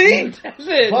 But See? That's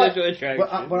it. But, Sexual attraction.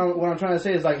 but what I'm trying to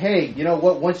say is like, hey, you know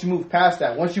what? Once you move past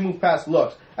that, once you move past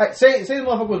looks, say the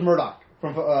motherfucker was Murdoch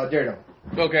from Daredevil,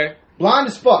 Okay. blonde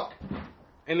as fuck.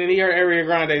 And then he heard Ariana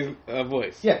Grande's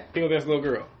voice. Yeah. He was this little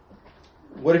girl.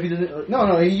 What if he doesn't?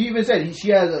 No. He even said she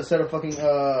has a set of fucking.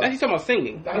 Now he's talking about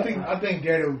singing. I think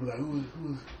Daredevil would be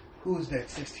like, who's that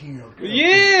 16-year-old girl?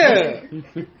 Yeah.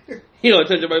 He gonna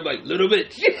touch everybody like little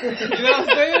bitch. You know what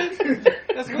I'm saying?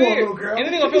 That's Come on, weird. little girl. And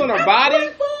then they gonna feel in her body.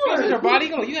 You gonna touch her body.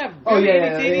 You gonna, you have Oh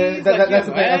yeah, titties. that's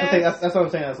the thing. ass. That's the thing. That's what I'm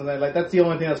saying. That's the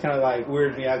only thing that's kind of like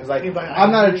weird me out because like Anybody-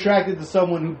 I'm not attracted to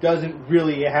someone who doesn't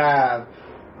really have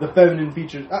the feminine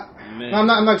features. Man. No, I'm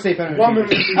not gonna say feminine Woman.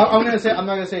 features. I'm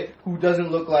not gonna say who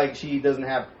doesn't look like she doesn't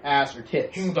have ass or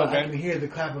tits. He was like, I can hear the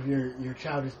clap of your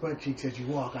childish butt cheeks as you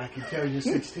walk. I can tell you're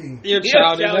 16. You're Yeah,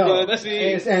 childish. child, that's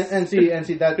it. And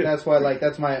see that's why like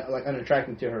that's my like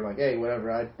unattracting to her. Like, hey,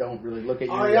 whatever. I don't really look at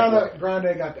you. Ariana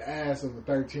Grande got the ass of a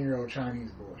 13-year-old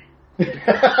Chinese boy.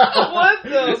 What the?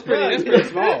 That's pretty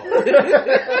small.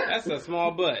 That's a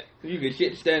small butt. You can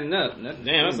shit standing up. Damn,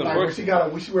 that's Like when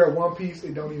unfortunate. she wear one piece,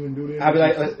 it don't even do this. I'd be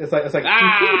like, it's like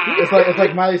Ah! it's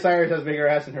like Miley Cyrus has bigger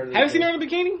ass than her. Have you seen her in a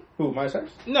bikini? Who, Miley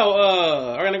Cyrus? No,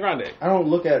 Ariana Grande. I don't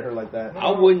look at her like that. I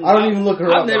wouldn't. I don't even look her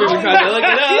I've up. never even tried to look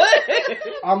it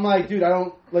up. I'm like, dude, I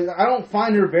don't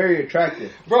find her very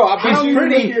attractive. Bro, I She's bet you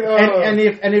pretty, look at,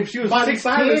 and if she was Miley 16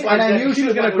 Cyrus like and I that, knew she she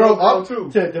was was gonna like a grow little up girl,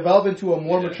 too. to develop into a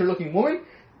more mature looking woman,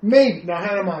 maybe. Now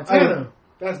Hannah Montana,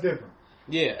 that's different.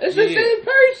 Yeah. It's yeah, the same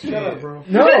person. Shut up, bro.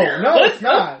 No, What it's the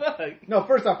not. fuck? No,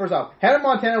 first off, Hannah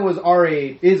Montana was our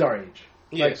age, is our age.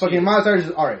 Yeah, Like she fucking is. Miley Cyrus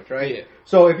is our age, right? Yeah.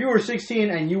 So if you were 16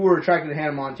 and you were attracted to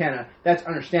Hannah Montana, that's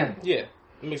understandable. Yeah.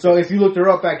 Makes So sense. if you looked her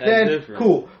up back That's then, different.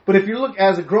 cool. But if you look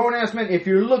as a grown ass man, if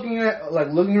you're looking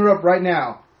her up right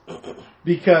now,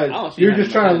 because I don't see you're Hannah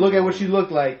just trying to Montana. look at what she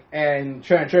looked like and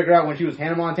trying to check her out when she was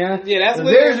Hannah Montana, Yeah, that's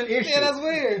there's weird. an issue. Yeah, that's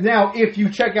weird. Now, if you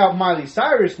check out Miley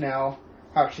Cyrus now,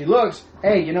 how she looks,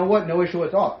 hey, you know what? No issue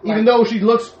at all. Even though she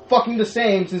looks fucking the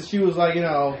same since she was like,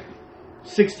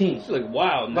 16. She's like,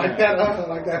 wow. Like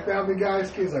that Family Guy's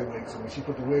kids. Like, wait, so when she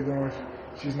put the wig on,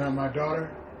 she's not my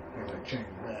daughter. They're like, change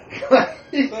back.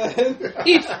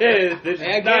 He said, this is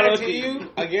And not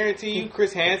I guarantee you,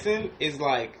 Chris Hansen is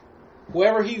like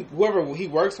whoever he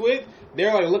works with.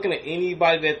 They're like looking at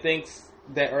anybody that thinks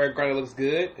that Ariana Grande looks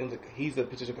good, and like, he's a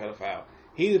potential pedophile.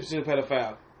 He's a potential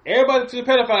pedophile. Everybody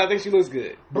potential pedophile. I think she looks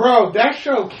good. Bro, that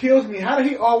show kills me. How did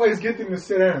he always get them to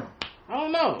sit down? I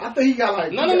don't know. I think he got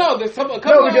like No. There's a couple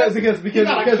No, guys- because he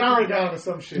got like showering down or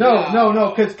some shit.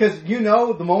 No, because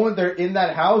the moment they're in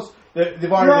that house, they've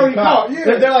already already been caught. caught,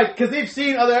 yeah. They're like, because they've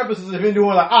seen other episodes of him doing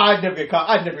like, I'd never get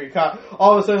caught.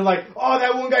 All of a sudden, like, oh,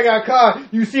 that one guy got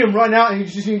caught. You see him run out, and you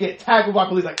just see him get tackled by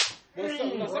police. Like, Well,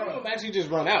 some of them actually just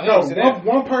run out. No, They don't sit down.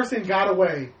 one person got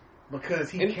away because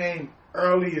he came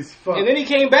early as fuck. And then he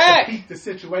came to back. peek the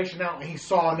situation out, and he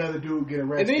saw another dude get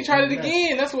arrested. And then he tried it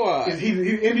again. That's why. Is he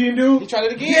the Indian dude? He tried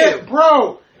it again. Yeah,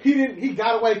 bro. He didn't. He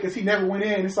got away because he never went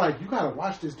in. It's like you gotta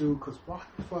watch this dude because why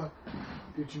the fuck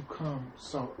did you come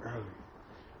so early?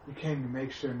 You came to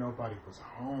make sure nobody was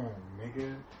home,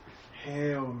 nigga.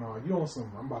 Hell no. You on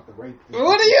some? I'm about to rape this.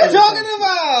 What are you talking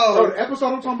about? So the episode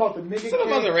I'm talking about, the nigga Something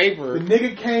about the raper. The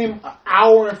nigga came an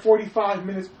hour and 45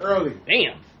 minutes early.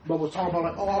 Damn. But was talking about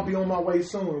like, oh, I'll be on my way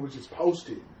soon, which is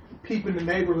posted, peeping the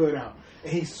neighborhood out,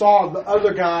 and he saw the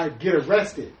other guy get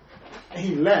arrested, and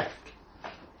he left.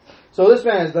 so this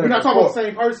man has done We're it not talking about before. the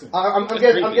same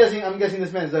person. I'm guessing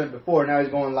this man's done it before. Now he's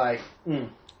going like,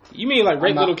 You mean like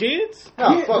rape I'm not- little kids? no,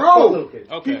 Yeah, fuck, bro. fuck little kids.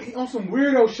 Okay. He on some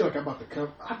weirdo shit. Like, I'm about to come.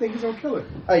 I think he's gonna kill her.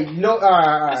 Hey, you know, all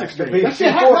right. That's extreme. Be- That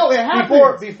shit no, it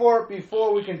happens.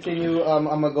 Before we continue, I'm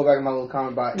gonna go back to my little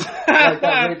comment about like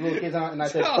that rape little kids, and I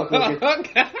said fuck little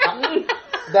kids.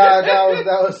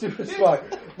 That was super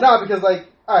smart. Nah, because like,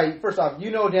 all right, first off,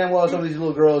 you know damn well some of these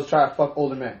little girls try to fuck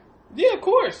older men, Yeah, of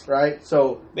course. right?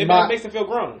 So It my, makes them feel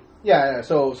grown. yeah.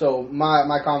 So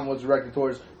my comment was directed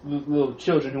towards little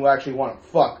children who actually want to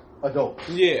fuck adults.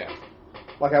 Yeah.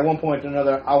 Like at one point or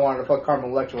another, I wanted to fuck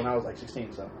Carmen Electra when I was like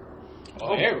 16. So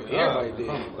Oh, everybody did.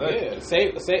 Oh, Yeah.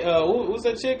 Say, who's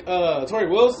that chick? Tori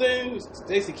Wilson,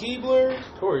 Stacy Keebler.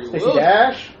 Tori Stacey Wilson.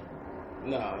 Dash.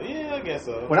 No, yeah, I guess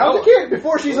so. When I was a kid,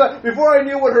 before I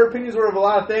knew what her opinions were of a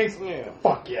lot of things, Yeah.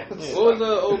 fuck yes. Yeah. What was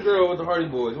the old girl with the Hardy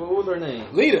Boys? What was her name?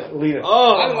 Lita. Lita.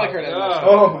 Oh, I didn't like her that much.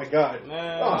 Oh my god.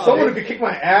 Nah. Oh, someone could kick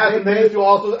my ass and then do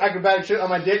all those acrobatic shit on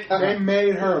my dick. They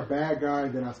made her a bad guy,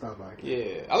 then I stopped liking.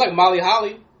 Yeah. I like Molly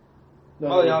Holly.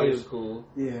 Molly Holly was cool.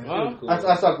 Yeah. Huh? Cool.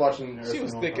 I stopped watching her. She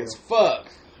was for a thick long as time. fuck.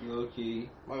 Low key.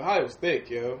 Molly Holly was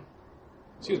thick, yo.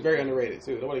 She was very underrated,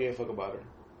 too. Nobody gave a fuck about her.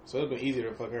 So it would have been easier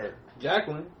to fuck her.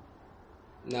 Jacqueline.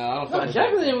 No, I don't No, fuck with Jack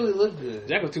Jack. didn't really look good.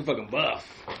 Jack was too fucking buff.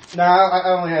 Nah,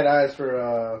 I only had eyes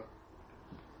for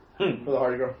the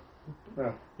Hardy girl.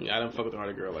 No. Yeah, I don't fuck with the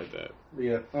hardy girl like that.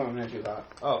 Yeah. Oh man, she was hot.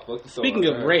 Oh, fuck the Speaking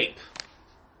of rape,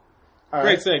 All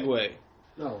great right. segue.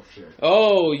 Oh shit.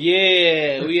 Oh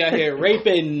yeah, we out here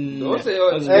raping. Don't say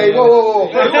Hey, whoa.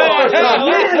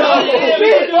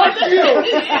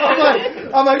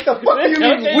 I'm like, the fuck do you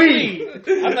mean we?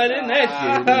 I'm not in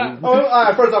that shit. Oh,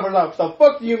 alright, first off, the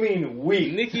fuck do you mean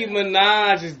we? Nicki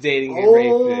Minaj is dating a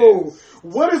Oh, rapist.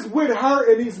 what is with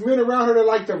her and these men around her that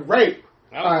like to rape?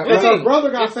 Alright, Because her listen.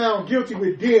 brother got found guilty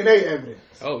with DNA evidence.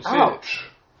 Oh shit. Ouch.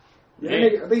 Yeah, Man.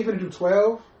 nigga, I think he's gonna do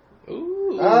 12.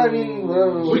 Ooh. I mean,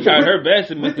 whatever. We tried her best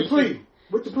to With make the this plea.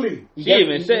 With the plea. She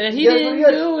even said he didn't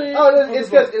do it. Oh, it's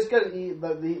because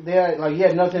they had, like, he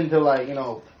had nothing to, like, you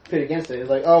know, pit against it. It's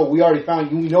like, oh, we already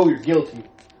found you. We know you're guilty.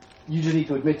 You just need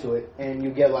to admit to it, and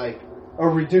you get like a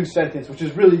reduced sentence, which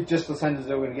is really just the sentence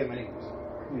they're going to give him anyways.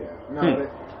 Yeah. No,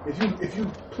 if you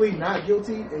plead not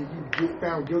guilty and you get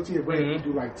found guilty of rape, you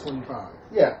do like 25.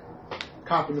 Yeah.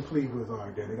 Copping the plea was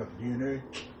like, they got the DNA.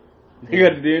 You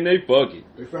got the DNA, fuck it.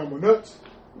 They found my nuts.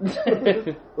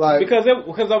 Like, Because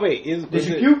wait, did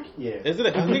you puke? Yeah. Is it?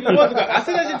 I think it was. I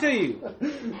sent that shit to you.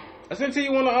 I sent it to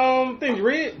you on the thing. You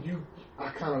read? I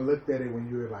kind of looked at it when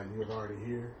you were like, you was already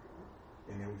here,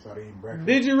 and then we started eating breakfast.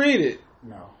 Did you read it?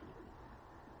 No.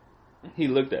 He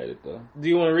looked at it though. Do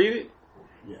you want to read it?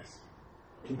 Yes.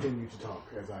 Continue to talk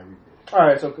as I read it. All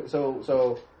right. So,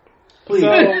 please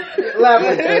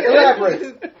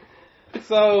elaborate.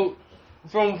 So,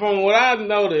 from what I've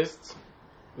noticed,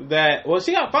 that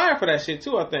she got fired for that shit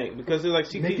too. I think because it's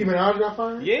like Nicki Minaj got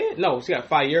fired. Yeah, no, she got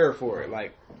fired for it,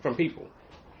 like from people.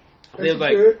 Yes, They was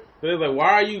like, should.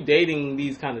 why are you dating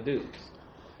these kind of dudes?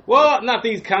 Well, not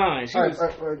these kind. She All was,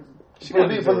 right, for kinda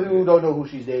the people who don't know who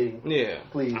she's dating, yeah.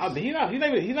 please. He's not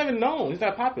even known. He's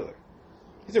not popular.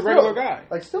 He's a regular guy.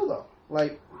 Like, still though,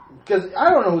 like, because I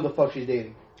don't know who the fuck she's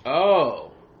dating.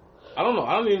 Oh, I don't know.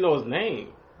 I don't even know his name.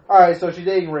 All right, so she's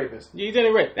dating a rapist. Yeah, he's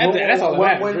dating rape. That's all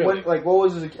that matters, really. Like, what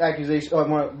was his accusation?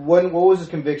 What was his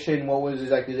conviction? What was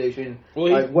his accusation?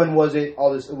 Well, when was it?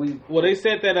 All this. Well, they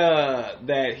said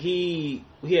that he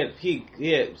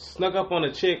had snuck up on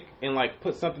a chick and like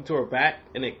put something to her back,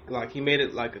 and it like he made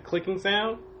it like a clicking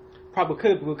sound. Probably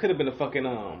could have been a fucking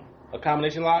a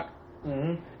combination lock.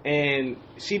 Mm-hmm. And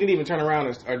she didn't even turn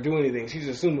around or do anything. She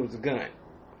just assumed it was a gun.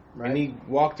 Right. And he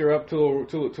walked her up to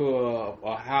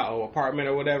a apartment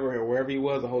or whatever, or wherever he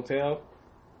was, a hotel.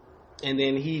 And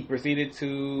then he proceeded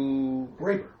to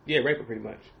Rape her. Yeah, rape her pretty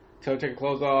much. Tell her to take her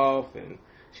clothes off, and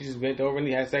she just bent over and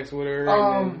he had sex with her.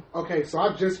 And then, Okay, so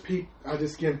I just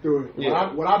skimmed through it.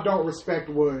 Yeah. What I don't respect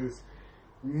was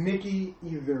Nicki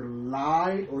either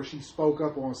lied or she spoke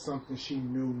up on something she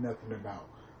knew nothing about.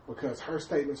 Because her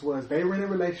statements was they were in a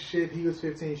relationship, he was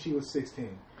 15, she was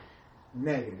 16.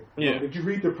 Negative. Yeah. Now, did you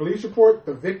read the police report?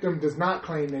 The victim does not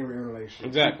claim they were in a relationship.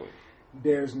 exactly.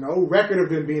 There's no record of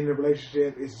them being in a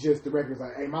relationship. It's just the record is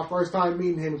like, hey, my first time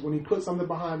meeting him is when he put something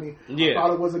behind me. Yeah. I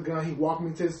thought it was a gun. He walked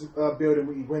me to this building.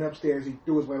 We went upstairs. He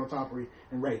threw his weight on top of me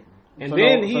and raped me. And So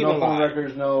then no, he so even no phone lied.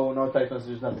 records, no text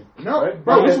messages, nothing. No, Right?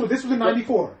 bro, Okay. this was in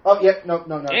 '94. Oh yeah, no.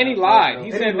 And he lied. He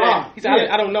And said he that. lied. He said,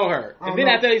 Yeah. I don't know her. I And don't then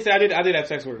know. after that, he said, I did have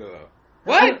sex with her though.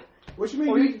 What? What you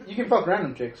mean? Well, you can fuck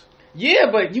random chicks.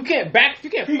 Yeah, but you can't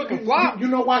fucking flop. You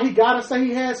know why he gotta say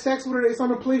he had sex with her? It's on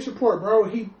the police report, bro.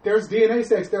 There's DNA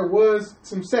sex. There was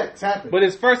some sex happening. But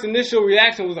his first initial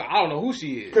reaction was, I don't know who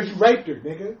she is. Because you raped her,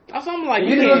 nigga. That's something like, You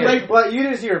you didn't can't. but you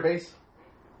didn't see her face.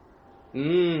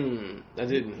 I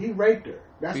didn't. He raped her.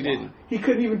 That's He why. didn't. He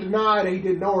couldn't even deny that he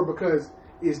didn't know her because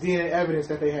it's DNA evidence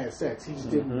that they had sex. He just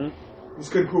didn't. He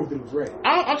just couldn't prove that it was rape.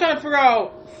 I'm trying to figure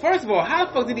out, first of all, how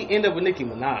the fuck did he end up with Nicki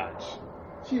Minaj?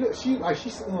 I can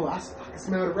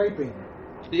smell the raping.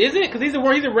 Is it? Because he's a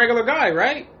regular guy,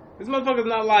 right? This motherfucker's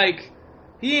not like,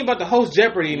 he ain't about to host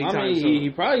Jeopardy anytime I mean, soon. he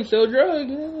probably sold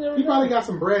drugs. He probably got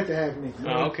some bread to have, Nick.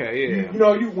 Oh, okay, yeah. You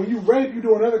know, when you rape, you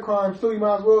doing other crimes too. You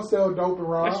might as well sell dope and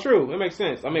rob. That's true. That makes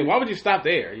sense. I mean, why would you stop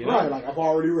there? You know? Right, like I've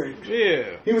already raped.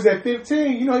 Yeah. He was at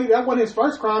 15. You know, that wasn't his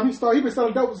first crime. He been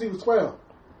selling dope since he was 12.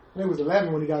 And he was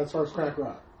 11 when he got his first crack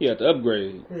rock. You have to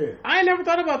upgrade. Yeah. I ain't never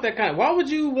thought about that kind. Why would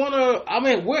you want to? I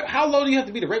mean, how low do you have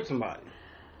to be to rape somebody?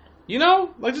 You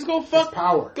know, like just go fuck. It's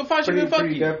power. Go find somebody to fuck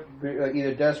you. Like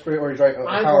either desperate or he's right.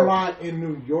 I ain't gonna lie. In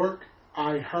New York,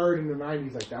 I heard in the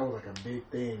 90s like that was like a big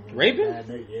thing. Raping? Yeah.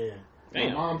 Damn.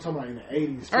 My mom talking about in the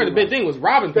 80s. I heard the big thing was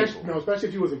robbing people. Especially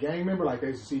if you was a gang member, like they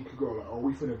used to see a girl like, oh,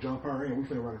 we finna jump her in, we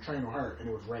finna run a train on her, and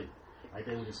it was rape. Like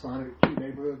they would just find a cute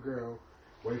neighborhood girl,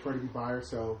 wait for her to be by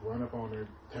herself, run up on her,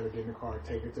 tell her to get in the car,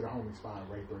 take her to the homie spot,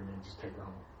 rape her, and then just take her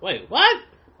home. Wait, what?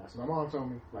 That's what my mom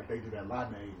told me. Like, they do that a lot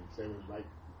in the 80s. They was like,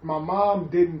 my mom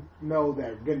didn't know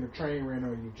that getting a train ran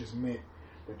on you just meant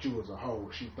that you was a hoe.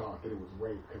 She thought that it was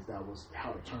rape because that was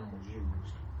how the term was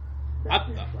used.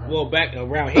 Back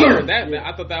around here,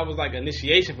 I thought that was like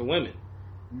initiation for women.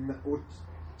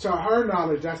 To her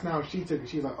knowledge, that's not how she took it.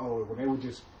 She's like, oh, when they were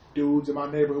just dudes in my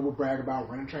neighborhood would brag about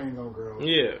running trains on girls.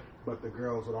 Yeah. But the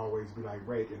girls would always be like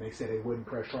rape, and they said they wouldn't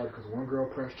press charges because one girl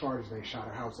pressed charges and they shot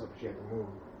her house up and she had to move.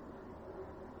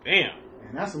 Damn.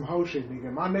 And that's some hoe shit, nigga.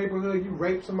 In my neighborhood, you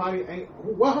rape somebody, I ain't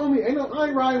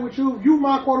riding with you. You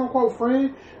my quote unquote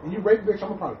friend, and you rape a bitch, I'm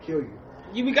gonna probably kill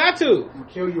you. We got to. I'm gonna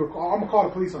kill you. I'm gonna call the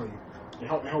police on you and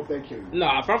hope they kill you.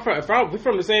 Nah, if we're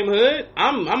from the same hood,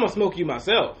 I'm gonna smoke you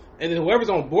myself, and then whoever's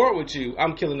on board with you,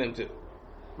 I'm killing them too.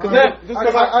 Because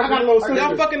I got a little sister.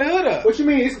 y'all fucking the hood up. What you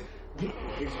mean? It's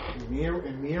me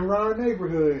and Ron's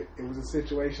neighborhood. It was a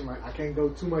situation like I can't go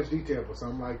too much detail, but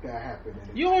something like that happened.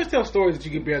 And You always tell stories that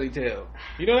you can barely tell.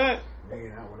 You know that?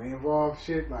 man, when they involve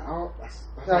shit like I don't. That's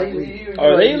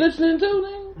Are they listening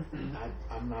to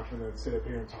I'm not gonna sit up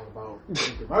here and talk about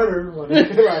the murder.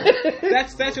 Like,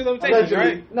 That's statute of limitations,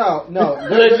 right? No.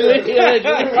 Allegedly.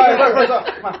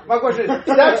 My question is,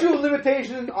 statute of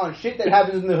limitations on shit that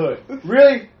happens in the hood.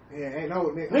 Really? yeah, ain't no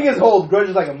Niggas hold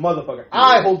grudges like a motherfucker.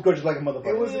 I hold grudges like a motherfucker.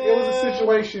 It was a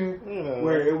situation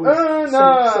where it was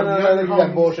no,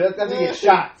 that bullshit. That's to get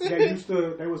shot.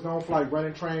 They was known for like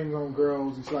running trains on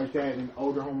girls and shit like that, and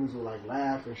older homies would like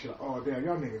laugh and shit like, oh damn,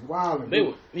 y'all niggas wild. They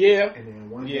were, yeah. And then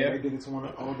one day they did it to one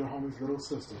of the older homies' little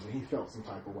sisters, and he felt some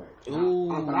type of way.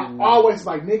 But I always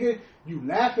like, nigga, you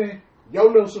laughing,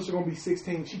 your little sister gonna be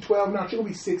 16. She 12 now. She gonna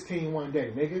be 16 one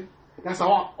day, nigga. That's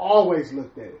how I always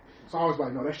looked at it. So I was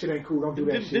like, no, that shit ain't cool. Don't do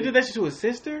that shit. They did that shit to his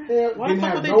sister? Yeah, Why the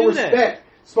fuck would they no do respect. that?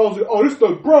 Supposedly,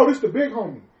 this the big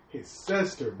homie. His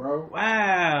sister, bro.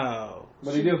 Wow.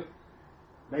 What did he do?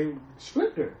 They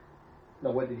flipped her.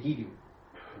 No, what did he do?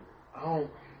 I don't.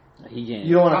 He can't.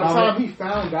 You don't want to By the comment? time he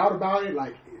found out about it,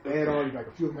 like they had already, like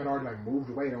a few of them had already like moved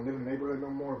away. They don't live in the neighborhood no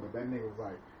more. But that nigga was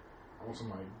like, I want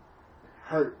somebody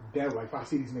hurt devil. Like if I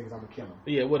see these niggas, I'm gonna kill them.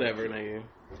 Yeah, whatever, nigga.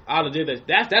 I'd have did that.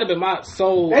 That'd have been my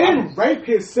soul. They didn't rape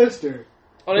his sister.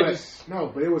 Oh, they just.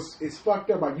 No, but it's fucked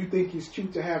up. Like you think it's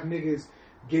cute to have niggas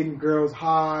getting girls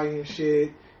high and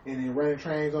shit, and then running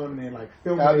trains on them, and then like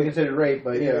filming That would be it, considered rape,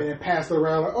 but yeah. and then pass it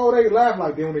around like, oh, they laugh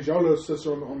like then when it's your little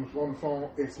sister on the phone,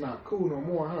 it's not cool no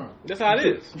more, huh? That's how it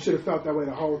is. You should have felt that way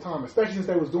the whole time, especially since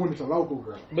they was doing it to local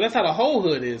girls. But that's how the whole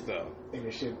hood is, though. And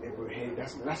the shit,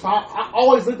 that's why I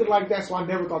always looked at it like that. So I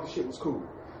never thought the shit was cool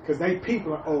because they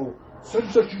people like, oh, such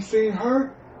and such, you seen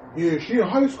her? Yeah, she in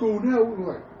high school now. We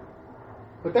were like,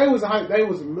 but they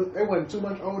wasn't too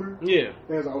much older. Yeah.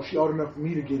 They was like, oh, she old enough for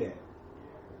me to get at.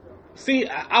 See,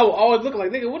 I would always look like,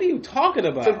 nigga, what are you talking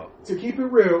about? To keep it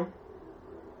real,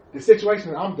 the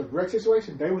situation, the direct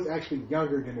situation, they was actually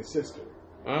younger than his sister.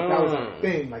 That was like a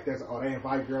thing. Like, they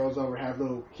invite girls over, have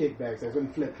little kickbacks. That's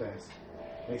really flip fast.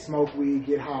 They smoke weed,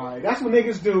 get high. That's what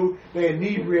niggas do. They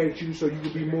inebriate you so you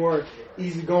can be more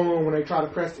easygoing when they try to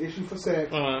press the issue for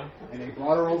sex. And they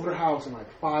brought her over the house, and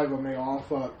like 5 of them, they all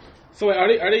fucked. So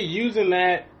wait, are they using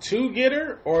that to get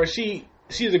her, or is she's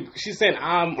saying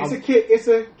It's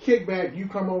a kickback. You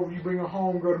come over, you bring a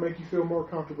home girl to make you feel more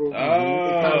comfortable. It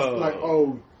kind of like,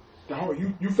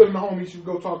 you feeling the homie, you should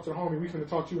go talk to the homie. We finna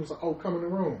talk to you. It's like, oh, come in the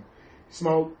room.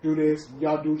 Smoke, do this,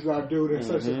 y'all do what you gotta do, then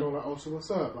such and like, oh, so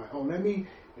what's up? Like, oh, let me,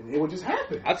 and it would just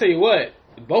happen. I'll tell you what,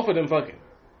 both of them fucking.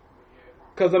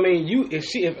 Because I mean,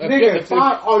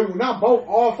 not both,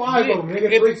 all 5 of them, nigga.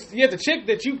 If the chick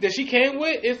that she came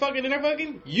with is fucking and they're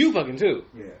fucking, you fucking too.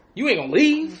 Yeah. You ain't gonna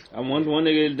leave. I want one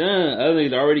nigga done. Other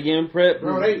niggas already getting prepped.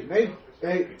 Bro,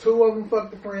 they 2 of them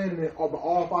fucked the friend, and then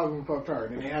all 5 of them fucked her.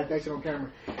 And then they had that shit on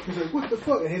camera. He's like, what the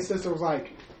fuck? And his sister was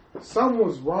like, something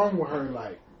was wrong with her,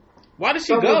 like. Why did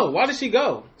she go? Why did she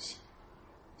go?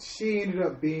 She ended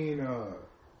up being a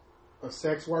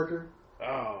sex worker.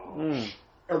 Oh.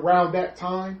 Around that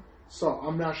time. So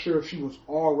I'm not sure if she was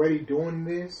already doing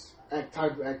this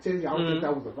type of activity. I don't think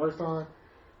that was the first time.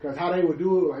 Because how they would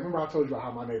do it, like, remember I told you about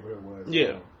how my neighborhood was?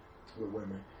 Yeah. With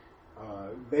women.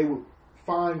 They would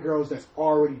find girls that's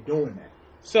already doing that.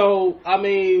 So, I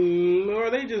mean,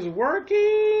 are they just working?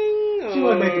 She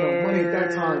wasn't making no money at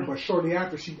that time, but shortly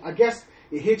after, I guess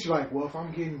it hit you like, well, if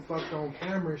I'm getting fucked on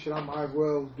camera and shit, I might as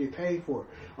well get paid for it.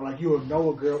 Or like, you'll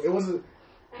know a girl.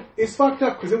 It's fucked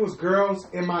up because it was girls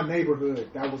in my neighborhood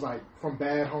that was like from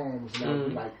bad homes and that would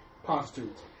be like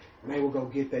prostitutes. And they would go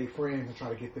get their friends and try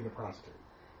to get them to prostitute.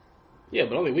 Yeah,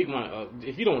 but only weak mind.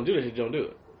 If you don't do this, you don't do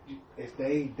it. If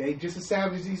they just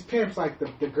established these pimps, like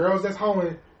the girls that's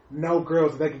hoeing know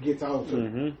girls that they could get to hoe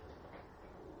to.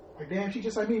 Like, damn, she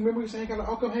just like me. Remember you saying, like,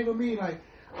 oh, come hang with me. Like,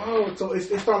 oh, so it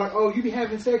started like, oh, you be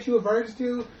having sex, you a virgin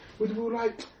still? We were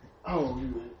like, oh,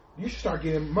 you should start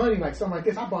getting money, like something like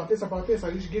this. I bought this.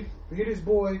 Like, you should get this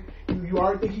boy. You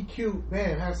already think he cute.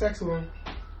 Bam, have sex with him.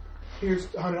 Here's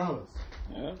 $100.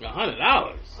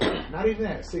 $100. Not even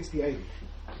that. 60, 80.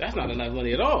 That's not enough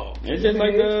money at all. It's just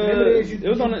like it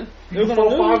was on the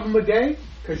 4-5 of them a day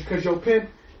because your pimp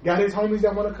got his homies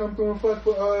that want to come through and fuck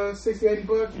for 60, 80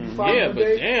 bucks. You do 5 Yeah, of them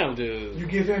but a day. damn, dude. You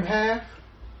give him half.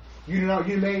 You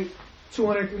made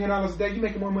 $200, $300 a day. You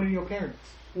making more money than your parents.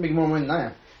 You make more money than I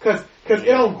am. Cause it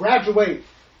don't graduate.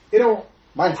 It don't.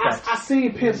 Mine starts. I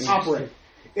seen pimps operate.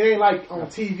 It ain't like on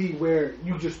TV where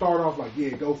you just start off like, yeah,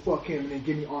 go fuck him and then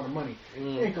give me all the money.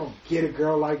 You ain't gonna get a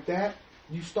girl like that.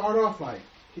 You start off like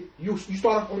you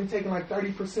start off only taking like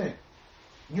 30%.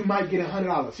 You might get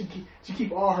 $100. She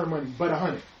keep all her money but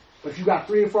 $100. But if you got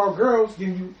 3 or 4 girls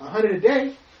giving you $100 a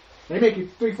day, they make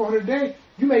it $300-400 a day.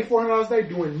 You make $400 a day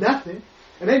doing nothing,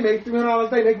 and they make $300 a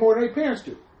day. Make more than their parents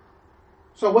do.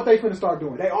 So what they finna start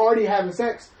doing? They already having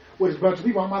sex with a bunch of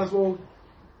people. I might as well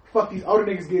fuck these older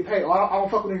niggas get paid. I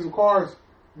don't fuck with niggas with cars.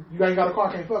 You ain't got a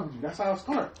car, can't fuck with you. That's how it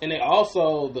starts. And then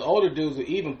also, the older dudes will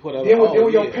even put up. Then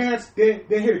when your parents then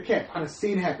hit the catch. I done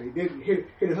seen it happen. They hit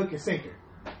the hook and sinker.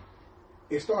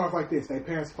 It starts off like this. Their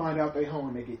parents find out they home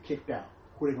and they get kicked out.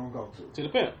 Who they gonna go to? To the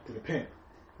pimp. To the pimp.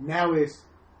 Now it's,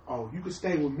 oh, you can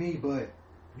stay with me, but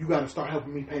you got to start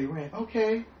helping me pay rent.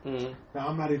 Okay. Mm-hmm. Now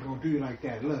I'm not even gonna do you like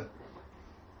that. Look,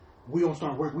 we gonna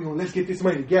start work. Let's get this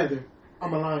money together.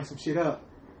 I'm gonna line some shit up,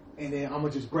 and then I'm gonna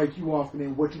just break you off, and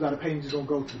then what you gotta pay me just gonna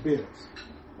go to the bills.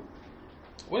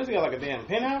 What is he got, like a damn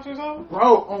penthouse or something?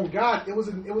 Bro, oh God, it was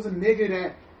a nigga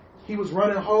that he was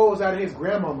running hoes out of his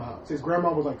grandmama's house. His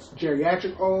grandma was like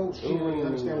geriatric old. She didn't really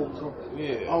understand what was going on.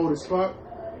 Yeah. Old as fuck.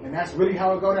 And that's really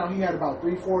how it go down. He had about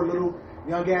 3-4 little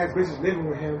young ass bitches living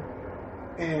with him,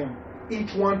 and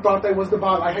each one thought they was the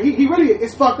boss. Like he really,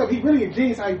 it's fucked up. He really a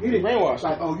genius how he did it. Brainwashed.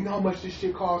 Like, oh, you know how much this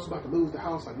shit costs? I'm about to lose the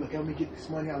house. Like, look, help me get this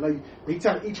money. I love you. But he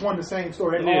telling each one the same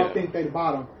story. They all think they the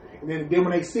bottom. And then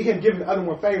when they see him giving the other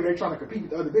one favor, they trying to compete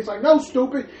with the other bitch. Like, no,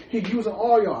 stupid. He using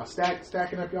all y'all,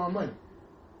 stacking up y'all money,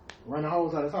 running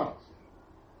hoes out his house.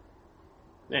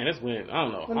 Man, that's weird. I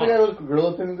don't know. When the guy was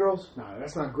gorilla pimping girls? Nah,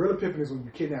 that's not gorilla pimping. Is when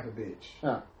you kidnap a bitch.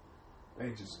 Huh.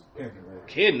 They just pimping, man.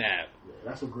 Kidnap. Yeah,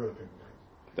 that's what gorilla pimping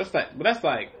is. That's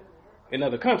like in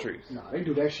other countries. Nah, they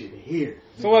do that shit here.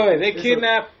 So wait, they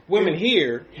kidnap women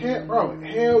here.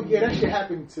 Hell yeah, that shit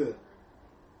happened to.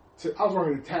 I was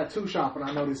working at a tattoo shop, and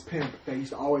I know this pimp that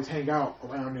used to always hang out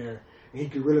around there, and he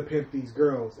could really pimp these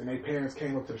girls, and their parents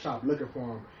came up to the shop looking for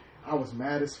him. I was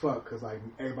mad as fuck because like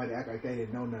everybody act like they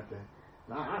didn't know nothing.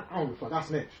 I don't give a fuck. I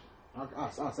snitched.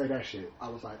 I'll say that shit. I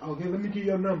was like, oh, let me give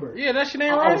you your number. Yeah, that shit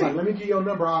ain't I right. was like, let me give you your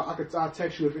number. I'll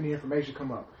text you if any information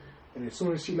come up. And as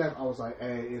soon as she left, I was like,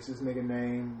 hey, it's this nigga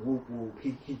named Whoop Whoop.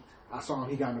 I saw him.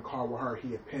 He got in the car with her.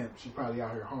 He a pimp. She probably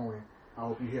out here hoeing. I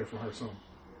hope you hear from her soon.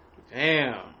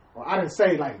 Damn. Well, I didn't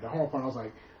say like the home part. I was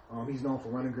like, he's known for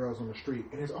running girls on the street.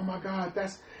 And it's, oh my God,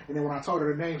 that's. And then when I told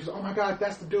her the name, she's, oh my God,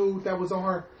 that's the dude that was on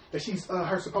her. That she's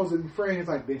her supposedly friends.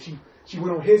 Like that she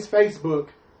went on his Facebook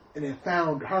and then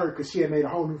found her because she had made a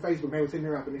whole new Facebook. And they was hitting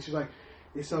her up, and then she's like,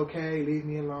 it's okay, leave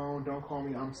me alone, don't call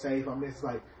me, I'm safe. I'm this.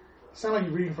 Like, sound like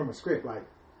you're reading from a script. Like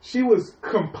she was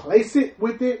complacent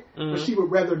with it, but she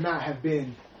would rather not have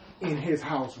been in his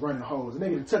house running hoes. And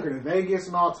they took her to Vegas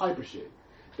and all type of shit.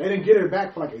 They didn't get her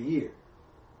back for like a year.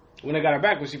 When they got her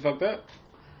back, was she fucked up?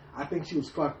 I think she was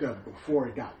fucked up before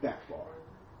it got that far.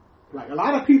 Like a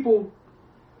lot of people,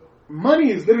 money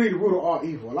is literally the root of all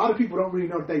evil. A lot of people don't really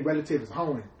know that their relative is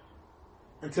hoeing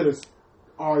until it's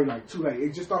already like too late.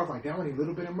 It just starts like, damn, I need a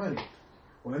little bit of money.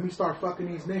 Well, let me start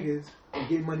fucking these niggas and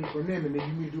get money from them, and then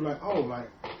you need to do like, oh, like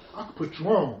I could put you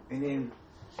on, and then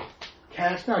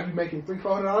cash out. You making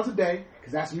 $300-400 a day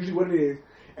because that's usually what it is.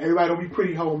 Everybody don't be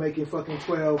pretty hoe making fucking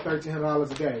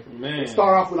 $1,200-1,300 a day. Man.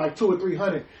 Start off with like $200 or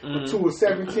 $300. But to a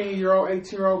 17-year-old,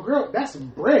 18-year-old girl, that's some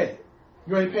bread.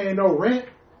 You ain't paying no rent.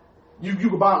 You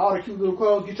can buy all the cute little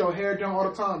clothes, get your hair done all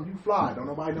the time. You fly. Don't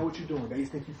nobody know what you're doing. They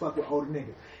just think you fuck with older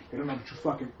niggas. They don't know that you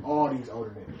fucking all these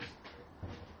older niggas.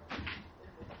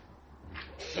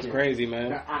 That's crazy,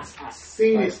 man. I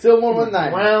seen it. Still more than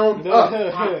that. Round up.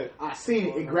 I seen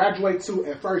it. It graduates to,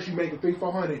 at first you making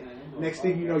 $300-400. Next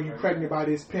thing you know, you pregnant by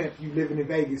this pimp. You living in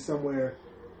Vegas somewhere,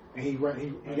 and he got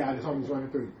his homies running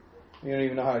through you. You don't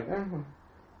even know how to.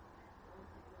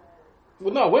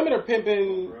 Well, no, women are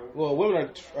pimping. Well, women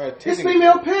are. It's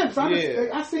female pimps.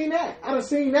 I seen that. I done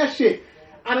seen that shit.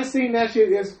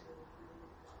 Is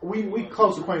we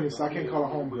close acquaintances. I can't call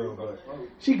her homegirl, but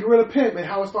she gorilla pimp. And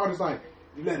how it started is like,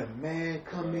 you let a man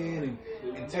come in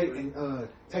and take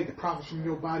the profits from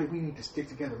your body. We need to stick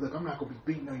together. Look, I'm not gonna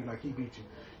be beating on you like he beat you.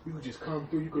 You can just come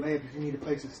through. You can lay up if you need a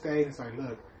place to stay. And it's like,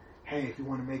 look, hey, if you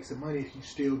want to make some money, if you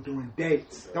still doing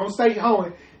dates, don't say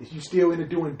hoeing. If you still into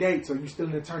doing dates or you still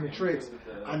into turning tricks,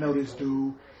 I know this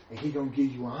dude, and he gonna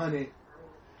give you 100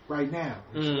 right now.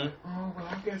 Like, oh well,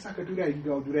 I guess I could do that. You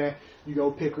go do that. You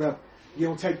go pick her up. You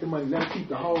don't take the money. Let her keep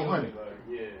the whole 100.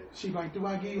 She like, do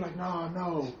I give you? Like,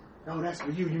 no, that's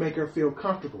for you. You make her feel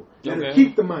comfortable. Let her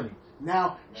keep the money.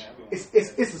 Now it's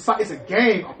a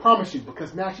game. I promise you,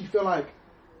 because now she feel like,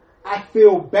 I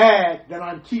feel bad that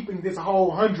I'm keeping this whole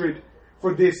 100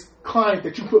 for this client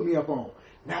that you put me up on.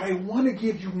 Now they want to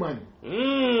give you money.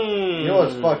 You know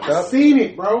what's fucked up? I've seen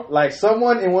it, bro. Like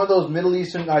someone in one of those Middle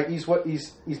Eastern, like East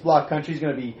Bloc countries,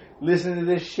 gonna be listening to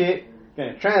this shit,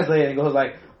 gonna translate it and goes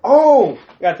like, "Oh,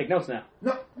 you gotta take notes now."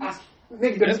 No,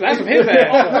 nigga, That's some hip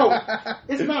ass. No,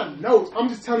 it's not notes. I'm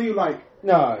just telling you, like,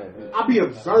 No, I be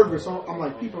observer, so I'm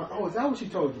like, people are like, oh, is that what she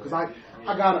told you? Because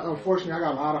unfortunately, I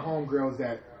got a lot of homegirls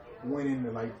that went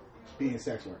into like being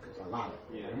sex workers. A lot of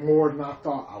them. More than I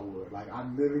thought I would. Like, I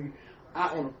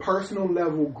on a personal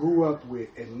level grew up with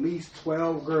at least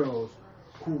 12 girls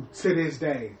who to this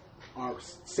day are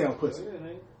sell pussy.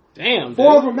 Damn,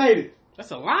 4 of them made it.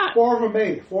 That's a lot. 4 of them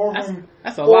made it.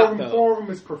 That's a lot, though. 4 of them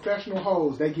is professional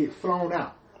hoes. They get flown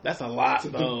out. That's a lot, to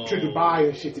though. To Dubai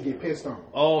and shit to get pissed on.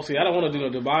 Oh, see, I don't want to do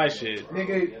no Dubai shit.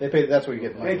 Nigga, they pay. That's where you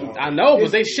get the money. I know,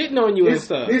 but they shitting on you and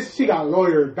stuff. She got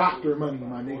lawyer, doctor money,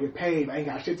 my nigga. Paid, ain't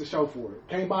got shit to show for it.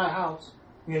 Can't buy a house.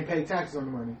 You ain't pay taxes on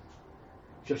the money.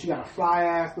 So she got a fly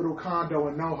ass little condo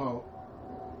in NoHo.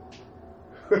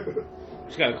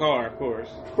 She got a car, of course.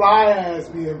 Fly ass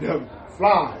BMW.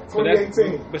 Fly.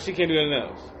 2018. But she can't do anything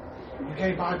else. You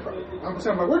can't buy. I'm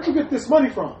saying, like, where'd you get this money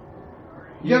from?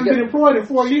 You haven't been employed in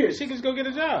 4 years. She can just go get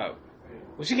a job.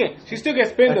 Well, she can't. She still can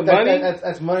spend the money.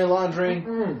 That's money laundering.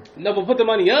 Mm-hmm. No, but put the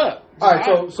money up. All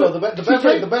right, so the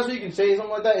best way you can say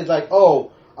something like that is like,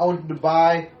 oh, I went to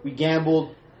Dubai, we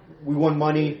gambled, we won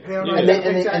money, and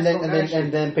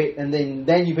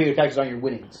then you pay your taxes on your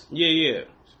winnings. Yeah.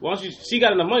 Well, she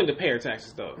got enough money to pay her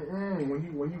taxes though.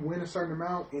 When you win a certain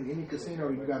amount in any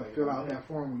casino, you got to fill out that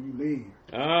form when you leave.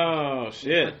 Oh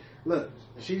shit! Look,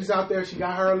 she's out there. She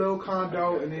got her little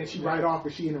condo, and then she write off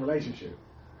if she in a relationship.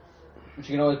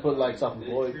 She can always put like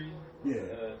self-employed. Yeah.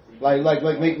 Like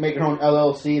make her own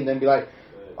LLC and then be like,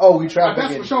 oh, we traffic.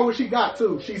 That's for sure what she got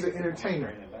too. She's an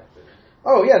entertainer.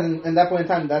 Oh yeah, and that point in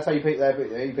time, that's how you pay.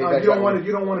 You don't want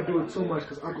to do it too much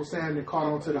because Uncle Sam then caught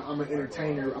on to the I'm an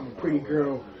entertainer. I'm a pretty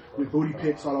girl with booty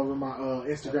pics all over my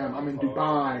Instagram. I'm in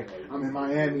Dubai. I'm in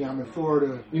Miami. I'm in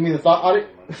Florida. You mean the thought audit?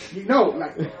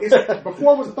 Like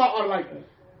before it was a thought audit. Like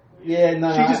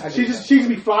she just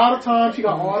be fly all the time. She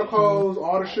got all the clothes,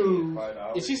 all the shoes.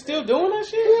 Is she still doing that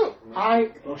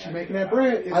shit? She making that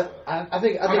bread. I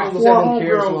think Uncle Sam don't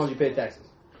care as long as you pay taxes.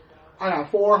 I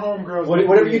got 4 homegirls.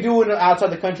 Whatever you do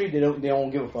outside the country, they don't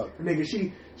give a fuck. Nigga,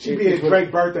 she be at Drake's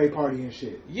birthday party and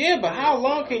shit. Yeah, but how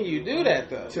long can you do that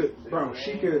though?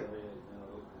 She could.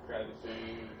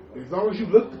 As long as you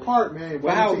look the part, man.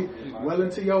 Well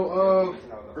into your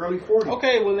early 40s.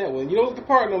 Okay, when you don't look the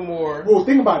part no more. Well,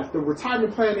 think about it. The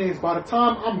retirement plan is by the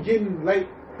time I'm getting mid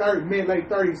late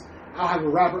 30s, I'll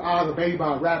have a baby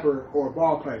by a rapper or a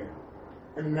ball player,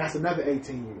 and then that's another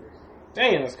 18 years.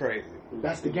 Damn, that's crazy.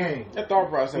 That's the game. That thought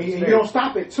process. And you don't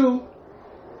stop at 2.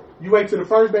 You wait till the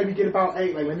first baby get about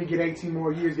 8. Like, let me get 18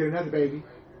 more years, get another baby.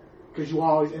 Because you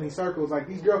always in these circles. Like,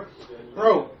 these girls.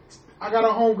 Bro, I got a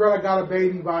homegirl that got a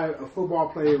baby by a football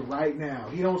player right now.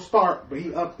 He don't start, but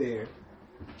he up there.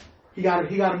 He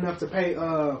got enough to pay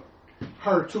her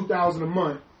 $2,000 a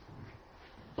month.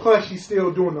 Plus, she's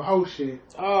still doing the whole shit.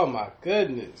 Oh, my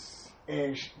goodness.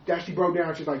 And she broke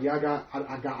down. She's like, yeah,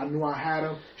 I knew I had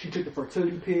him. She took the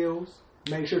fertility pills.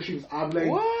 Made sure she was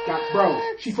ovulating.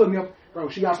 What? She put me up. Bro,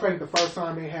 she got pregnant the first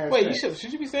time they had sex.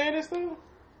 Should you be saying this though?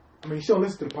 I mean, she don't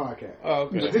listen to the podcast. Oh,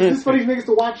 okay. This is for these niggas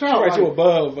to watch out. Right, you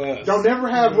above us. Don't never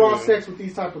have raw sex with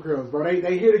these type of girls, bro.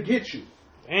 They here to get you.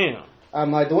 Damn.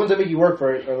 Like the ones that make you work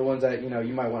for it are the ones that you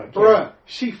might want to kill. Bruh,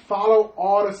 she followed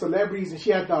all the celebrities and she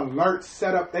had the alerts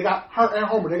set up. They got her and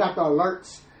Homer. They got the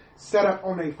alerts set up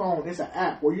on their phone. It's an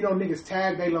app where niggas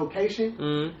tag their location.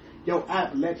 Mm-hmm. Your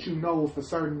app lets you know if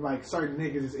certain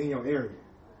niggas is in your area.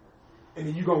 And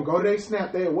then you gonna go to their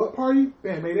Snap. They at what party?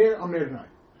 Bam, they there. I'm there tonight.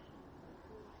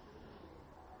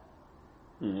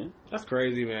 Mm-hmm. That's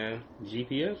crazy, man.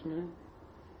 GPS, man.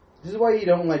 This is why you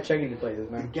don't like checking the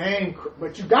places, man. The game,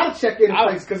 but you gotta check in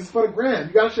place because it's for the gram.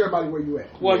 You gotta show everybody where you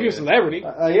at. Well, if you're a celebrity,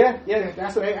 yeah,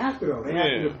 that's what they after though. They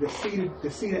after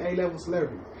the C to A level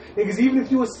celebrity. Because even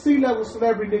if you a C level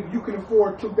celebrity, nigga, you can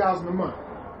afford $2,000 a month.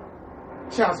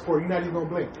 child support. You're not even gonna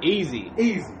blink. Easy.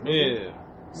 Easy. Yeah.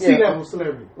 C-level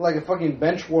celebrity. Like a fucking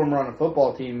bench warmer on a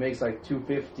football team makes like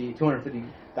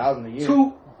 $250,000 a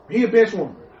year. He a bench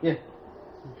warmer. Yeah.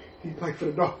 He played for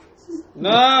the Dolphins.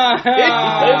 Nah.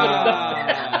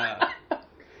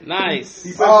 Nice.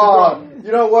 He played for the Dolphins.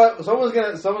 You know what? Someone's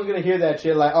gonna hear that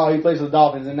shit like, oh, he plays for the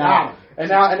Dolphins, and now all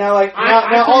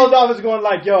the Dolphins are going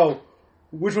like, yo,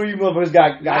 which one of you motherfuckers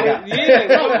got? Yeah.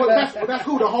 But that's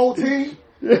who the whole team.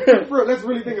 Let's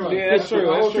really think about it. Yeah, that's true.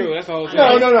 That's the whole thing.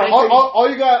 No. All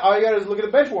you got is look at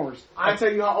the bench warmers. I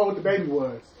tell you how old the baby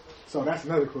was. So that's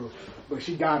another clue. But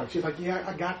she got him. She's like, yeah,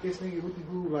 I got this nigga with the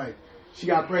boo. Like, she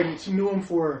got pregnant. She knew him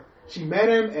she met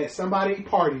him at somebody's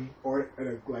party or at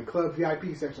a like club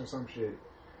VIP section or some shit.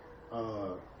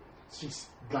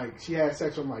 She had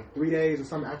sex with him like 3 days or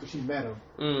something after she met him.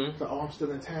 Mm-hmm. So, I'm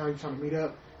still in town. You trying to meet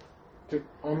up?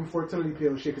 On them fertility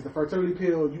pill shit, because the fertility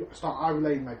pill, you start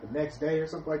ovulating like the next day or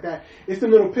something like that. It's the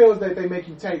little pills that they make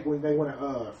you take when they want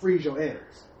to freeze your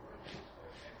eggs.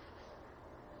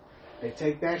 They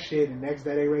take that shit, and the next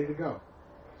day they ready to go.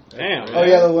 Damn. Oh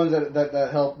yeah, the ones that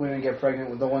help women get pregnant,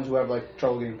 with the ones who have like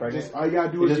trouble getting pregnant. All you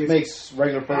gotta do is just makes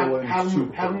regular pregnant women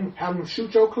have them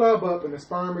shoot your club up, and the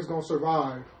sperm is gonna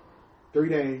survive 3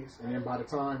 days, and then by the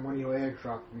time one of your eggs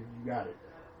drop, you got it.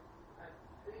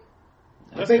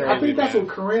 I think that's what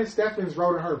Corinne Steffens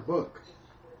wrote in her book.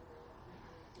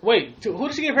 Wait, who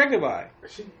did she get pregnant by? I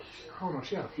don't know.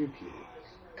 She had a few kids.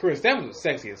 Corinne Steffens was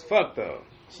sexy as fuck, though.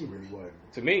 She really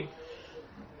wasn't. To me.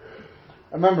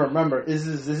 Remember, this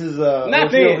is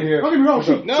not then. over Here. Don't get me wrong.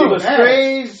 She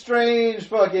was strange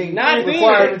fucking not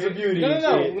requirements of beauty.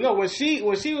 No. When she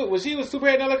was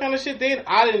Superhead and all that kind of shit, then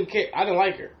I didn't care. I didn't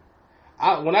like her.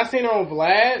 When I seen her on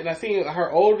Vlad, and I seen her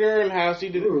older and how she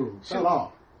did. Fell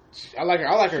off. I like her.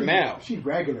 I like her now. She's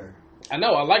regular. I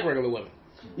know. I like regular women.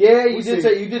 Yeah, you did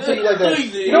say you like that.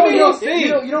 You know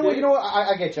what?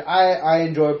 I get you. I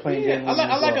enjoy plain Jane. I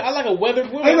like a weathered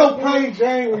woman. Ain't no plain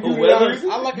Jane when you realize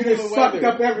I like you a just woman sucked weathered.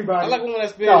 up everybody. I like a woman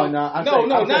that's been I'm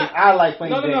saying I like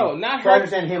plain Jane. No, not her. So I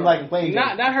understand him liking plain Jane.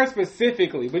 Not her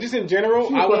specifically, but just in general.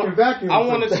 I want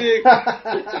a chick.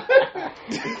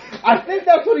 I think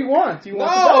that's what he wants.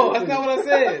 No, that's not what I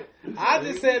said. I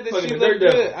just said that she looked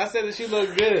good. I said that she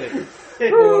looked good.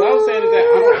 But what I'm saying is that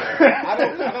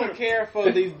I don't care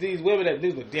for these women that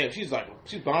do the damn. She's bomb.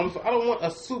 I don't want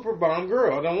a super bomb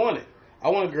girl. I don't want it. I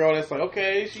want a girl that's like,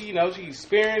 okay, she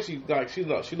experienced. She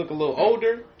look a little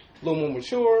older, a little more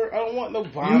mature. I don't want no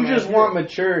bomb. You just want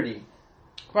maturity.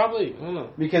 Probably. I don't know.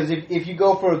 Because if you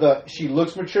go for she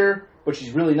looks mature, but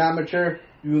she's really not mature,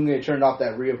 you're gonna get turned off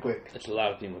that real quick. There's a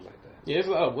lot of females like that. Yeah, there's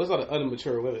a lot of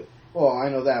unmature women. Well, I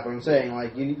know that, but I'm saying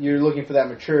like you're looking for that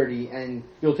maturity, and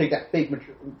you'll take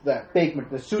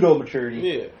the pseudo maturity.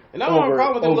 Yeah, and I don't have a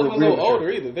problem with them looking a little older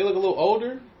either. They look a little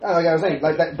older. Like I was saying,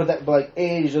 like that, but like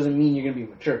age doesn't mean you're gonna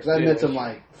be mature. Because I met some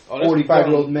like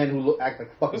 45-year-old men who act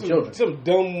like fucking children. Some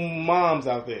dumb moms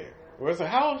out there. Where it's like,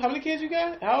 how many kids you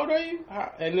got? How old are you?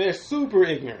 And they're super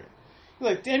ignorant. You're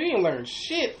like, damn, you didn't learn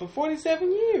shit for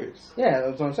 47 years. Yeah,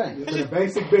 that's what I'm saying. She's a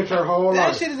basic bitch her whole life.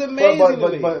 That shit is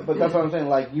amazing. But that's what I'm saying.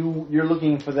 Like you're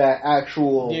looking for that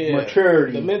actual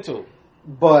maturity, the mental.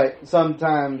 But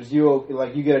sometimes you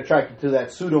get attracted to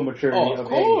that pseudo maturity of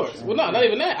course. age. Well, not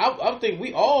even that. I think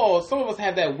some of us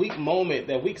have that weak moment,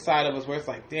 that weak side of us where it's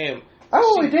like, damn. I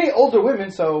only date older women,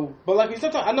 so. But like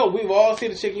sometimes I know we've all seen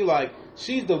the chick you like.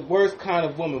 She's the worst kind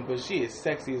of woman, but she is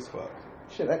sexy as fuck.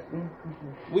 Shit,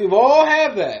 we've all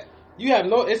have that. You have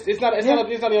no. It's not in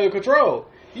your control.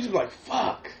 You just be like,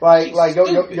 fuck. Like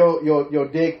your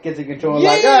dick gets in control.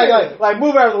 Yeah. Like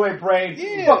move out of the way, brain.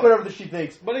 Yeah. Fuck whatever she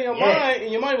thinks. But in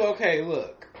your mind, okay,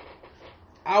 look.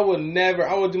 I would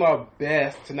do my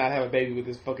best to not have a baby with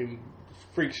this fucking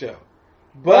freak show.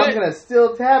 But I'm gonna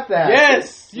still tap that.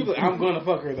 Yes, I'm gonna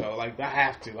fuck her though. Like I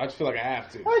have to. I just feel like I have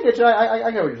to. I get you.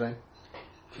 I get what you're saying.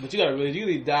 But you gotta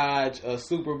really dodge a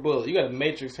super bullet. You gotta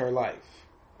matrix her life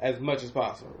as much as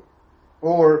possible.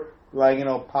 Or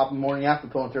pop a morning after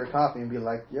pill into her coffee and be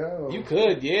like, yo. You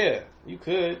could, yeah, you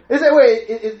could. Is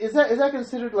that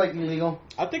considered like illegal?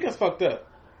 I think it's fucked up.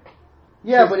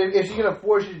 Yeah, but if she's gonna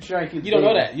force you to try and keep. You don't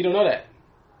know that.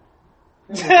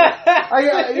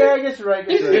 I guess you're right.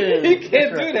 You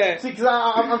can't do that. See, because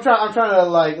I'm trying to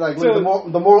like look at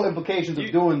the moral implications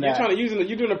of doing that.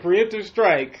 You're doing a preemptive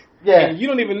strike. Yeah. And you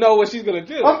don't even know what she's gonna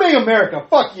do. I'm being America.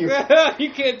 Fuck you.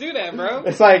 You can't do that, bro.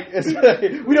 It's like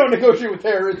we don't negotiate with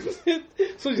terrorists.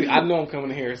 So I know I'm coming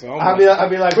here, so I'll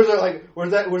be like,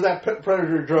 where's that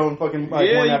predator drone fucking? Like,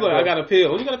 yeah, you like, I got a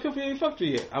pill. You got a pill for you? Ain't fucked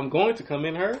you yet. I'm going to come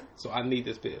in her, so I need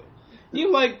this pill.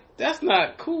 You like, that's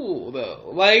not cool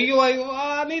though. Like you like, well,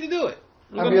 I need to do it.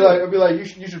 I'd be like,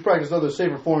 you should practice other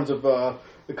safer forms of the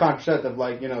contraceptive,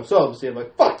 like celibacy. I'm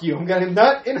like, fuck you, I'm gonna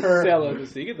nut in her.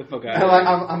 Celibacy, get the fuck out And of like,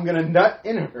 here. I'm gonna nut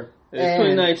in her.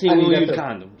 It's 2019. We'll use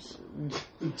condoms.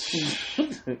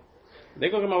 They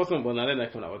gonna come out with something. Well, no, they're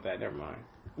not coming out with that. Never mind.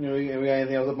 We got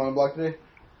anything else up on the block today?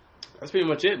 That's pretty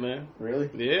much it, man. Really?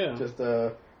 Yeah. Just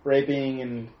raping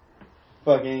and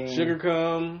fucking Sugar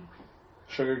cum,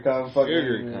 fucking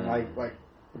Sugar cum. like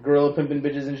gorilla pimping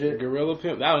bitches and shit. gorilla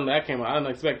pimp. That came out. I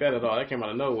didn't expect that at all. That came out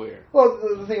of nowhere. Well,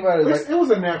 the thing about it is, like, It was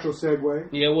a natural segue.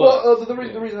 Yeah, it was. well, the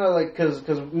reason I like because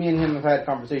me and him have had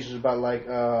conversations about like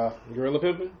Gorilla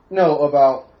pimping. no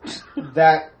about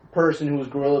that person who was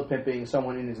gorilla pimping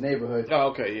someone in his neighborhood. Oh,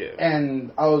 okay, yeah.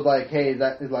 And I was like, hey,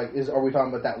 are we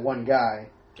talking about that one guy?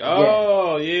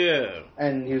 Oh, yeah.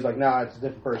 And he was like, nah, it's a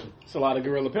different person. It's a lot of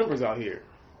gorilla pimpers out here.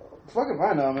 Fucking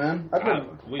I know, man.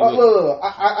 We Look,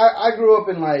 I grew up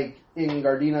in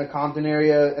Gardena, Compton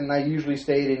area, and I usually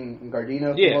stayed in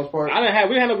Gardena for the most part. We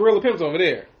didn't have no gorilla pimps over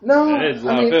there. No, There's a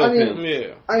lot of pimp.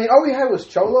 Yeah. I mean, all we had was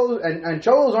cholos, and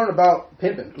cholos aren't about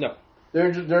pimping. No.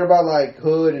 They're about like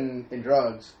hood and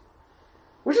drugs,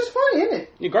 which is funny, isn't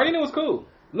it? Yeah, Gardena was cool.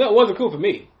 No, it wasn't cool for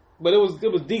me, but it was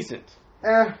decent.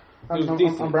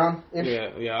 I'm brown.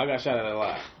 Yeah, I got shot at a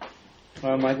lot.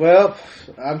 I'm like, well,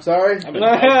 I'm sorry.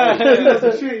 That's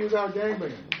the shit. You was out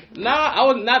gangbanging. Nah, I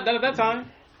was not that at that time.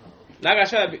 I got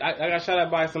shot at. I got shot at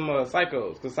by some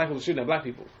psychos because psychos were shooting at black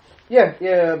people. Yeah.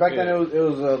 Back then it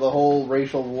was the whole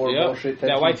racial war bullshit.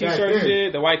 That white Back t-shirt then.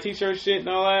 shit, the white t-shirt shit, and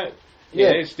all that.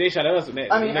 Yeah. They shot at us. With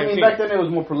that. I mean, back then it was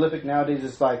more prolific. Nowadays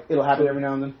it's like it'll happen every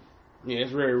now and then. Yeah,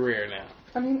 it's very rare now.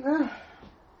 I mean,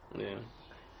 Yeah.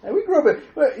 and we grew up.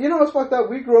 But you know what's fucked up?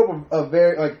 We grew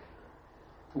up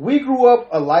we grew up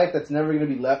a life that's never going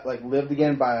to be lived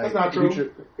again by. That's not true.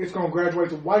 future. It's gonna graduate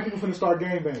to white people finna start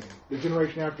gangbanging. The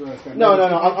generation after us. No.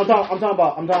 I'm talking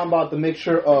about the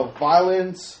mixture of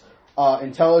violence,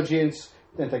 intelligence,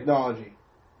 and technology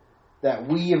that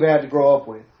we have had to grow up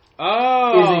with.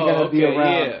 Oh, Isn't going to be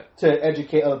around yeah. to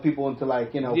educate other people into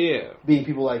being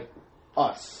people like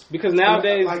us. Because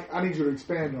nowadays, I need you to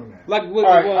expand on that. all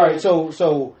All right. So,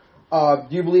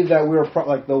 do you believe that we're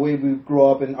the way we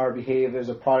grow up and our behavior is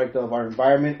a product of our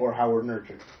environment or how we're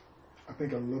nurtured? I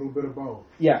think a little bit of both.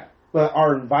 Yeah, but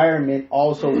our environment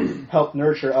also helped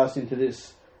nurture us into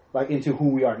this, into who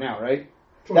we are now, right?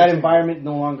 That environment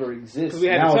no longer exists we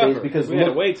had nowadays it because we had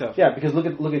it way tougher. Yeah, because look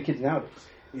at kids nowadays.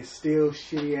 It's still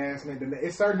shitty ass nigga.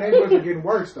 It's certain neighborhoods are getting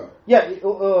worse though. Yeah,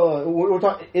 we're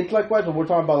talking. It's likewise, but we're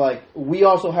talking about we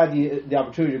also had the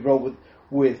opportunity to grow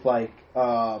with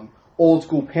old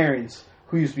school parents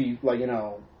who used to be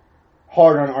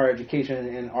hard on our education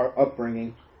and our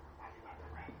upbringing.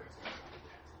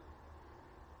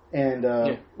 And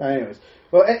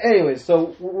anyways,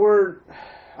 so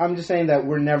I'm just saying that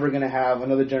we're never gonna have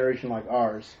another generation like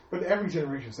ours. But every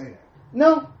generation say that.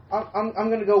 No, I'm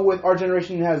gonna go with our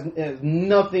generation has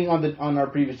nothing on our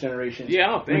previous generation. Yeah, I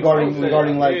don't think regarding so.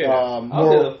 regarding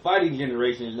I'll say the fighting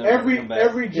generation is never gonna come back.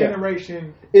 Every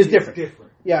generation is different.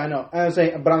 Yeah, I know. And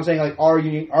I'm saying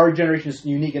our generation is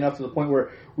unique enough to the point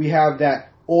where we have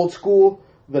that old school,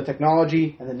 the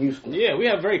technology, and the new school. Yeah, we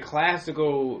have very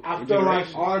classical. I feel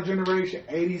like our generation,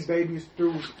 80s babies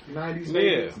through 90s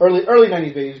babies. Early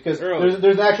 90s babies, because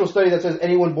there's an actual study that says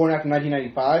anyone born after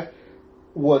 1995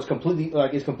 was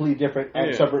completely different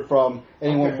and separate from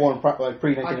anyone born pre I give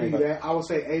you 1995. that. I would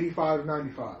say 85 to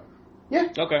 95. Yeah.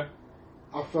 Okay.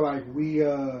 I feel like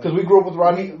because we grew up with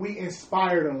Rodney. We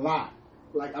inspired a lot.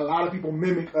 Like a lot of people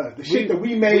mimic us. The shit that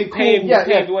we made cool.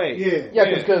 Paved way. Yeah.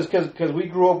 Because we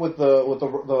grew up with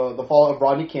the fall of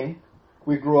Rodney King.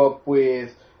 We grew up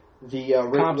with the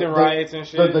Compton riots and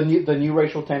shit. The new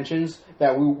racial tensions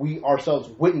that we ourselves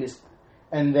witnessed,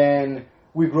 and then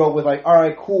we grew up with all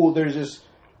right, cool. There's this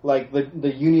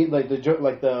the union,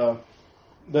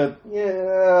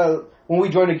 when we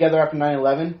joined together after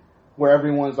 9/11, where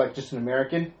everyone's just an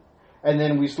American, and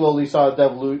then we slowly saw the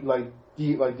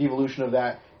devolution of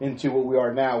that into what we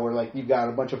are now, where you've got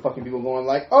a bunch of fucking people going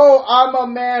oh, I'm a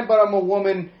man, but I'm a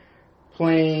woman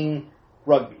playing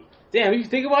rugby. Damn, if you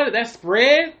think about it, that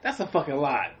spread, that's a fucking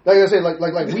lot. Like I say,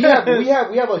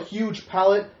 we have a huge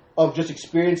palette of just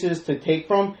experiences to take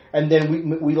from, and then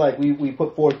we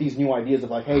put forth these new ideas of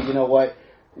hey, you know what,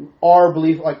 our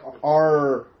belief,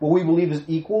 what we believe is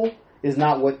equal is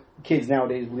not what kids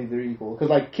nowadays believe they're equal.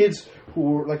 Because kids who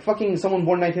were fucking someone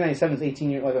born in 1997 is 18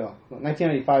 years.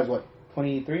 1995 is what,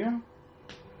 23 now?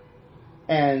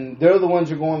 And they're the ones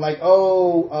who are going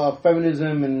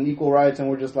feminism and equal rights, and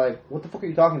we're just what the fuck are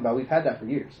you talking about? We've had that for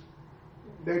years.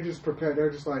 they're just prepared. They're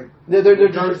just like They're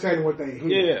regurgitating what they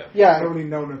hear. Yeah. They don't even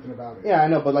know nothing about it. Yeah, I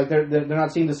know, but like they're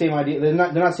not seeing the same idea. They're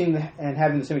not seeing and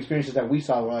having the same experiences that we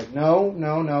saw. We're like,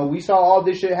 no, we saw all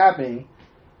this shit happening,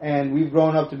 and we've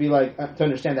grown up to be like to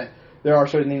understand that there are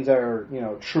certain things that are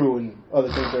true, and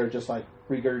other things that are just like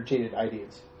regurgitated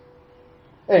ideas.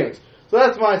 Anyways, so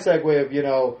that's my segue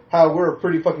of how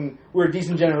we're a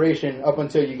decent generation up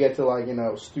until you get to like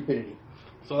stupidity.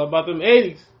 It's all about them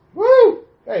 80s. Woo!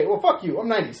 Hey, well, fuck you. I'm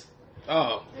 90s.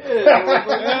 Oh.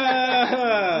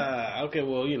 Okay,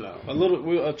 well,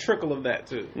 a trickle of that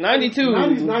too. 92.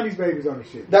 90s babies on the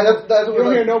shit. That's what you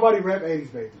don't hear nobody rap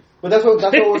 80s babies. But that's what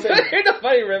we're saying. Ain't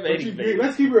nobody rap 80s babies.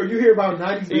 Let's keep it real. You hear about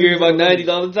 90s babies. You hear about 90s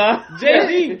all the time?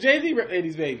 Jay-Z rap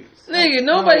 80s babies. Nigga,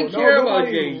 nobody care about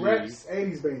Jay-Z. Nobody reps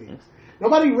 80s babies.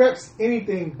 Nobody reps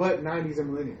anything but 90s and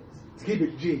millennials. Let's keep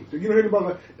it G. So you don't hear about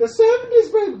like, the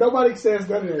 70s baby. Nobody says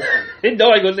none of that shit.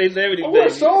 Nobody gonna say 70s Oh, baby.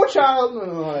 Soul Child.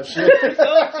 No, shit. All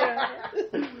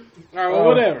right, well,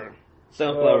 whatever.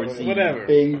 Sunflower seed. Whatever.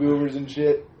 Baby boomers and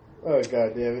shit. Oh,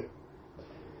 god damn it.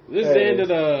 This is the end of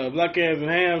the Black Hands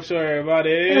and Ham show, everybody.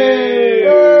 Hey.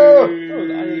 That was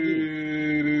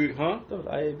IAB. Huh? That was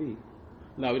IAB.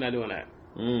 No, we're not doing that.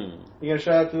 You gonna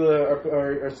shout out to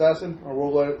our assassin, our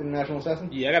worldwide international assassin?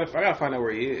 Yeah, I gotta find out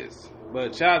where he is.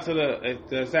 But shout out to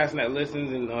the assassin that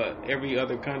listens in every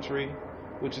other country,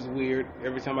 which is weird.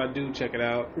 Every time I do, check it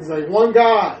out. It's like one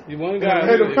guy. One guy.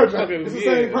 It's the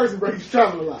same person, but he's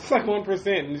traveling a lot. It's like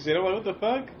 1% and shit. I'm like, what the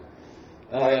fuck?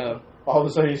 All of a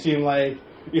sudden you see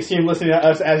him listening to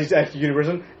us as he's actually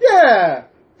universal. Yeah!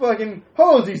 Fucking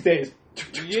hoes these days.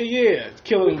 Yeah.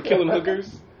 Killing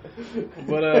hookers.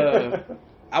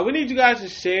 But we need you guys to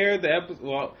share the episode.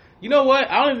 Well, you know what?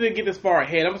 I don't even get this far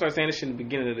ahead. I'm gonna start saying this shit in the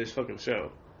beginning of this fucking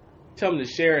show. Tell them to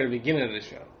share at the beginning of the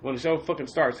show. When the show fucking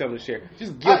starts, tell them to share.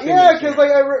 Just give them yeah, because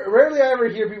like rarely I ever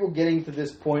hear people getting to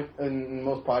this point in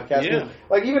most podcasts. Yeah.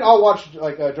 Like even I'll watch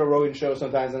like a Joe Rogan show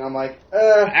sometimes, and I'm like,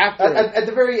 at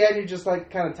the very end, you're just like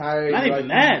kind of tired. Not even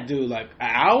that, dude. Like an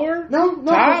hour? No,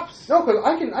 tops. No, because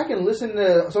I can listen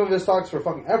to some of his talks for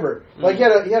fucking ever. Like he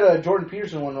had a Jordan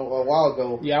Peterson one a while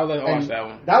ago. Yeah, I watched that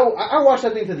one. I watched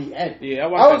that thing to the end. Yeah,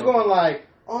 I was going like,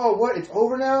 oh, what? It's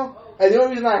over now? And the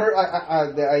only reason I heard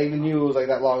I even knew it was like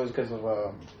that long was because of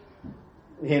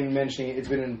him mentioning it's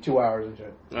been in 2 hours and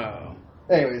shit. Oh.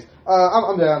 Anyways,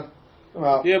 I'm down. I'm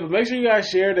out. Yeah, but make sure you guys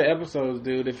share the episodes,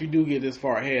 dude. If you do get this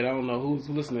far ahead, I don't know who's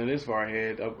listening this far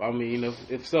ahead. I mean,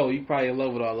 if so, you probably in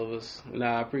love with all of us, and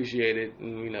I appreciate it.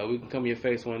 And we can come in your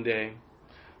face one day.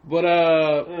 But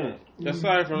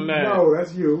aside from that, no,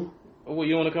 that's you. What,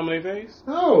 you want to come in their face?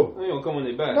 No, You don't come in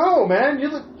their back. No, man,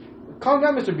 calm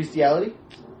down, Mr. Bestiality.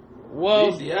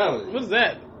 Well, Bestiality. What's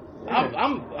that?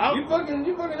 I'm You fucking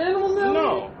animal now?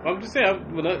 No, I'm just saying.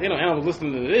 Animals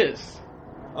listening to this.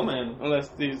 I'm an animal. Unless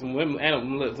there's some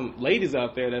ladies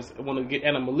out there that want to get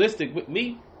animalistic with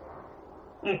me.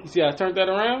 You see how I turned that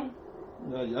around?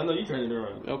 No, I know you turned it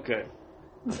around. Okay.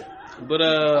 But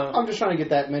I'm just trying to get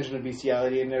that mention of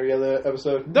bestiality in every other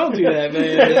episode. don't do that,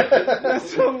 man.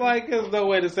 That's there's no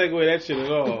way to segue that shit at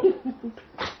all.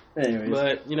 Anyways,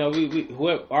 But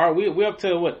we're up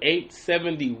to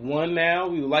 871 now.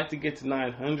 We would like to get to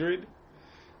 900.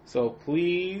 So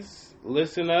please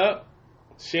listen up,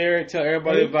 share it, tell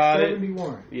everybody about it.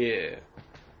 71. Yeah.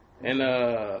 And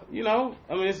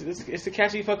it's a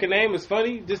catchy fucking name. It's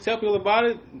funny. Just tell people about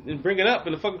it and bring it up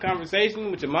in the fucking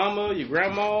conversation with your mama, your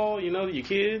grandma, your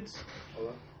kids.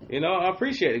 I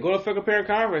appreciate it. Go to a fucking parent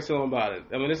conference, tell them about it.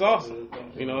 I mean, it's awesome.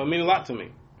 It means a lot to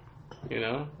me.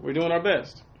 We're doing our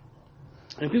best.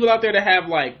 And people out there that have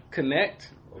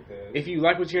Connect. Okay. If you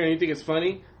like what you hear and you think it's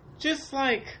funny, just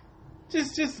throw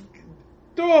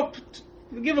up.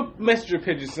 Give a messenger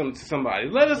picture to somebody.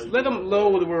 Let them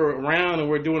know that we're around and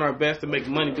we're doing our best to make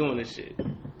money doing this shit.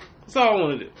 That's all I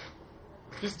want to do.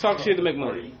 Just talk shit to make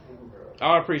money.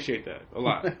 I appreciate that a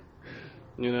lot. Oh,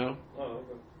 okay.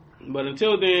 But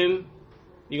until then,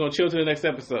 you're gonna chill to the next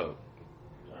episode.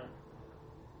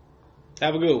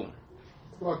 Have a good one.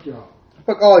 Fuck y'all.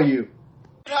 fuck all of you.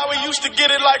 How we used to get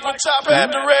it like when Top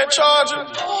had the red Charger.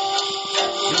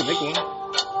 You can make one.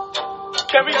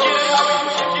 Can we get it how we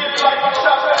used to get it like when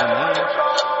Top had the red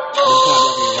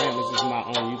Charger? This is my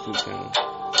own YouTube channel.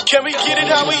 Can we get it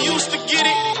how we used to get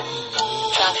it?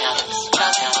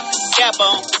 Cap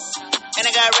on, and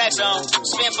I got racks on.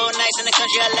 Spent 4 nights in the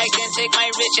country, I like then take my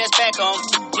rich ass back home.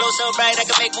 Glow so bright I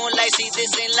can make moonlight see.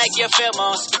 This ain't like your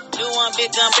pheromones. You want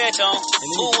big gun baritone.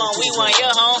 Who want? We want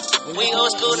your home. We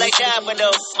old school like Chopper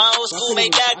though. My old school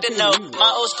made doctor know.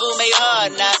 My old school made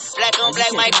hard knock. Black on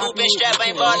black, my coupe and strap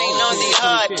ain't balling on the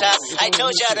hard top. I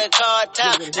told y'all to call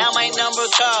top. Now my number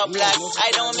call block. I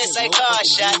don't miss like car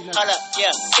shot. Hold up,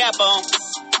 yeah, cap on.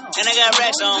 And I got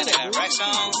racks on.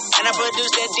 And I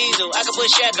produce that diesel. I can put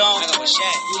Shaq on.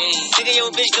 Think of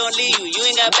your bitch gon' leave you. You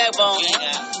ain't got backbone.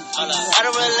 I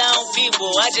don't rely on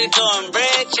people. I just go on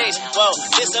bread chase. Whoa,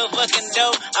 this so fucking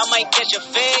dope. I might catch a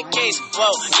fed case.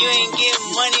 Whoa, you ain't getting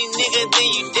money, nigga, then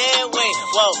you dead weight.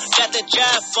 Whoa, got the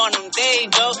drop on them. There you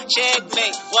go.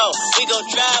 Checkmate. Whoa, we gon'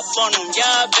 drop on them.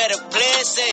 Y'all better play it safe.